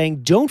people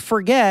saying, don't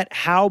forget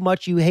how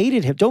much you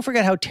hated him. Don't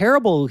forget how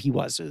terrible he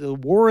was. The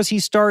wars he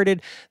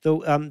started,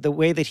 the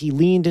way that he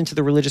leaned into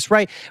the religious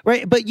right.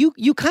 But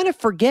you kind of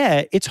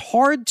forget, it's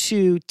hard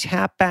to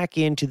tap back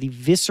into the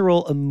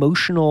visceral,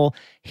 emotional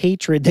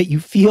hatred that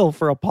you feel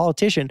for a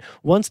politician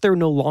once they're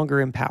no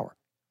longer in power.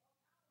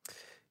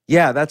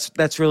 Yeah,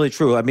 that's really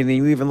true. I mean,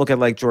 you even look at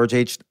like George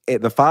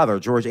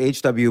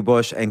H.W.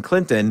 Bush and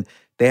Clinton,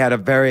 they had a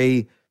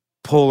very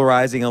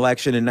polarizing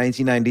election in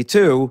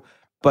 1992,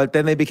 but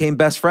then they became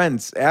best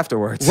friends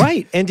afterwards.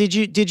 Right. And did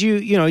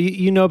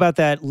you know about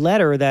that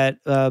letter that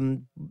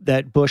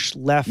that Bush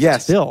left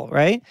Bill,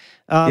 right?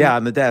 Yeah,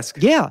 on the desk.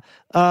 Yeah.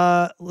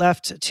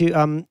 Left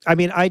to I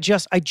mean, I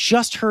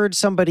just heard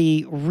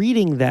somebody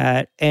reading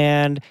that,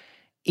 and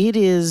it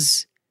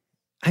is,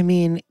 I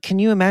mean, can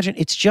you imagine?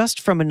 It's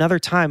just from another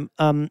time.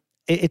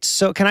 It's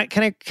so. Can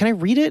I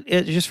read it?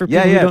 Just for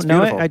people who don't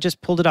know it? I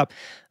just pulled it up.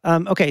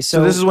 Okay,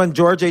 so this is when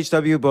George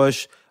H.W.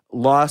 Bush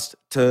lost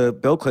to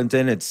Bill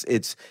Clinton.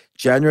 It's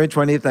January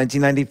 20th,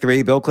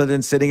 1993. Bill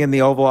Clinton sitting in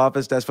the Oval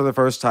Office desk for the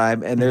first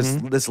time, and there's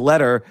this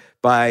letter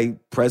by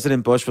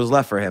President Bush was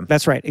left for him.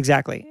 That's right,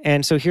 exactly.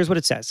 And so here's what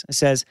it says. It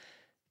says,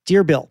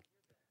 "Dear Bill,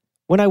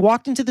 when I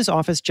walked into this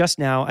office just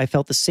now, I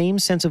felt the same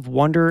sense of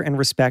wonder and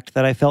respect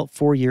that I felt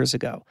 4 years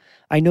ago.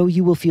 I know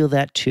you will feel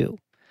that too.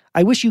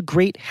 I wish you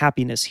great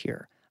happiness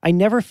here. I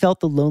never felt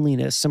the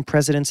loneliness some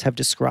presidents have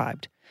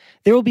described.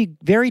 There will be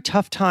very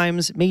tough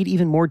times made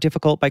even more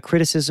difficult by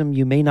criticism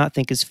you may not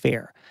think is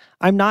fair.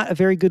 I'm not a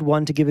very good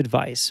one to give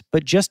advice,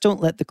 but just don't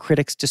let the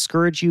critics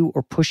discourage you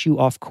or push you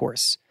off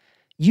course.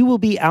 You will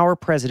be our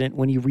president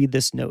when you read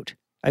this note.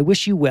 I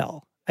wish you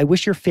well. I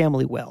wish your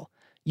family well.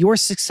 Your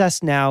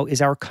success now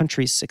is our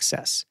country's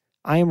success.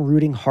 I am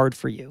rooting hard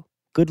for you.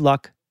 Good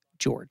luck,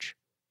 George."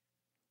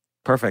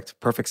 Perfect.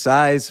 Perfect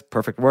size,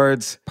 perfect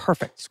words.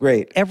 Perfect. It's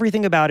great.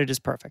 Everything about it is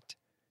perfect.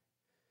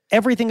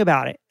 Everything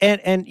about it.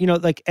 And you know,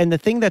 like, and the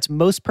thing that's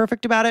most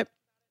perfect about it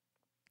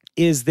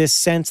is this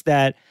sense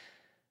that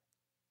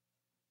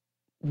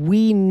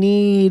we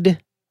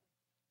need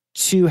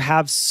to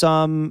have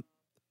some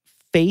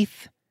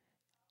faith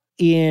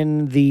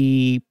in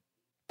the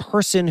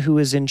person who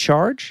is in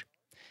charge.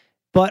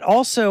 But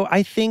also,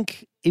 I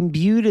think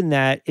imbued in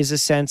that is a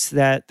sense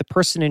that the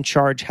person in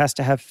charge has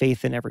to have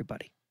faith in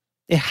everybody.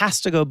 It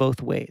has to go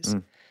both ways.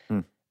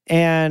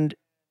 And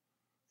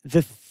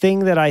the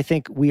thing that I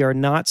think we are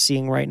not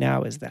seeing right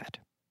now is that.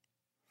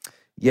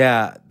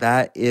 Yeah,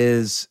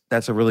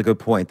 that's a really good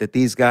point. That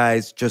these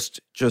guys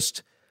just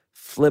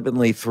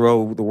flippantly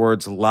throw the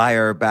words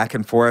liar back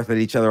and forth at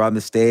each other on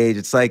the stage.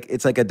 It's like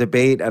a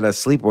debate at a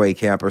sleepaway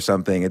camp or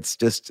something.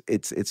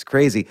 It's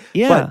crazy.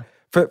 Yeah.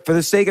 But for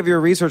the sake of your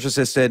research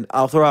assistant,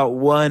 I'll throw out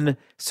one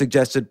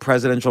suggested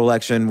presidential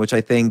election, which I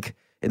think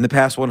in the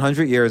past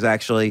 100 years,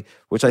 actually,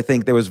 which I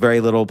think there was very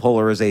little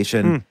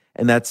polarization.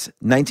 And that's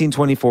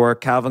 1924,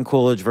 Calvin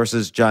Coolidge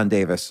versus John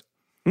Davis.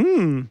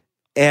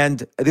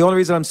 And the only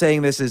reason I'm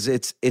saying this is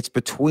it's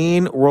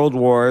between world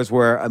wars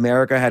where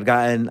America had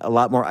gotten a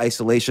lot more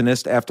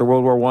isolationist after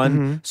World War One.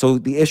 Mm-hmm. So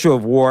the issue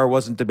of war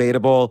wasn't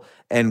debatable,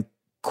 and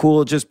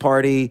Coolidge's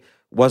party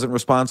wasn't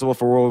responsible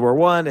for World War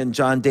One, and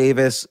John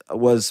Davis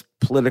was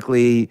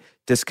politically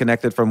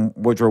disconnected from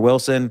Woodrow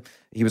Wilson.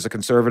 He was a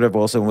conservative.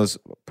 Wilson was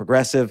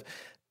progressive.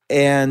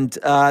 And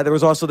there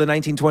was also the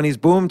 1920s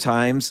boom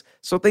times.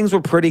 So things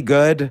were pretty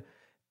good.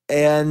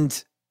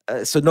 And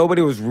so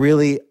nobody was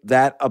really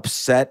that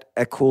upset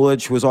at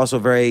Coolidge, who was also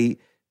very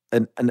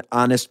an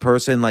honest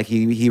person. Like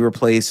he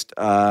replaced,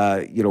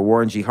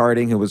 Warren G.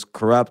 Harding, who was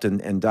corrupt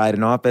and died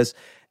in office.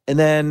 And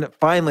then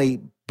finally,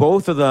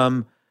 both of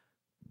them,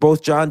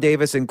 both John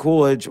Davis and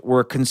Coolidge,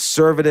 were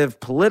conservative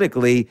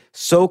politically,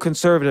 so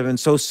conservative and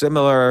so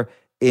similar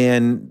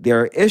in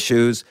their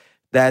issues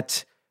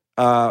that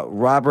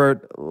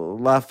Robert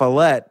La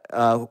Follette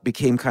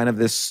became kind of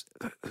this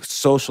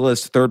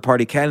socialist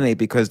third-party candidate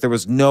because there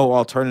was no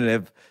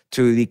alternative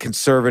to the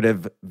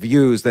conservative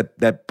views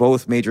that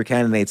both major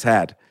candidates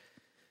had.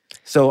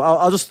 So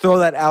I'll just throw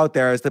that out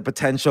there as the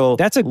potential.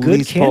 That's a good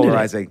least candidate.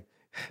 polarizing.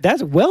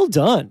 That's well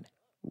done.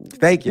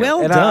 Thank you.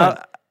 Well and done.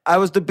 I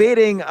was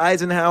debating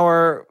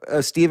Eisenhower,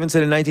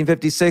 Stevenson in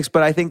 1956,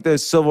 but I think the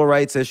civil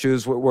rights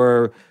issues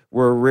were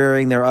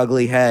rearing their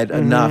ugly head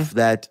enough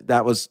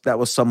that was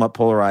somewhat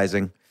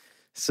polarizing.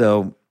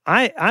 So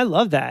I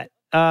love that.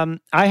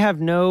 I have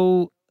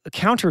no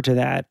counter to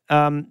that.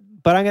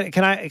 But I'm gonna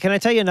can I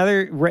tell you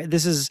another?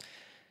 This is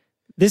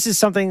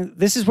something.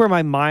 This is where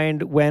my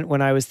mind went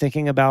when I was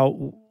thinking about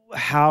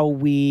how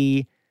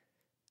we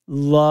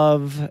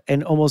love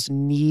and almost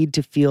need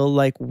to feel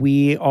like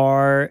we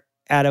are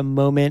at a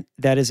moment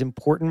that is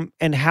important,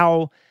 and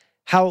how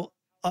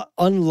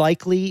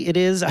unlikely it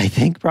is, I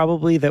think,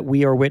 probably, that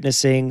we are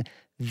witnessing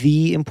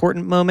the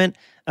important moment,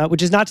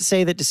 which is not to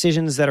say that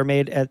decisions that are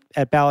made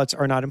at ballots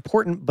are not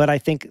important, but I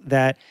think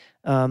that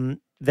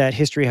that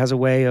history has a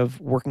way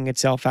of working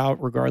itself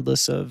out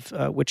regardless of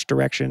which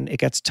direction it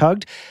gets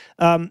tugged.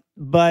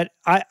 But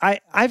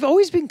I've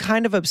always been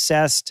kind of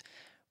obsessed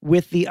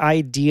with the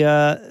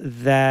idea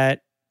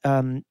that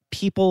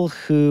people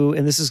who,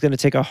 and this is going to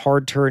take a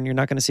hard turn, you're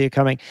not going to see it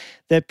coming,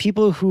 that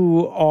people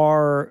who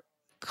are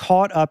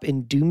caught up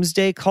in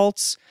doomsday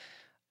cults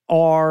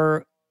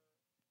are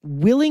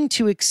willing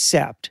to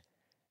accept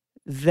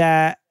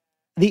that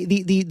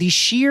the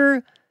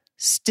sheer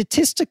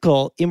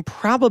statistical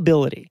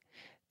improbability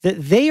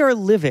that they are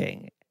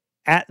living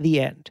at the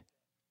end,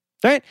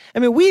 right? I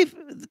mean,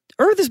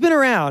 Earth has been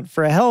around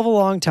for a hell of a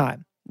long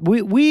time.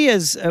 We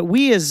have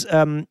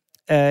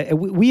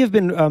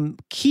been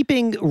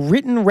keeping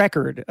written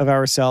record of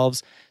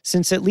ourselves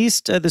since at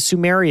least the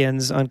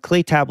Sumerians on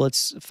clay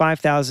tablets,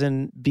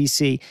 5000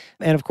 BC.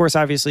 And of course,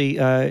 obviously,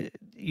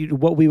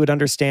 what we would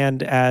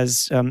understand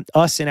as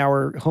us in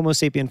our Homo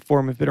sapien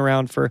form have been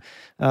around for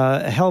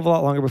a hell of a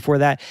lot longer before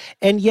that.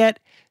 And yet,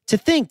 to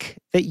think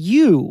that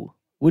you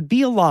would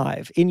be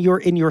alive in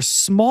your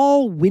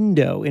small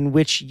window in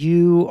which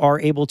you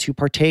are able to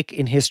partake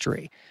in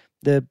history,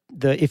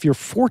 if you're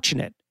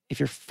fortunate,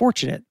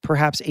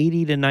 perhaps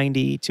 80 to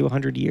 90 to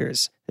 100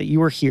 years that you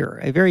were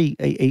here, a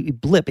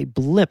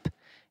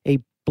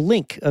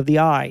blink of the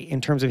eye in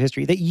terms of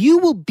history, that you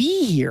will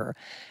be here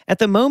at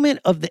the moment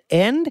of the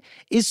end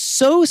is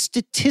so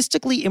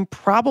statistically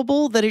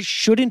improbable that it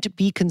shouldn't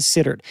be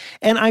considered.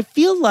 And I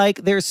feel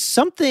like there's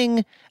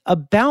something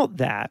about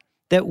that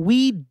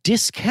we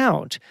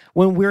discount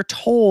when we're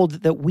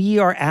told that we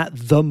are at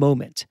the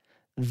moment,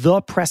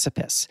 the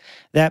precipice.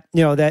 That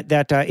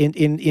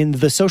in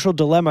The Social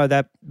Dilemma,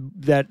 that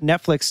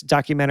Netflix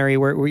documentary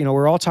where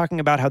we're all talking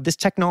about how this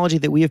technology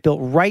that we have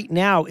built right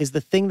now is the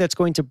thing that's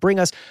going to bring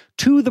us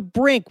to the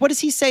brink. What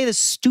does he say? This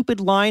stupid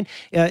line,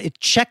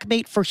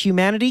 checkmate for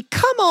humanity.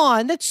 Come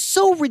on, that's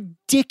so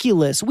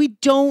ridiculous. We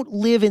don't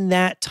live in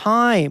that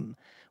time.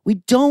 I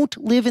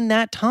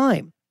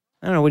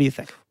don't know. What do you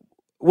think?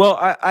 Well,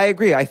 I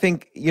agree. I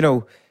think,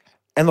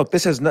 and look,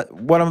 this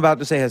what I'm about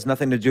to say has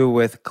nothing to do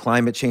with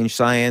climate change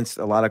science.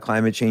 A lot of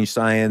climate change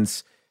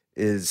science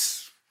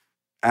is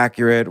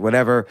accurate,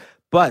 whatever.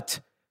 But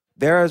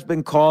there has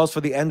been calls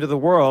for the end of the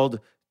world.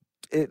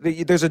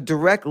 There's a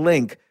direct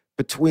link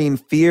between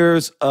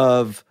fears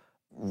of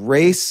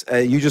race.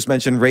 You just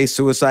mentioned race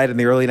suicide in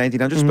the early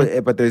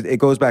 1900s, but it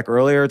goes back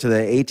earlier to the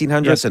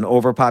 1800s, Yes. And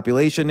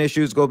overpopulation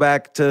issues go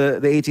back to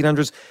the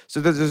 1800s. So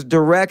there's a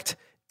direct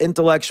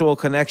intellectual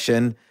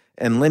connection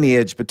and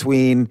lineage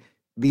between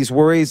these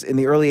worries in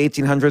the early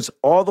 1800s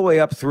all the way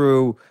up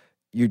through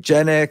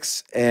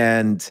eugenics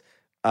and,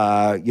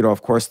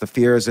 of course, the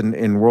fears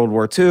in World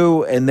War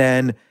II. And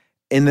then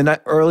in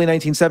the early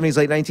 1970s,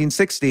 late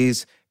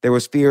 1960s, there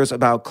was fears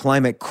about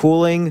climate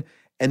cooling.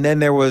 And then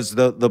there was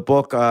the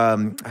book,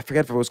 I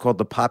forget if it was called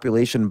The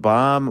Population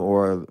Bomb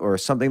or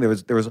something. There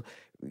was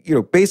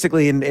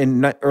basically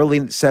in early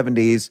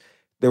 70s,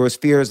 there was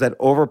fears that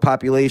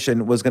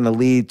overpopulation was going to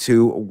lead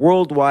to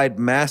worldwide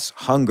mass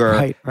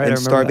hunger and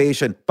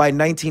starvation by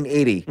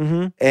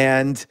 1980.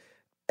 And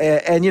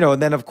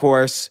then, of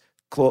course,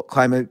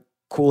 climate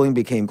cooling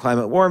became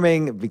climate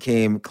warming, it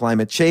became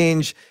climate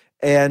change.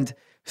 And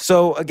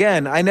so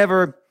again,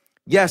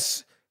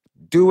 yes,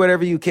 do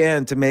whatever you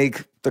can to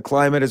make the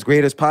climate as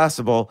great as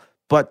possible,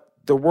 but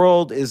the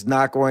world is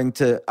not going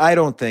to, I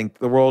don't think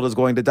the world is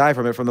going to die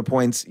from it, from the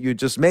points you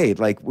just made.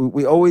 Like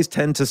we always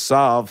tend to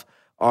solve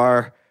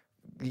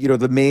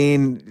the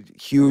main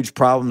huge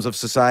problems of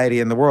society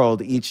and the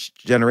world each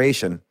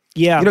generation.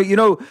 Yeah.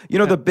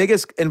 The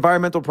biggest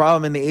environmental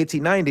problem in the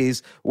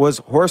 1890s was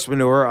horse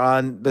manure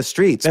on the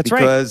streets. That's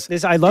because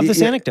right. I love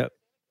this anecdote.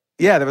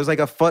 Yeah, there was like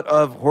a foot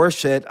of horse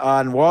shit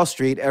on Wall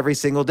Street every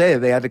single day that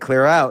they had to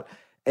clear out.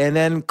 And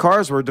then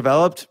cars were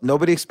developed.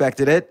 Nobody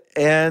expected it.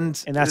 And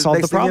that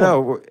solved the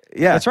problem.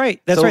 That's right.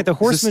 The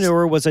horse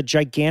manure was a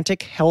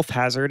gigantic health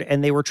hazard,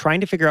 and they were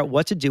trying to figure out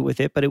what to do with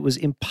it, but it was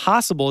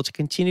impossible to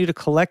continue to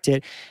collect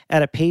it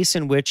at a pace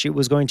in which it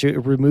was going to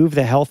remove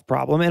the health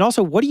problem. And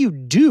also, what do you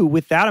do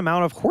with that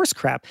amount of horse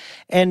crap?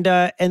 And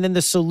then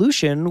the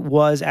solution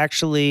was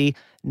actually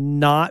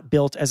not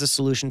built as a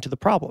solution to the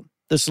problem.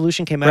 The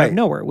solution came out of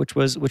nowhere, which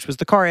was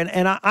the car.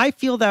 And I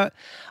feel that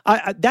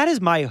that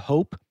is my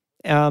hope.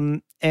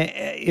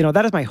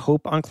 That is my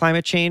hope on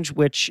climate change,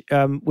 which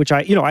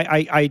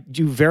I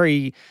do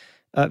very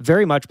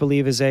much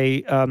believe is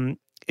a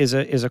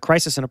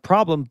crisis and a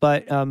problem,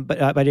 but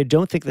I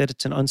don't think that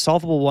it's an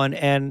unsolvable one,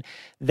 and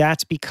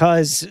that's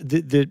because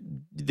the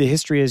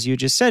history, as you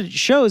just said,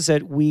 shows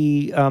that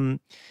we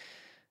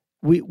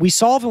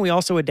solve and we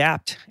also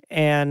adapt,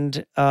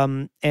 and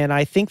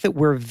I think that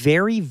we're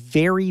very,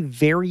 very,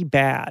 very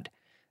bad,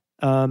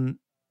 to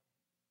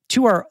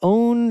our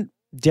own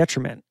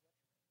detriment.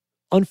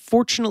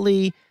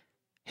 Unfortunately,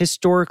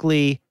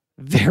 historically,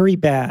 very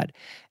bad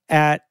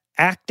at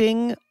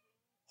acting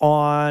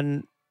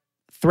on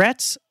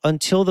threats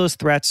until those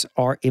threats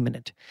are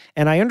imminent.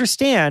 And I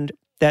understand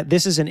that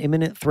this is an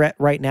imminent threat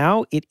right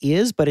now. It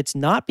is, but it's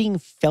not being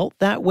felt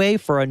that way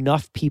for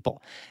enough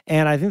people.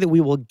 And I think that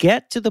we will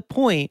get to the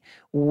point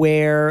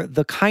where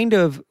the kind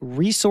of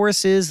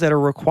resources that are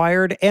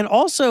required, and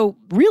also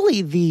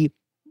really the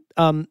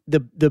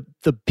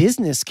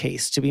business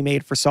case to be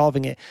made for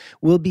solving it,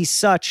 will be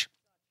such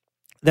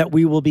that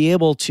we will be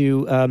able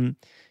to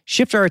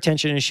shift our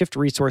attention and shift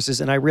resources.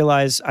 And I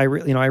realize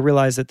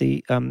that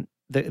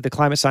the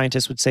climate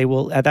scientists would say,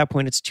 well, at that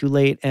point it's too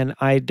late. And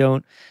I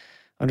don't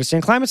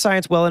understand climate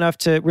science well enough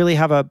to really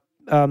have a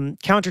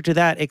counter to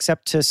that,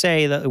 except to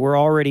say that we're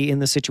already in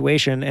the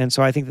situation. And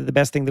so I think that the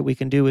best thing that we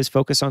can do is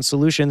focus on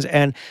solutions.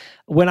 And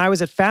when I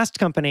was at Fast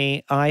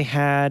Company, I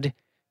had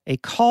a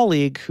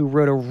colleague who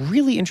wrote a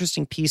really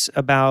interesting piece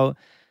about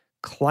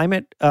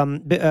climate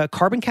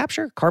carbon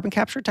capture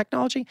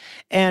technology.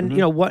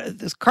 And what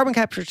this carbon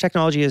capture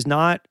technology is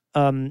not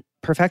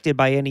perfected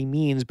by any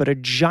means, but a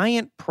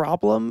giant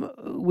problem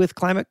with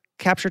climate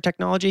capture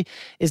technology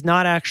is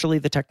not actually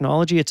the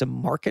technology, it's a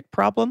market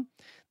problem.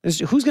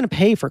 Who's going to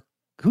pay for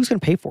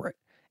it?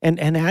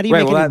 And how do you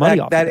make any money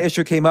off of it? That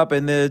issue came up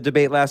in the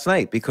debate last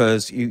night,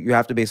 because you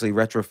have to basically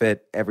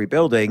retrofit every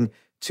building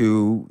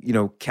to,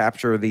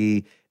 capture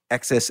the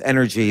excess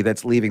energy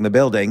that's leaving the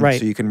building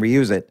so you can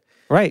reuse it.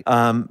 Right.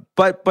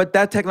 But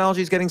that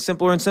technology is getting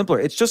simpler and simpler.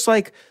 It's just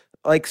like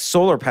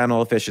solar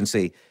panel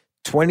efficiency.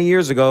 20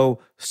 years ago,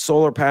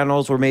 solar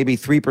panels were maybe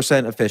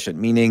 3% efficient,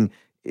 meaning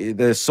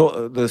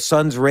the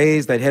sun's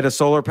rays that hit a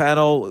solar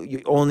panel,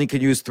 you only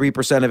could use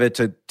 3% of it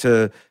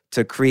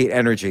to create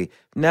energy.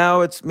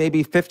 Now it's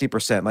maybe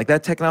 50%. Like,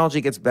 that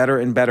technology gets better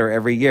and better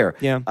every year.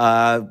 Yeah.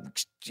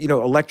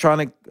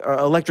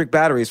 Electric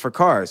batteries for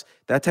cars.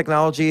 That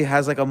technology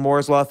has like a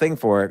Moore's Law thing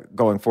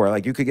going for it.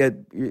 Like,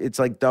 it's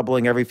like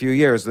doubling every few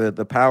years,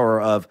 the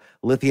power of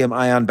lithium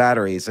ion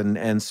batteries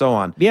and so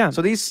on. Yeah.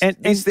 So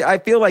I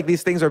feel like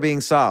these things are being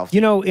solved.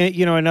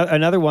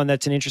 Another one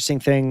that's an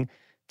interesting thing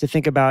to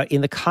think about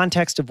in the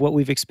context of what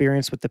we've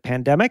experienced with the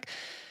pandemic.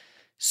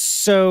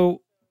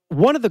 So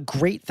one of the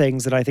great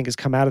things that I think has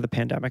come out of the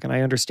pandemic, and I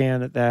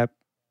understand that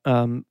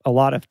a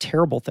lot of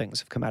terrible things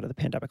have come out of the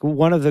pandemic.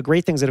 One of the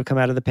great things that have come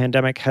out of the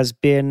pandemic has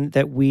been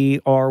that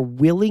we are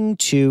willing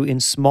to, in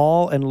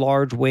small and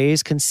large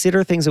ways,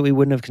 consider things that we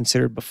wouldn't have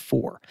considered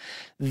before.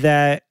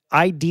 That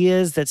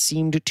ideas that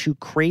seemed too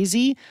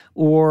crazy,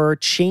 or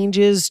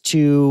changes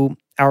to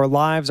our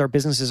lives, our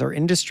businesses, our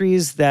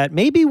industries that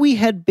maybe we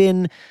had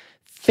been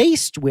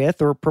faced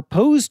with or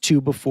proposed to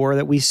before,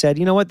 that we said,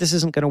 you know what, this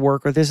isn't going to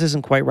work, or this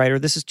isn't quite right, or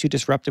this is too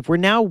disruptive. We're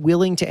now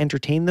willing to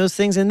entertain those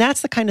things. And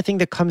that's the kind of thing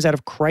that comes out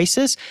of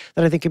crisis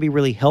that I think can be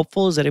really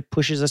helpful, is that it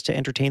pushes us to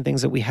entertain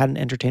things that we hadn't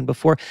entertained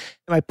before.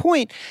 And my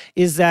point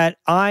is that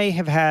I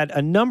have had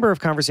a number of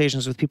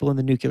conversations with people in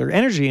the nuclear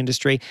energy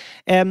industry,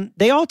 and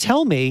they all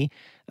tell me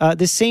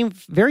the same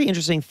very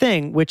interesting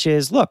thing, which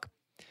is, look,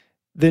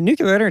 the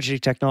nuclear energy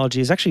technology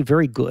is actually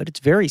very good. It's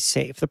very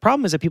safe. The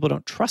problem is that people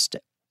don't trust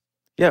it.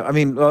 Yeah, I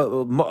mean,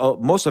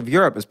 most of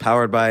Europe is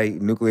powered by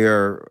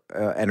nuclear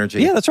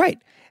energy. Yeah, that's right.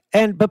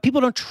 But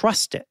people don't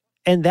trust it.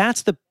 And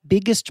that's the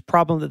biggest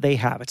problem that they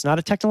have. It's not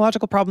a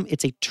technological problem,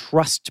 it's a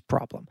trust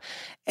problem.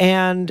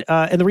 And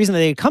the reason that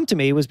they come to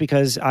me was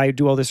because I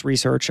do all this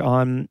research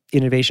on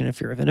innovation and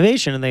fear of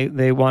innovation, and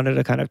they wanted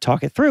to kind of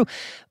talk it through.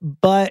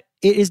 But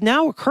it is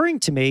now occurring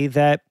to me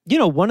that,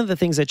 one of the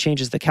things that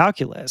changes the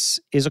calculus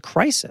is a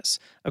crisis.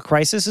 A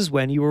crisis is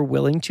when you are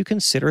willing to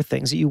consider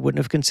things that you wouldn't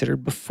have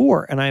considered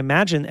before. And I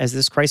imagine as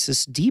this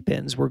crisis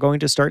deepens, we're going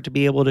to start to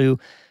be able to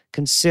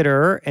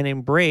consider and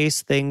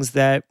embrace things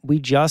that we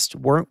just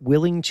weren't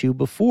willing to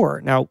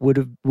before. Now,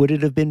 would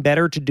it have been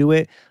better to do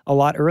it a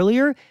lot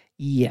earlier?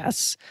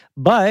 Yes.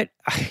 But,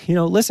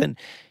 listen,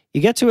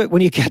 you get to it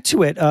when you get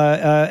to it.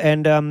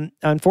 And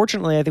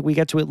unfortunately, I think we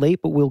get to it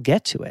late, but we'll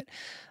get to it.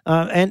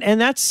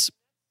 And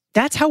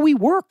that's how we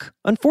work.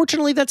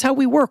 Unfortunately, that's how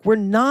we work. We're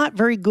not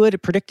very good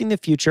at predicting the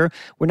future.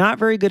 We're not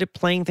very good at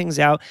playing things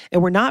out.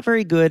 And we're not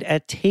very good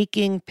at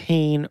taking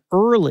pain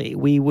early.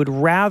 We would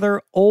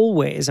rather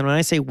always, and when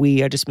I say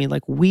we, I just mean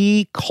like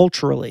we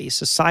culturally,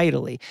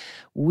 societally,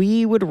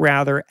 we would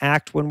rather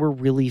act when we're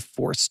really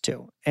forced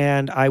to.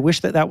 And I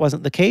wish that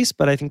wasn't the case,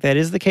 but I think that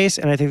is the case.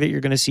 And I think that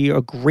you're going to see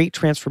a great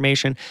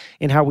transformation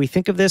in how we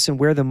think of this and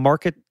where the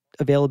market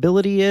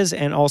availability is,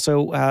 and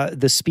also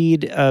the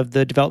speed of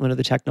the development of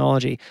the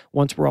technology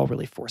once we're all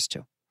really forced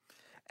to.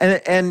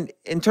 And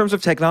in terms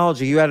of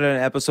technology, you had an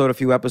episode a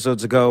few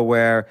episodes ago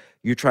where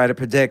you try to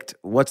predict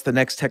what's the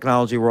next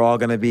technology we're all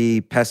going to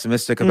be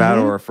pessimistic about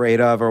or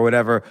afraid of or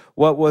whatever.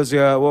 What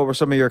were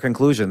some of your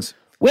conclusions?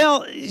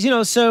 Well,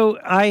 so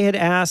I had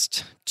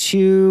asked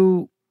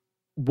two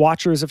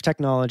watchers of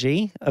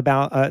technology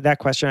about that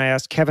question. I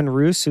asked Kevin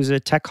Roose, who's a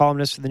tech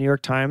columnist for the New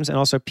York Times, and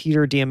also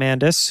Peter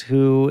Diamandis,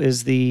 who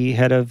is the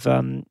head of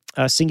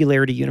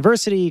Singularity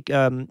University,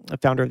 a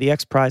founder of the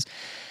X Prize.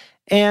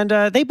 And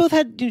they both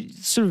had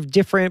sort of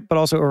different but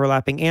also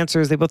overlapping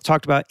answers. They both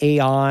talked about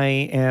AI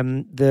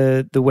and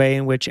the way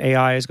in which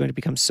AI is going to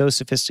become so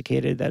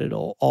sophisticated that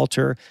it'll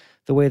alter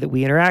the way that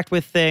we interact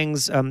with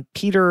things.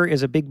 Peter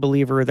is a big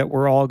believer that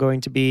we're all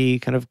going to be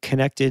kind of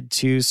connected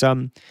to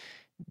some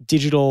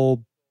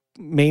digital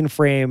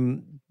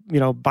mainframe,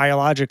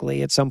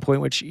 biologically at some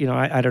point, which,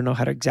 I don't know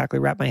how to exactly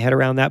wrap my head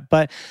around that.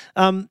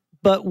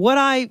 But what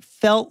I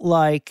felt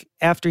like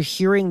after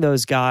hearing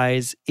those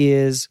guys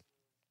is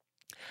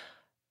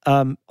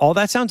all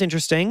that sounds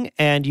interesting,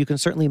 and you can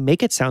certainly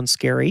make it sound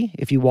scary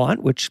if you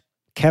want, which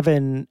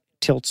Kevin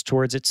tilts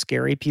towards it's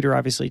scary. Peter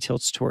obviously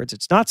tilts towards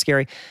it's not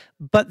scary.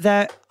 But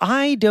that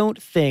I don't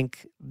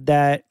think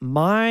that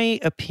my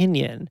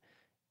opinion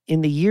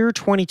in the year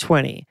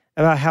 2020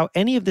 about how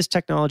any of this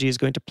technology is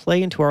going to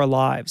play into our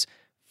lives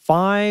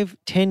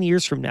 5-10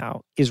 years from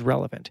now is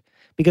relevant,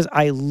 because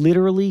I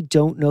literally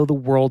don't know the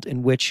world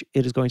in which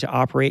it is going to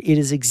operate. It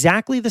is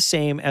exactly the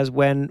same as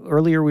when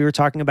earlier we were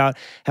talking about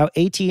how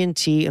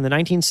AT&T in the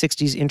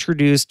 1960s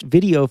introduced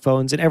video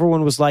phones, and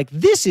everyone was like,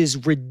 this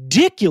is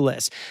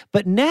ridiculous.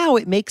 But now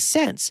it makes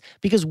sense,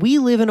 because we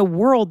live in a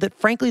world that,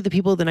 frankly, the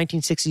people of the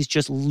 1960s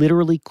just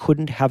literally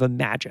couldn't have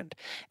imagined.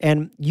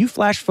 And you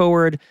flash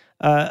forward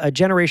a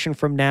generation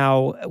from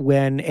now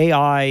when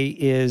AI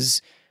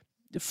is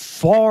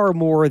far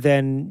more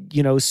than,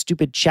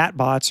 stupid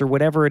chatbots or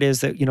whatever it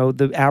is that,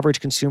 the average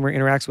consumer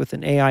interacts with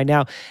an AI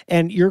now.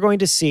 And you're going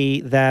to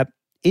see that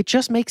it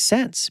just makes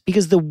sense,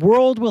 because the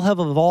world will have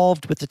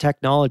evolved with the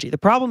technology. The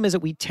problem is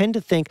that we tend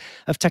to think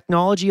of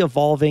technology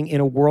evolving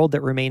in a world that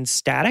remains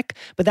static,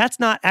 but that's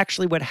not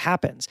actually what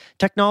happens.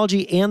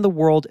 Technology and the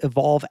world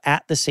evolve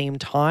at the same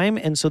time,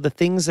 and so the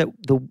things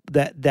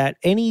that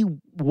any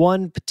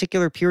one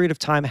particular period of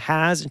time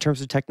has in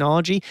terms of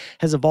technology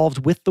has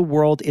evolved with the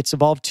world. It's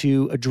evolved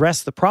to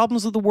address the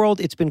problems of the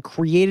world. It's been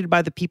created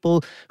by the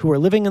people who are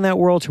living in that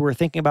world, who are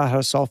thinking about how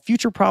to solve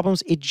future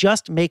problems. It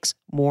just makes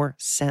more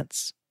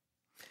sense.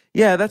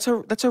 Yeah, that's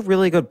a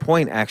really good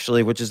point,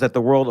 actually, which is that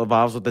the world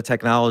evolves with the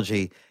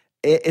technology.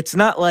 It's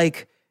not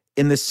like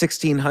in the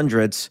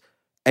 1600s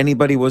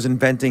anybody was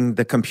inventing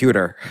the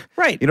computer.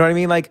 Right. You know what I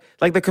mean? Like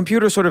the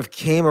computer sort of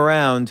came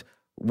around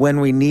when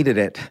we needed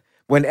it,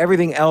 when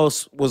everything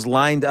else was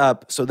lined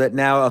up so that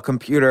now a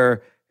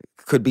computer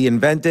could be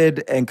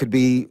invented and could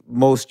be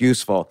most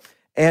useful.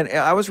 And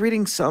I was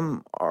reading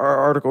some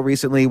article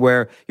recently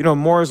where,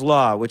 Moore's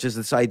Law, which is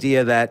this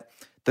idea that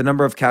the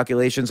number of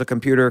calculations a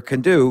computer can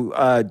do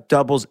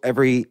doubles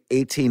every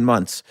 18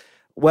 months.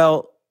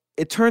 Well,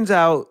 it turns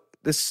out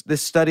this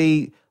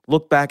study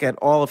looked back at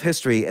all of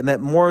history, and that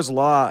Moore's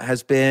Law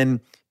has been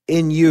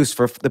in use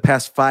for the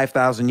past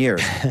 5,000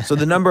 years. So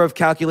the number of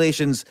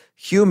calculations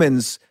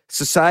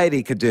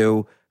society could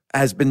do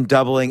has been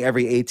doubling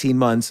every 18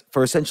 months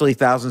for essentially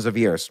thousands of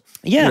years.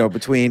 Yeah.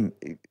 Between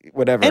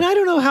whatever. And I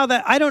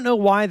don't know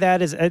why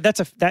that is. That's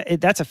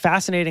a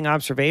fascinating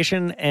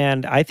observation,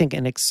 and I think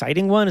an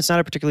exciting one. It's not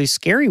a particularly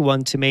scary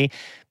one to me,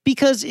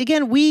 because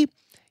again,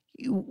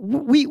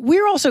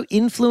 we're also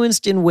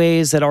influenced in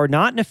ways that are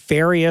not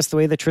nefarious, the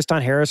way that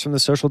Tristan Harris from The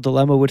Social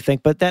Dilemma would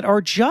think, but that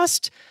are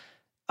just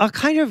a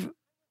kind of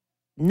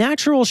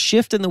natural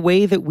shift in the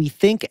way that we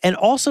think and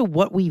also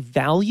what we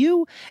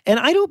value. And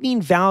I don't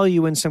mean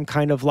value in some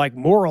kind of like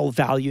moral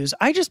values.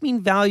 I just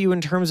mean value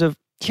in terms of,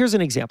 here's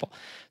an example.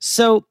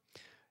 So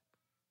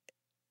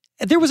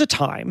there was a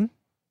time,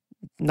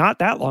 not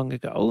that long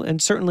ago,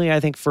 and certainly I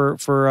think for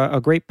a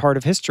great part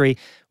of history,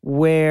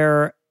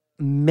 where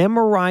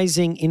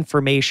memorizing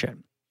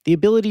information, the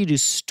ability to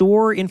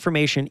store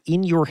information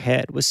in your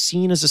head, was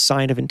seen as a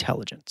sign of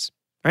intelligence,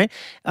 right?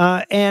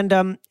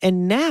 And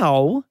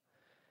now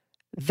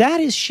that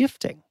is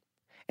shifting.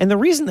 And the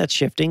reason that's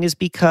shifting is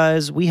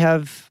because we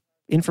have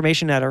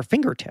information at our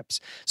fingertips.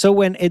 So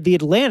when The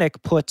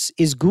Atlantic puts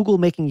 "Is Google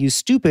making you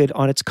stupid"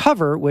 on its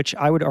cover, which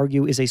I would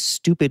argue is a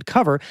stupid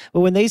cover,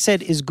 but when they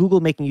said "Is Google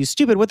making you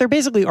stupid," what they're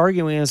basically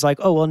arguing is like,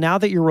 oh, well, now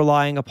that you're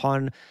relying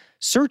upon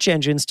search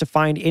engines to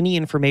find any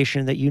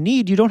information that you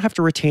need, you don't have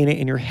to retain it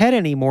in your head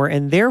anymore,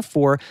 and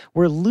therefore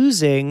we're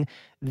losing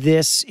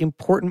this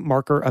important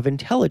marker of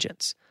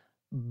intelligence.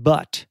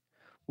 But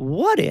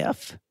what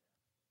if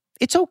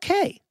it's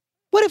okay?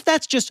 What if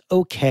that's just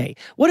okay?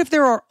 What if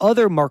there are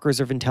other markers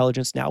of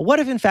intelligence now? What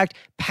if, in fact,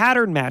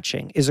 pattern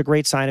matching is a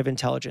great sign of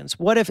intelligence?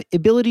 What if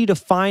ability to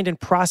find and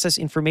process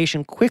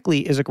information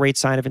quickly is a great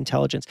sign of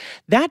intelligence?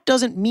 That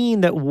doesn't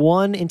mean that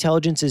one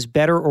intelligence is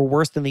better or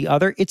worse than the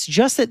other. It's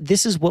just that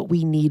this is what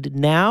we need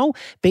now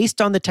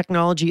based on the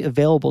technology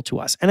available to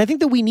us. And I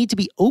think that we need to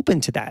be open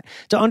to that,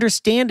 to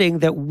understanding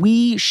that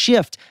we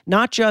shift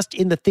not just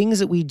in the things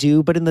that we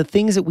do, but in the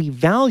things that we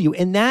value.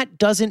 And that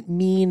doesn't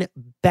mean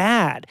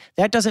bad.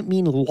 That doesn't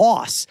mean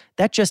loss.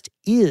 That just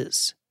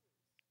is.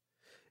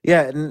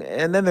 Yeah,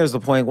 and then there's the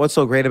point, what's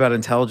so great about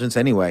intelligence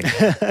anyway?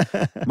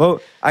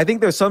 I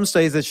think there's some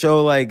studies that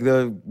show like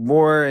the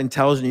more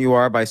intelligent you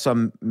are by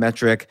some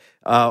metric,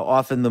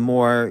 often the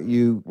more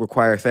you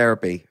require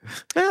therapy.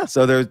 Yeah.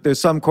 So there's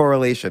some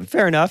correlation.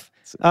 Fair enough.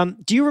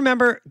 Do you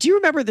remember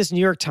this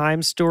New York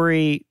Times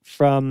story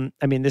from,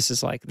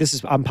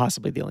 I'm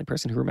possibly the only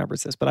person who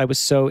remembers this, but I was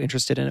so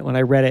interested in it when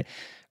I read it.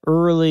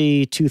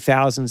 Early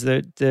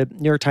 2000s, the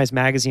New York Times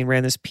Magazine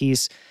ran this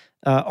piece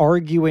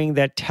arguing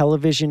that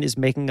television is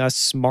making us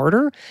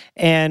smarter,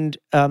 and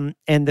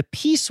the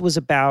piece was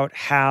about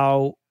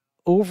how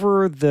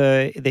over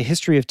the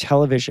history of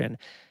television,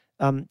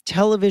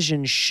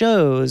 television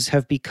shows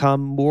have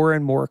become more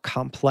and more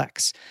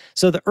complex.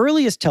 So the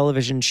earliest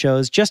television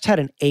shows just had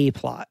an A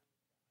plot,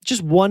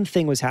 just one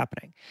thing was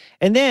happening,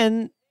 and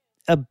then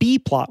a B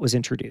plot was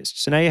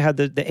introduced. So now you have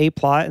the A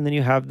plot, and then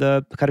you have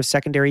the kind of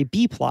secondary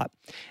B plot.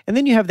 And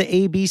then you have the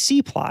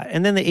ABC plot,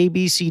 and then the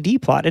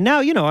ABCD plot. And now,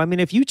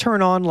 if you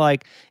turn on,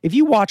 if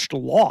you watched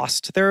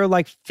Lost, there are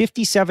like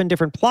 57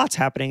 different plots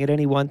happening at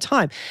any one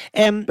time.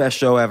 And best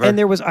show ever. And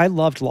I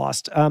loved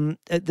Lost. Listen,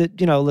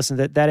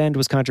 that end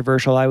was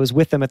controversial. I was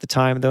with them at the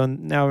time, though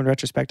now in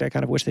retrospect, I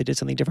kind of wish they did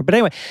something different. But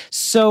anyway,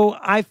 so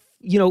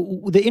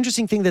the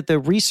interesting thing that the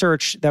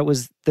research that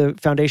was the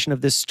foundation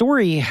of this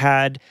story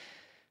had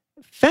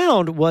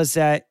found was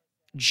that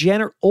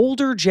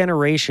older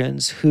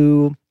generations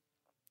who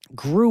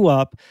grew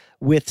up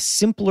with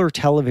simpler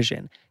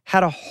television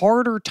had a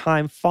harder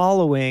time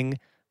following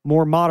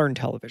more modern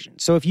television.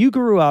 So if you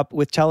grew up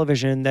with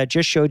television that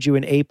just showed you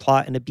an A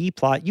plot and a B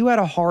plot, you had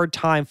a hard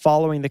time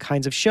following the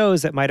kinds of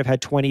shows that might have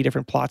had 20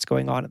 different plots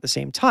going on at the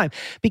same time,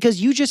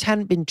 because you just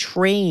hadn't been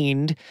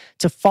trained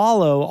to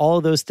follow all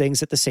of those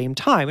things at the same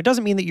time. It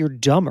doesn't mean that you're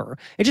dumber.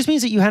 It just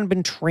means that you hadn't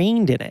been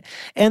trained in it.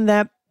 And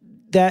that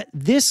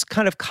this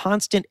kind of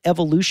constant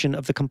evolution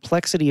of the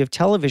complexity of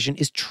television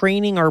is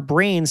training our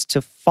brains to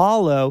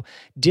follow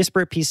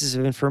disparate pieces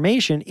of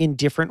information in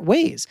different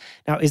ways.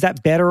 Now, is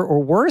that better or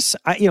worse?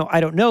 I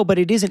don't know, but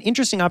it is an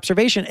interesting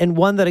observation, and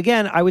one that,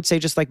 again, I would say,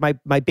 just like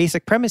my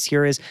basic premise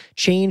here is,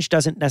 change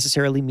doesn't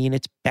necessarily mean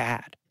it's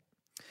bad.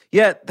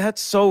 Yeah,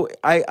 that's so,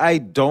 I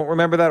don't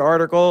remember that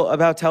article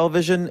about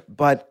television,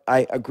 but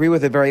I agree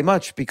with it very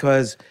much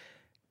because,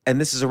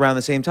 and this is around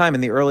the same time,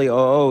 in the early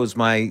 00s,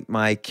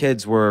 my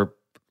kids were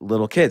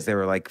little kids. They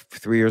were like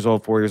 3 years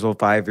old, 4 years old,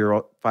 5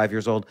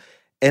 years old.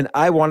 And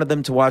I wanted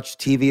them to watch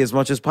TV as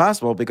much as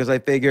possible because I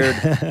figured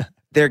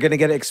they're going to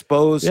get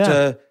exposed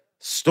to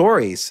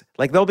stories.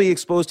 Like they'll be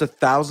exposed to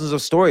thousands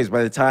of stories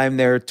by the time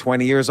they're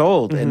 20 years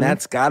old. Mm-hmm. And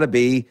that's got to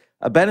be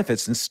a benefit,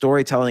 since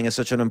storytelling is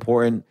such an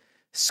important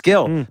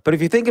skill. But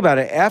if you think about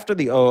it, after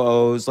the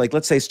 00s, like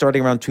let's say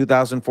starting around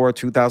 2004,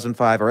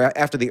 2005, or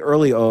after the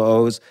early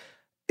 00s,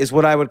 is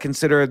what I would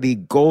consider the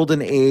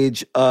golden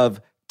age of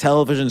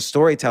television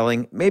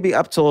storytelling, maybe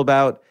up till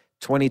about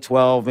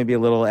 2012, maybe a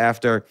little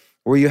after,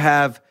 where you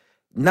have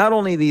not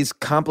only these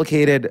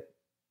complicated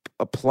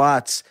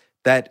plots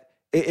that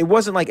it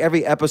wasn't like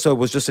every episode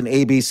was just an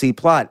ABC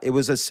plot. It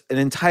was an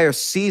entire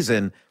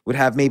season would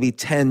have maybe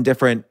 10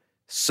 different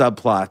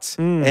subplots,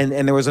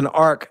 and there was an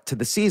arc to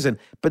the season.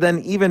 But then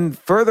even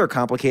further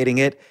complicating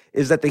it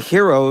is that the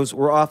heroes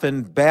were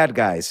often bad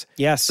guys.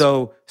 Yes.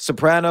 So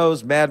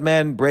Sopranos, Mad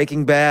Men,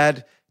 Breaking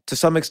Bad, to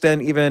some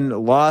extent, even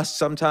Lost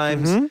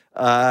sometimes.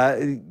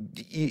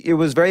 It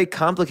was very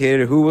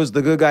complicated who was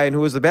the good guy and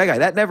who was the bad guy.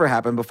 That never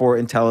happened before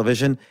in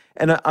television.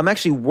 And I'm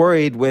actually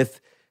worried with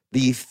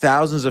the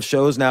thousands of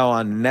shows now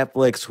on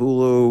Netflix,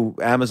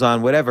 Hulu,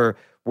 Amazon, whatever,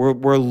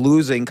 we're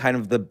losing kind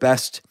of the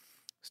best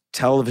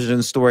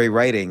television story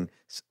writing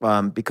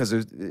because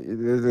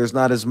there's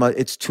not as much.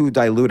 It's too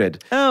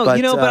diluted. Oh,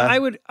 but,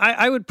 but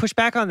I would push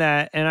back on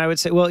that, and I would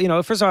say,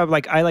 well, first of all,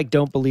 I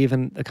don't believe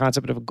in the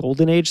concept of a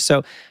golden age,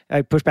 so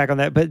I push back on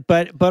that.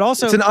 But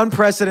also, it's an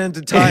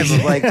unprecedented time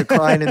of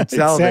decline in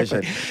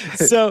television.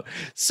 So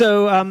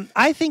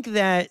I think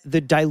that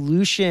the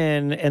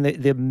dilution and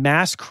the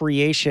mass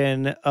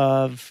creation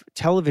of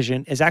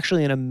television is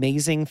actually an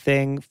amazing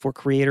thing for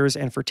creators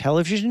and for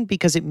television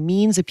because it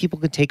means that people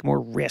can take more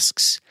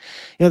risks.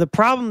 The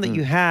problem that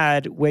you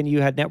had when you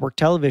had network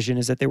television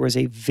is that there was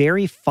a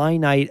very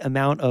finite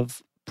amount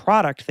of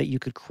product that you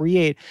could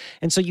create.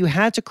 And so you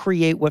had to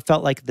create what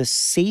felt like the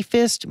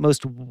safest,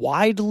 most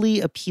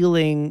widely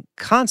appealing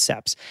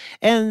concepts.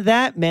 And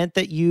that meant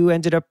that you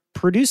ended up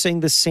producing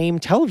the same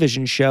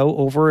television show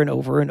over and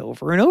over and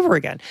over and over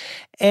again.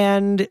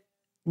 And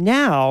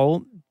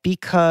now,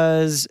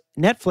 because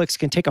Netflix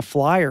can take a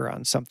flyer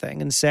on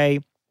something and say,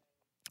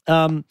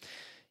 go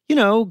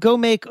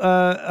make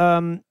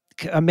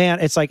a man,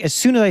 it's like as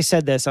soon as I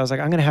said this, I was like,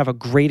 I'm going to have a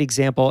great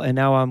example, and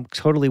now I'm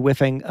totally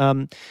whiffing.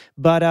 I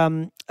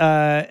don't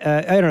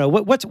know.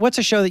 What's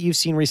a show that you've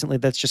seen recently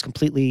that's just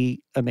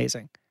completely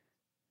amazing?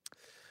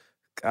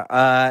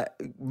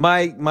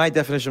 My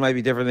definition might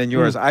be different than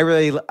yours. I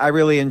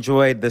really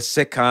enjoyed the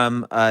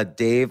sitcom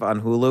Dave on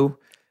Hulu,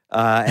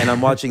 and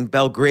I'm watching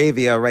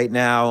Belgravia right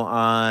now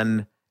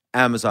on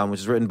Amazon,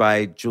 which is written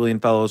by Julian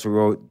Fellows, who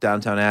wrote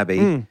Downton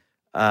Abbey.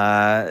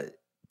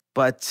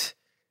 But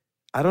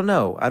I don't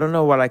know. I don't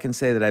know what I can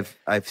say that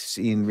I've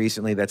seen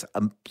recently that's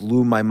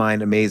blew my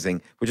mind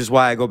amazing, which is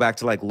why I go back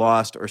to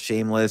Lost or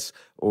Shameless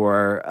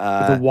or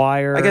The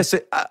Wire. I guess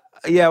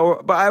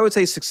but I would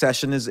say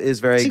Succession is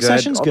very good.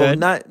 Succession's good.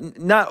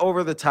 Not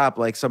over the top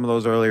like some of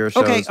those earlier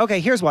shows.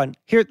 Okay, here's one.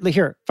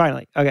 Here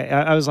finally. Okay,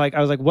 I was like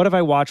what have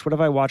I watched?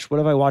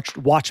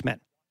 Watchmen.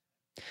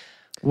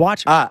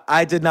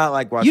 I did not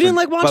like Watchmen. You didn't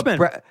like Watchmen?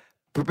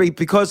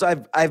 Because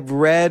I've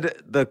read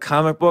the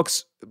comic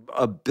books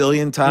a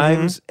billion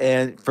times,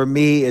 and for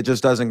me, it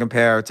just doesn't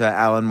compare to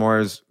Alan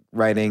Moore's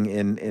writing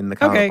in the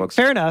comic books.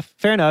 Fair enough.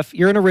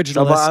 You're an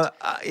originalist.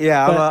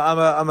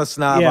 I'm a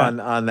snob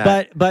on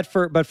that. But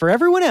for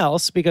everyone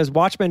else, because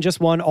Watchmen just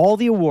won all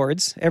the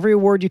awards, every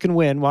award you can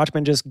win,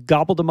 Watchmen just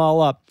gobbled them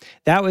all up.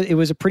 It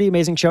was a pretty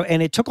amazing show,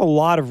 and it took a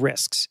lot of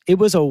risks. It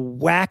was a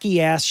wacky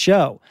ass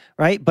show,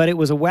 right? But it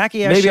was a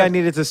wacky ass show. Maybe I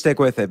needed to stick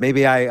with it.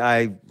 Maybe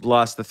I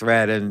lost the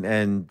thread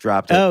and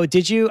dropped it. Oh,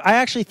 did you? I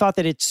actually thought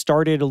that it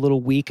started a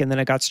little weak and then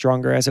it got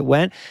stronger as it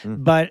went.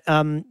 But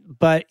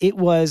it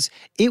was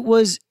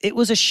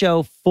a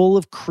show full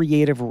of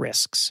creative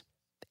risks.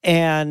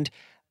 And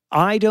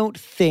I don't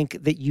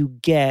think that you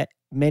get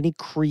many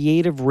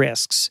creative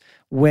risks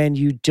when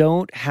you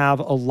don't have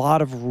a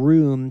lot of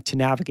room to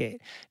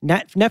navigate.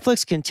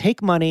 Netflix can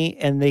take money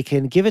and they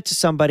can give it to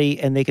somebody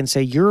and they can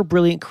say, you're a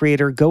brilliant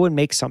creator, go and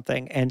make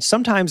something. And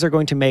sometimes they're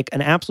going to make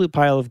an absolute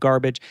pile of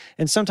garbage.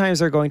 And sometimes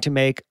they're going to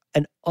make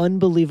an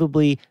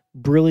unbelievably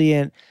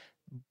brilliant,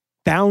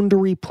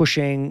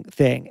 boundary-pushing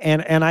thing.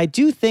 And I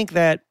do think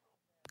that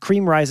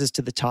cream rises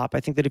to the top. I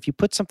think that if you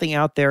put something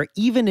out there,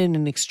 even in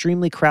an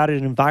extremely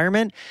crowded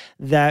environment,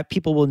 that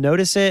people will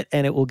notice it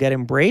and it will get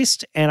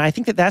embraced. And I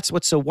think that that's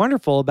what's so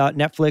wonderful about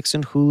Netflix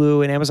and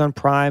Hulu and Amazon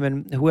Prime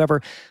and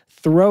whoever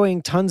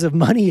throwing tons of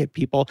money at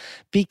people,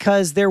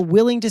 because they're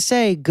willing to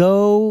say,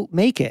 go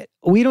make it.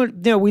 We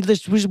don't,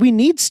 we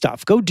need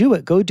stuff. Go do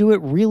it. Go do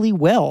it really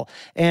well.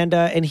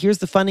 And here's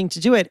the funding to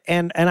do it.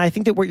 And I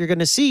think that what you're going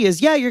to see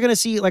is, you're going to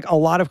see a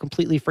lot of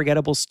completely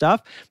forgettable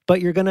stuff, but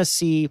you're going to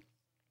see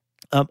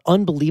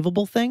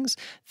unbelievable things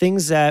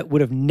that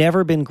would have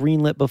never been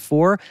greenlit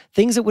before,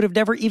 things that would have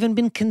never even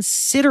been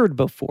considered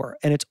before.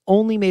 And it's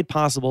only made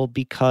possible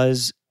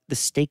because the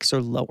stakes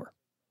are lower.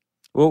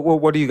 Well,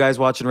 what are you guys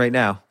watching right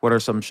now? What are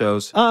some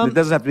shows? It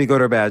doesn't have to be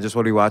good or bad. Just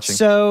what are you watching?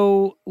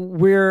 So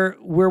we're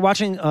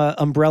watching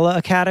Umbrella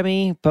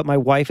Academy, but my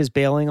wife is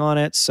bailing on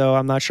it, so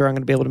I'm not sure I'm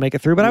going to be able to make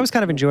it through. But I was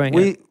kind of enjoying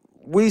it.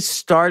 We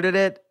started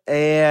it,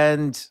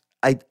 and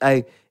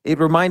it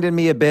reminded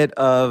me a bit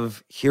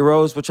of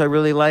Heroes, which I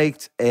really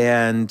liked,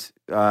 and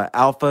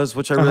Alphas,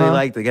 which I really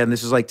liked. Again,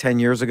 this was 10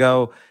 years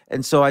ago.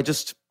 And so I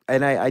just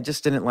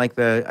didn't like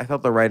I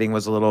thought the writing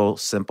was a little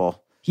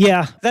simple.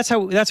 Yeah, that's how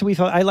we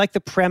felt. I liked the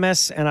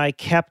premise, and I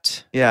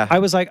kept. Yeah, I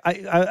was like,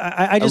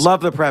 I just love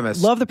the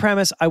premise. Love the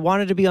premise. I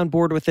wanted to be on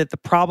board with it. The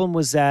problem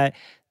was that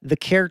the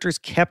characters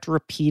kept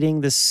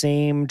repeating the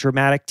same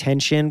dramatic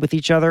tension with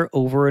each other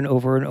over and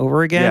over and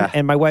over again. Yeah.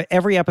 And my wife,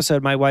 every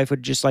episode, my wife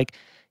would just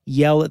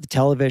yell at the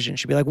television.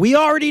 She'd be like, we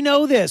already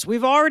know this.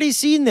 We've already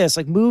seen this.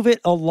 Move it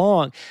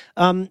along.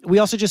 We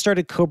also just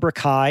started Cobra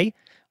Kai,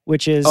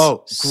 which is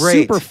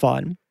super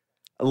fun.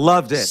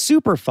 Loved it.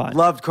 Super fun.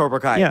 Loved Cobra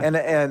Kai. Yeah.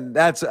 And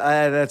that's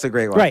a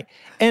great one. Right.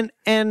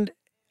 And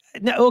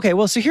now, okay,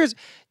 well, so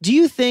do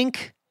you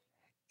think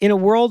in a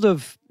world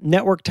of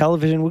network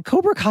television, would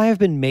Cobra Kai have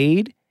been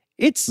made?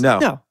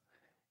 No.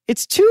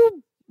 It's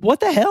too, what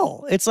the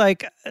hell? It's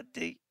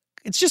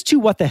it's just too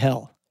what the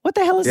hell. What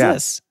the hell is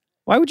this?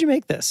 Why would you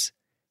make this?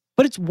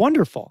 But it's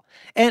wonderful.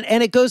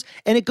 And it goes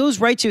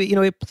right to,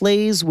 it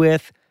plays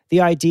with the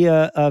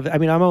idea of, I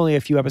mean, I'm only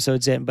a few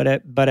episodes in, but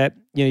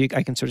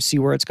I can sort of see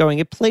where it's going.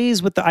 It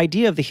plays with the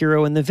idea of the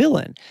hero and the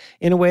villain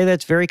in a way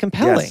that's very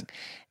compelling.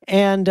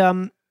 Yes.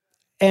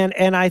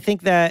 And I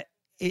think that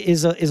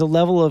is a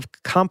level of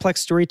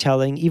complex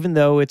storytelling, even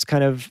though it's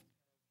kind of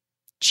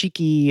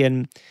cheeky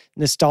and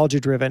nostalgia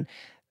driven,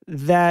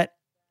 that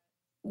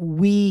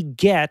we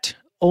get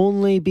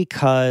only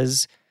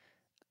because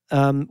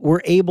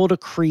we're able to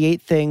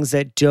create things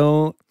that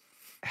don't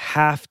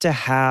have to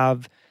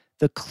have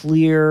the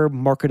clear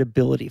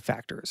marketability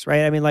factors,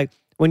 right? I mean, like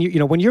when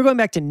you're going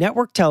back to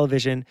network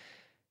television,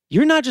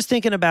 you're not just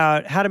thinking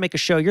about how to make a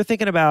show. You're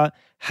thinking about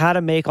how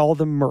to make all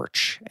the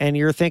merch, and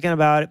you're thinking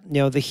about,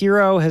 the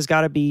hero has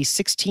got to be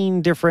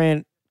 16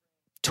 different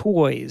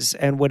toys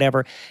and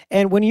whatever.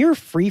 And when you're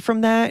free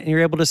from that and you're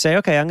able to say,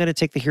 okay, I'm going to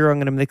take the hero, I'm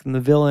going to make them the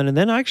villain, and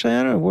then actually,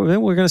 I don't know,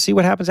 we're going to see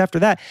what happens after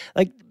that.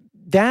 Like,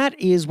 that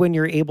is when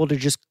you're able to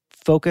just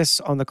focus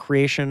on the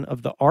creation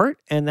of the art,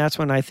 and that's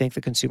when I think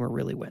the consumer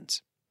really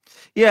wins.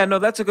 Yeah, no,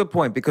 that's a good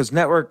point, because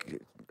network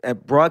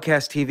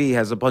broadcast TV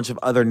has a bunch of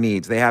other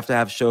needs. They have to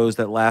have shows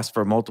that last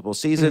for multiple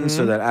seasons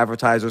so that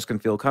advertisers can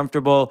feel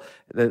comfortable.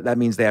 That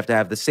means they have to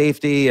have the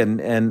safety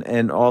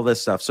and all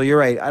this stuff. So you're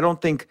right. I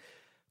don't think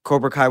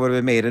Cobra Kai would have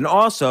been made. And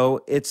also,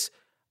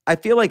 I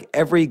feel like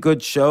every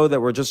good show that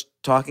we're just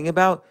talking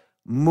about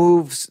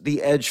moves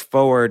the edge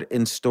forward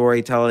in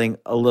storytelling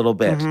a little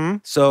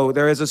bit. So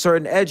there is a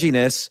certain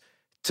edginess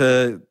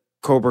to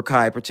Cobra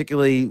Kai,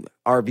 particularly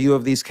our view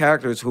of these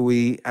characters who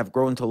we have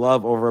grown to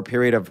love over a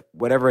period of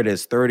whatever it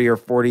is, 30 or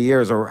 40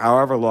 years or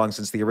however long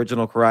since the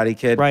original Karate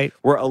Kid. Right.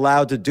 We're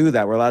allowed to do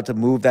that. We're allowed to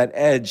move that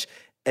edge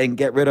and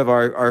get rid of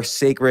our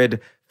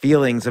sacred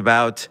feelings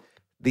about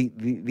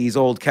these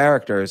old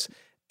characters.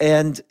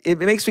 And it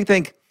makes me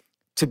think,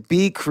 to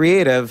be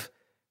creative,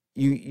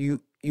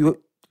 you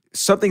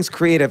something's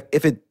creative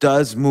if it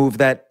does move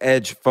that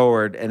edge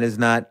forward and is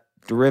not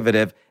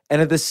derivative.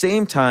 And at the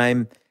same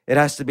time, it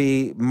has to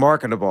be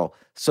marketable.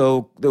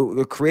 So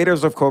the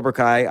creators of Cobra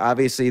Kai,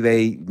 obviously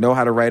they know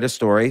how to write a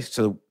story,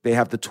 so they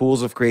have the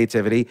tools of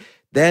creativity.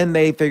 Then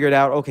they figured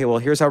out, okay, well,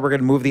 here's how we're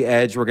going to move the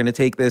edge. We're going to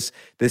take this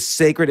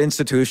sacred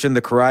institution,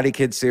 the Karate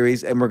Kid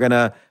series, and we're going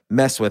to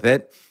mess with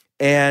it.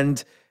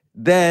 And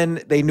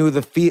then they knew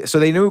so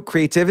they knew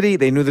creativity,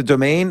 they knew the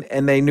domain,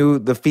 and they knew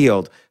the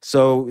field.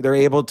 So they're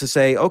able to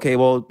say, okay,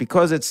 well,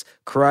 because it's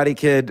Karate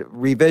Kid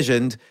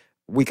revisioned,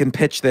 we can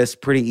pitch this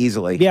pretty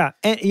easily. Yeah.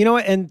 And you know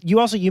what? And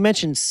you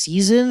mentioned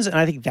seasons, and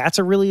I think that's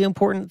a really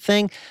important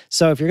thing.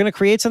 So if you're going to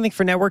create something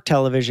for network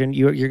television,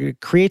 you're going to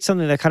create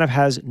something that kind of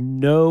has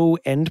no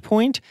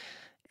endpoint,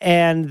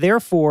 and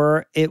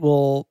therefore it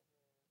will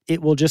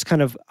just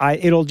kind of,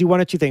 it'll do one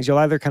of two things. You'll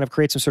either kind of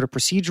create some sort of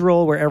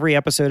procedural where every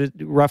episode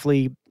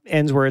roughly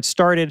ends where it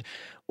started,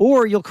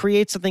 or you'll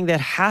create something that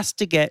has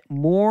to get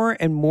more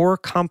and more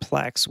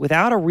complex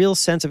without a real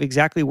sense of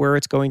exactly where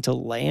it's going to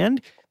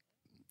land.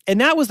 And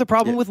that was the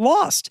problem with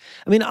Lost.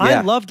 I mean,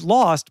 I loved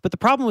Lost, but the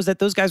problem was that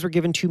those guys were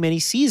given too many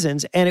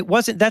seasons, and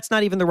that's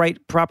not even the right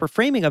proper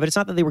framing of it. It's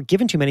not that they were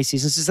given too many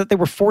seasons, it's that they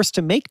were forced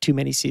to make too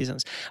many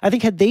seasons. I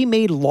think had they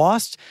made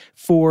Lost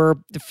for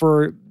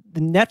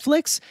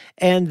Netflix,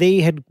 and they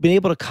had been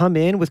able to come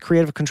in with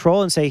creative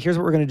control and say, here's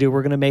what we're going to do.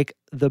 We're going to make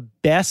the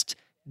best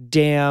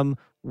damn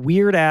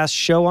weird-ass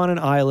show on an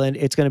island.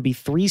 It's going to be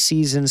 3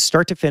 seasons,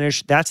 start to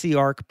finish. That's the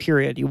arc,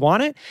 period. You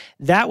want it?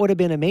 That would have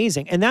been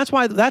amazing. And that's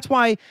why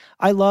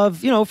I love,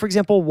 for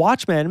example,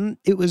 Watchmen.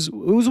 It was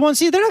 1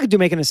 season. They're not going to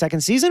make it a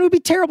second season. It would be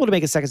terrible to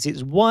make a second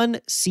season.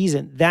 1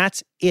 season.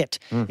 That's it.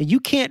 And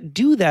you can't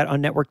do that on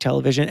network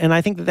television. And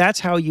I think that's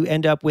how you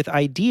end up with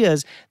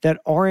ideas that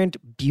aren't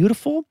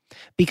beautiful,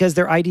 because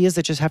they're ideas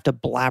that just have to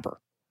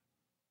blabber.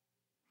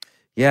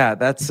 Yeah,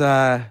 that's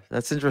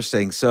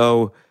interesting.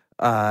 So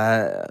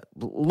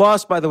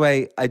Lost, by the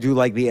way, I do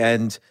like the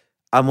end.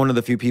 I'm one of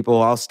the few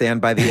people, I'll stand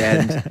by the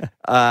end.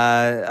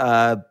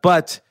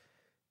 But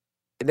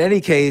in any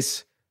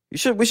case,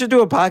 we should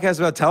do a podcast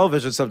about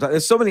television sometime.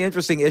 There's so many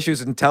interesting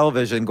issues in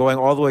television going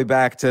all the way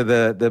back to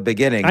the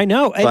beginning. I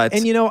know.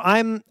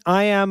 I'm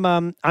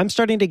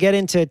starting to get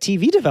into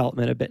TV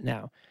development a bit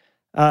now.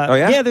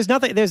 Yeah,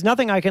 there's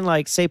nothing I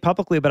can say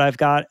publicly, but I've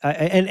got,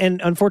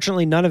 and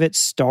unfortunately none of it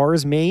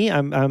stars me.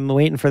 I'm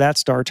waiting for that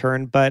star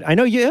turn, but I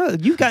know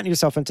you've gotten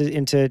yourself into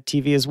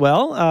TV as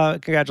well.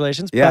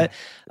 Congratulations. Yeah.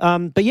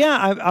 But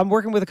yeah, I'm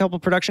working with a couple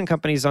of production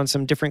companies on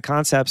some different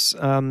concepts.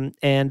 And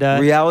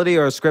reality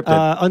or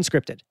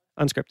scripted?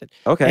 Unscripted.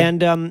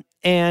 Okay.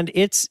 And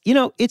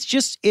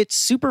it's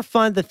super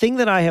fun. The thing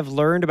that I have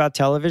learned about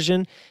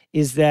television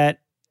is that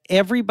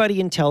everybody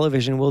in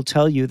television will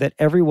tell you that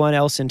everyone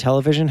else in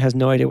television has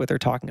no idea what they're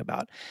talking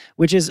about,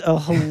 which is a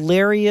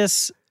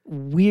hilarious,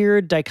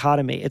 weird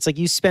dichotomy. It's like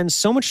you spend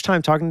so much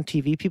time talking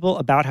to TV people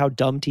about how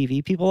dumb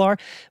TV people are,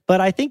 but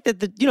I think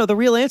that the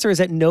real answer is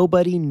that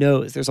nobody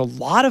knows. There's a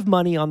lot of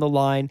money on the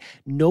line.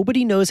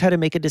 Nobody knows how to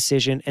make a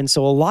decision, and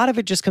so a lot of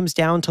it just comes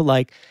down to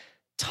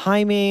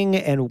timing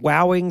and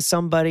wowing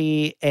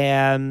somebody?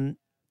 And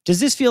does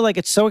this feel like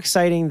it's so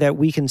exciting that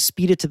we can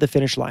speed it to the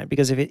finish line?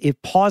 Because if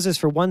it pauses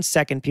for 1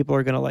 second, people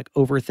are going to like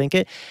overthink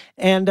it.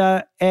 And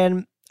I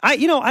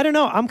don't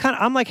know.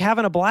 I'm like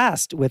having a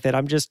blast with it.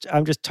 I'm just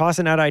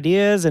tossing out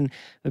ideas, and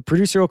the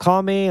producer will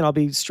call me, and I'll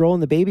be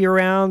strolling the baby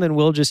around, and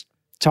we'll just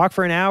talk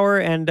for an hour.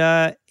 And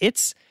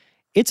it's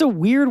a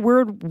weird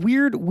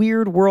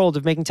world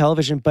of making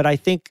television. But I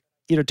think,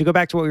 to go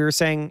back to what we were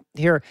saying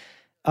here,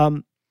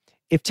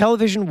 if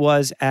television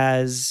was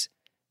as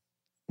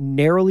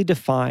narrowly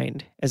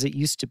defined as it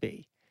used to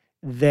be,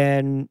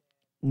 then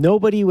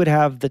nobody would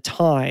have the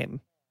time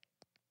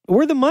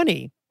or the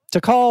money to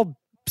call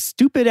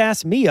stupid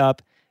ass me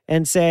up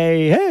and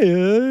say, hey,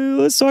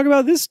 let's talk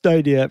about this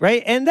idea,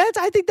 right? And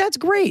I think that's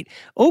great.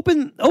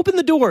 Open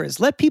the doors.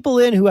 Let people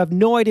in who have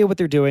no idea what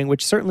they're doing,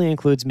 which certainly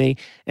includes me,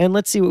 and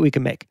let's see what we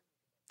can make.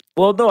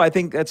 Well, no, I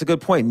think that's a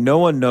good point. No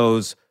one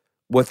knows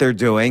what they're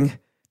doing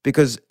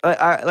because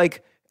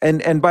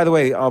and by the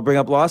way, I'll bring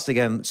up Lost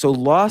again. So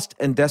Lost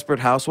and Desperate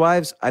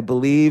Housewives, I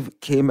believe,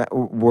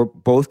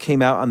 both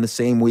came out on the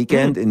same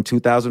weekend in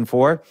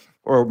 2004.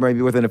 Or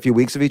maybe within a few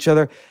weeks of each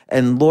other.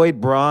 And Lloyd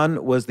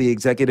Braun was the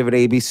executive at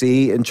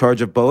ABC in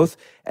charge of both.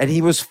 And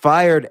he was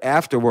fired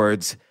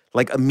afterwards,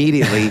 like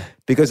immediately,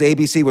 because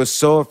ABC was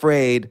so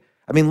afraid.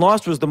 I mean,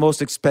 Lost was the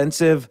most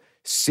expensive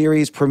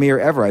series premiere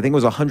ever. I think it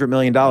was $100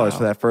 million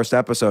for that first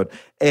episode.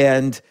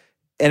 And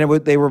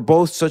they were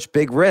both such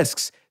big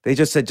risks. They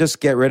just said, just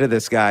get rid of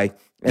this guy.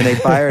 And they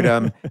fired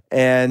him.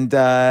 And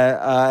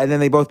then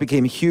they both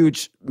became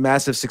huge,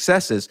 massive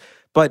successes.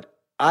 But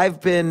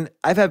I've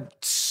had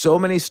so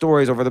many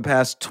stories over the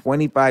past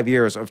 25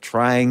 years of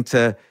trying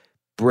to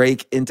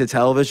break into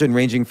television,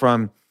 ranging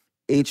from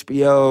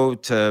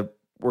HBO to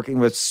working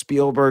with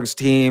Spielberg's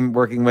team,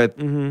 working with,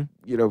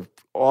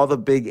 all the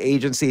big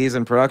agencies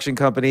and production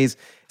companies.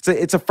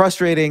 It's a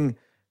frustrating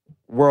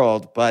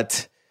world,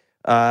 but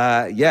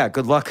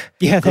good luck.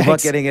 Yeah, good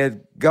luck getting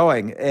it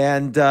going.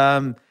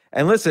 And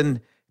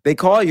listen, they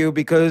call you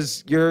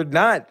because you're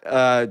not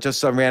just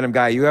some random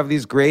guy. You have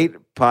these great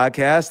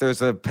podcasts.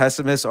 There's a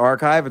Pessimists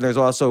archive, and there's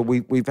also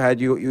we've had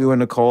you and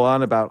Nicole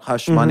on about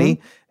Hush Money,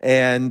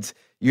 and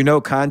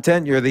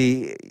content. You're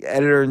the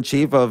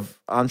editor-in-chief of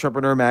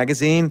Entrepreneur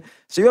Magazine,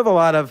 so you have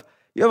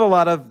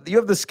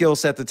the skill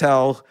set to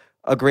tell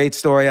a great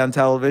story on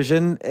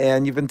television,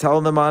 and you've been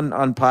telling them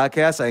on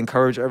podcasts. I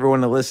encourage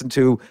everyone to listen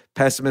to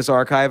Pessimists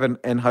archive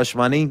and Hush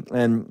Money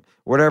and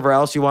whatever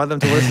else you want them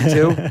to listen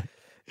to.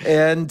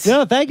 And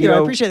no, thank you. I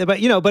appreciate it. But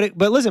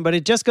listen,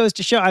 it just goes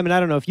to show. I mean, I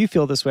don't know if you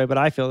feel this way, but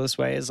I feel this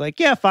way. Is like,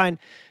 yeah, fine,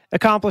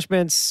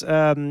 accomplishments,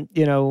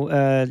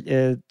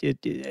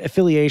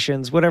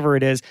 affiliations, whatever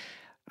it is.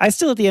 I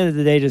still, at the end of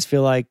the day, just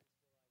feel like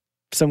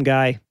some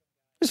guy.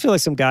 Just feel like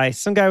some guy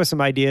with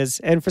some ideas,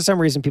 and for some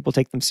reason, people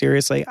take them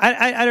seriously.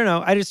 I don't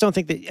know. I just don't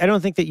think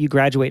that you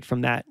graduate from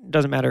that. It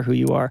doesn't matter who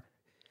you are.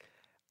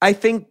 I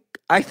think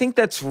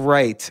that's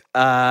right.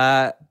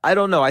 I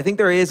don't know. I think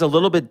there is a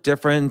little bit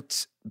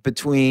different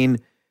between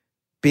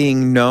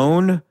being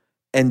known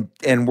and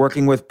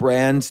working with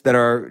brands that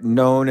are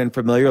known and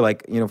familiar,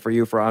 like, for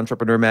you, for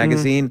Entrepreneur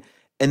Magazine,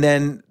 and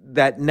then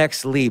that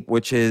next leap,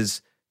 which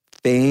is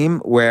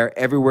fame, where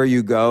everywhere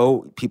you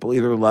go, people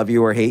either love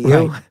you or hate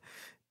you. Right.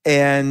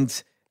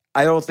 And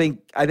I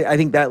think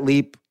that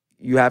leap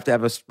you have to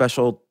have a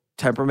special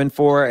temperament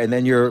for, and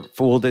then you're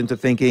fooled into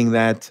thinking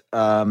that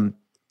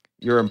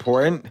you're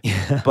important.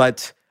 Yeah.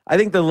 But I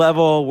think the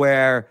level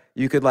where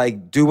you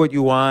could do what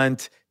you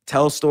want,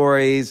 tell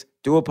stories,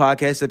 do a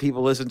podcast that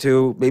people listen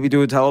to, maybe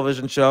do a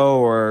television show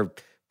or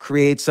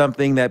create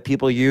something that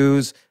people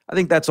use. I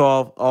think that's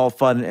all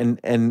fun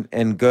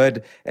and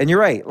good. And you're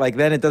right.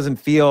 Then it doesn't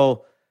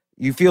feel,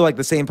 you feel like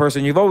the same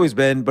person you've always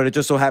been, but it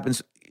just so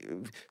happens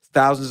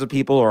thousands of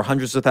people or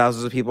hundreds of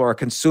thousands of people are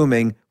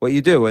consuming what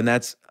you do. And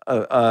that's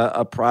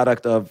a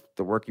product of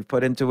the work you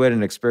put into it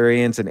and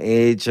experience and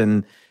age,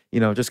 and,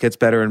 just gets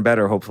better and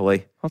better,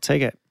 hopefully. I'll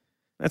take it.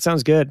 That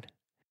sounds good.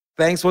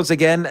 Thanks once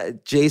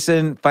again,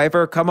 Jason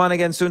Feifer. Come on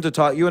again soon to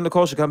talk. You and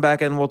Nicole should come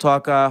back and we'll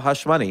talk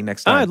Hush Money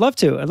next time. I'd love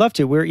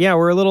to.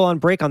 We're a little on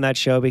break on that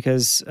show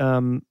because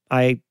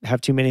I have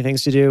too many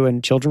things to do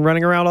and children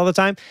running around all the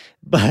time.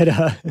 But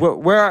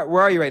where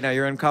are you right now?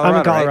 You're in Colorado. I'm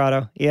in Colorado.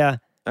 Right? Yeah.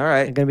 All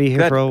right. I'm gonna be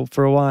here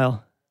for a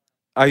while.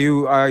 Are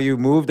you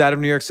moved out of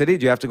New York City?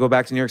 Do you have to go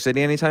back to New York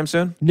City anytime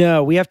soon?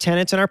 No, we have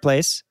tenants in our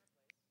place,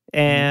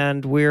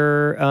 and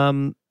we're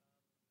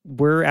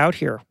out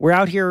here. We're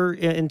out here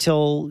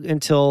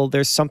until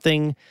there's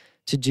something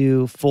to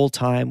do full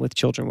time with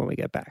children when we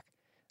get back.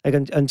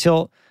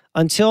 Until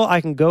I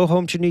can go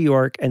home to New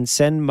York and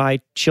send my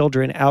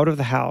children out of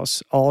the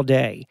house all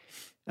day.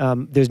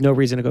 There's no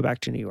reason to go back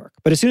to New York.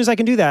 But as soon as I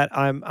can do that,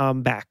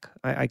 I'm back.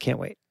 I can't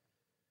wait.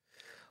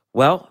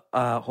 Well,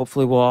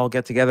 hopefully we'll all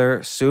get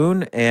together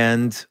soon.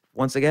 And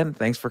once again,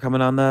 thanks for coming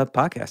on the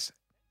podcast.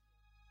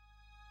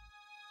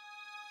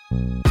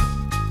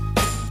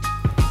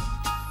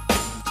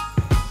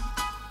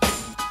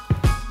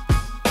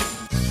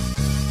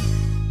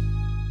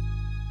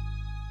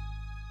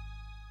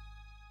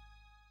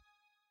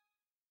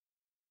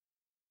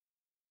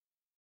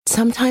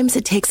 Sometimes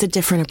it takes a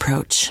different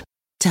approach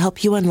to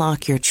help you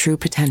unlock your true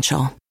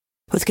potential.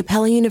 With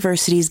Capella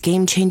University's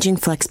game-changing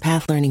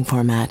FlexPath learning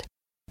format,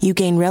 you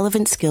gain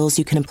relevant skills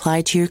you can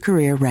apply to your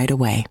career right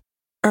away.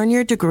 Earn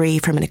your degree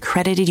from an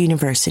accredited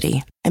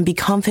university and be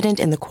confident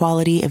in the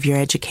quality of your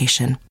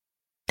education.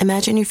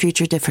 Imagine your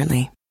future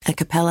differently at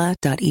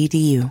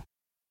capella.edu.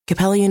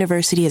 Capella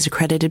University is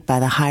accredited by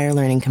the Higher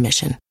Learning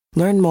Commission.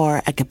 Learn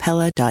more at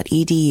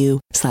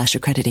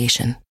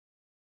capella.edu/accreditation.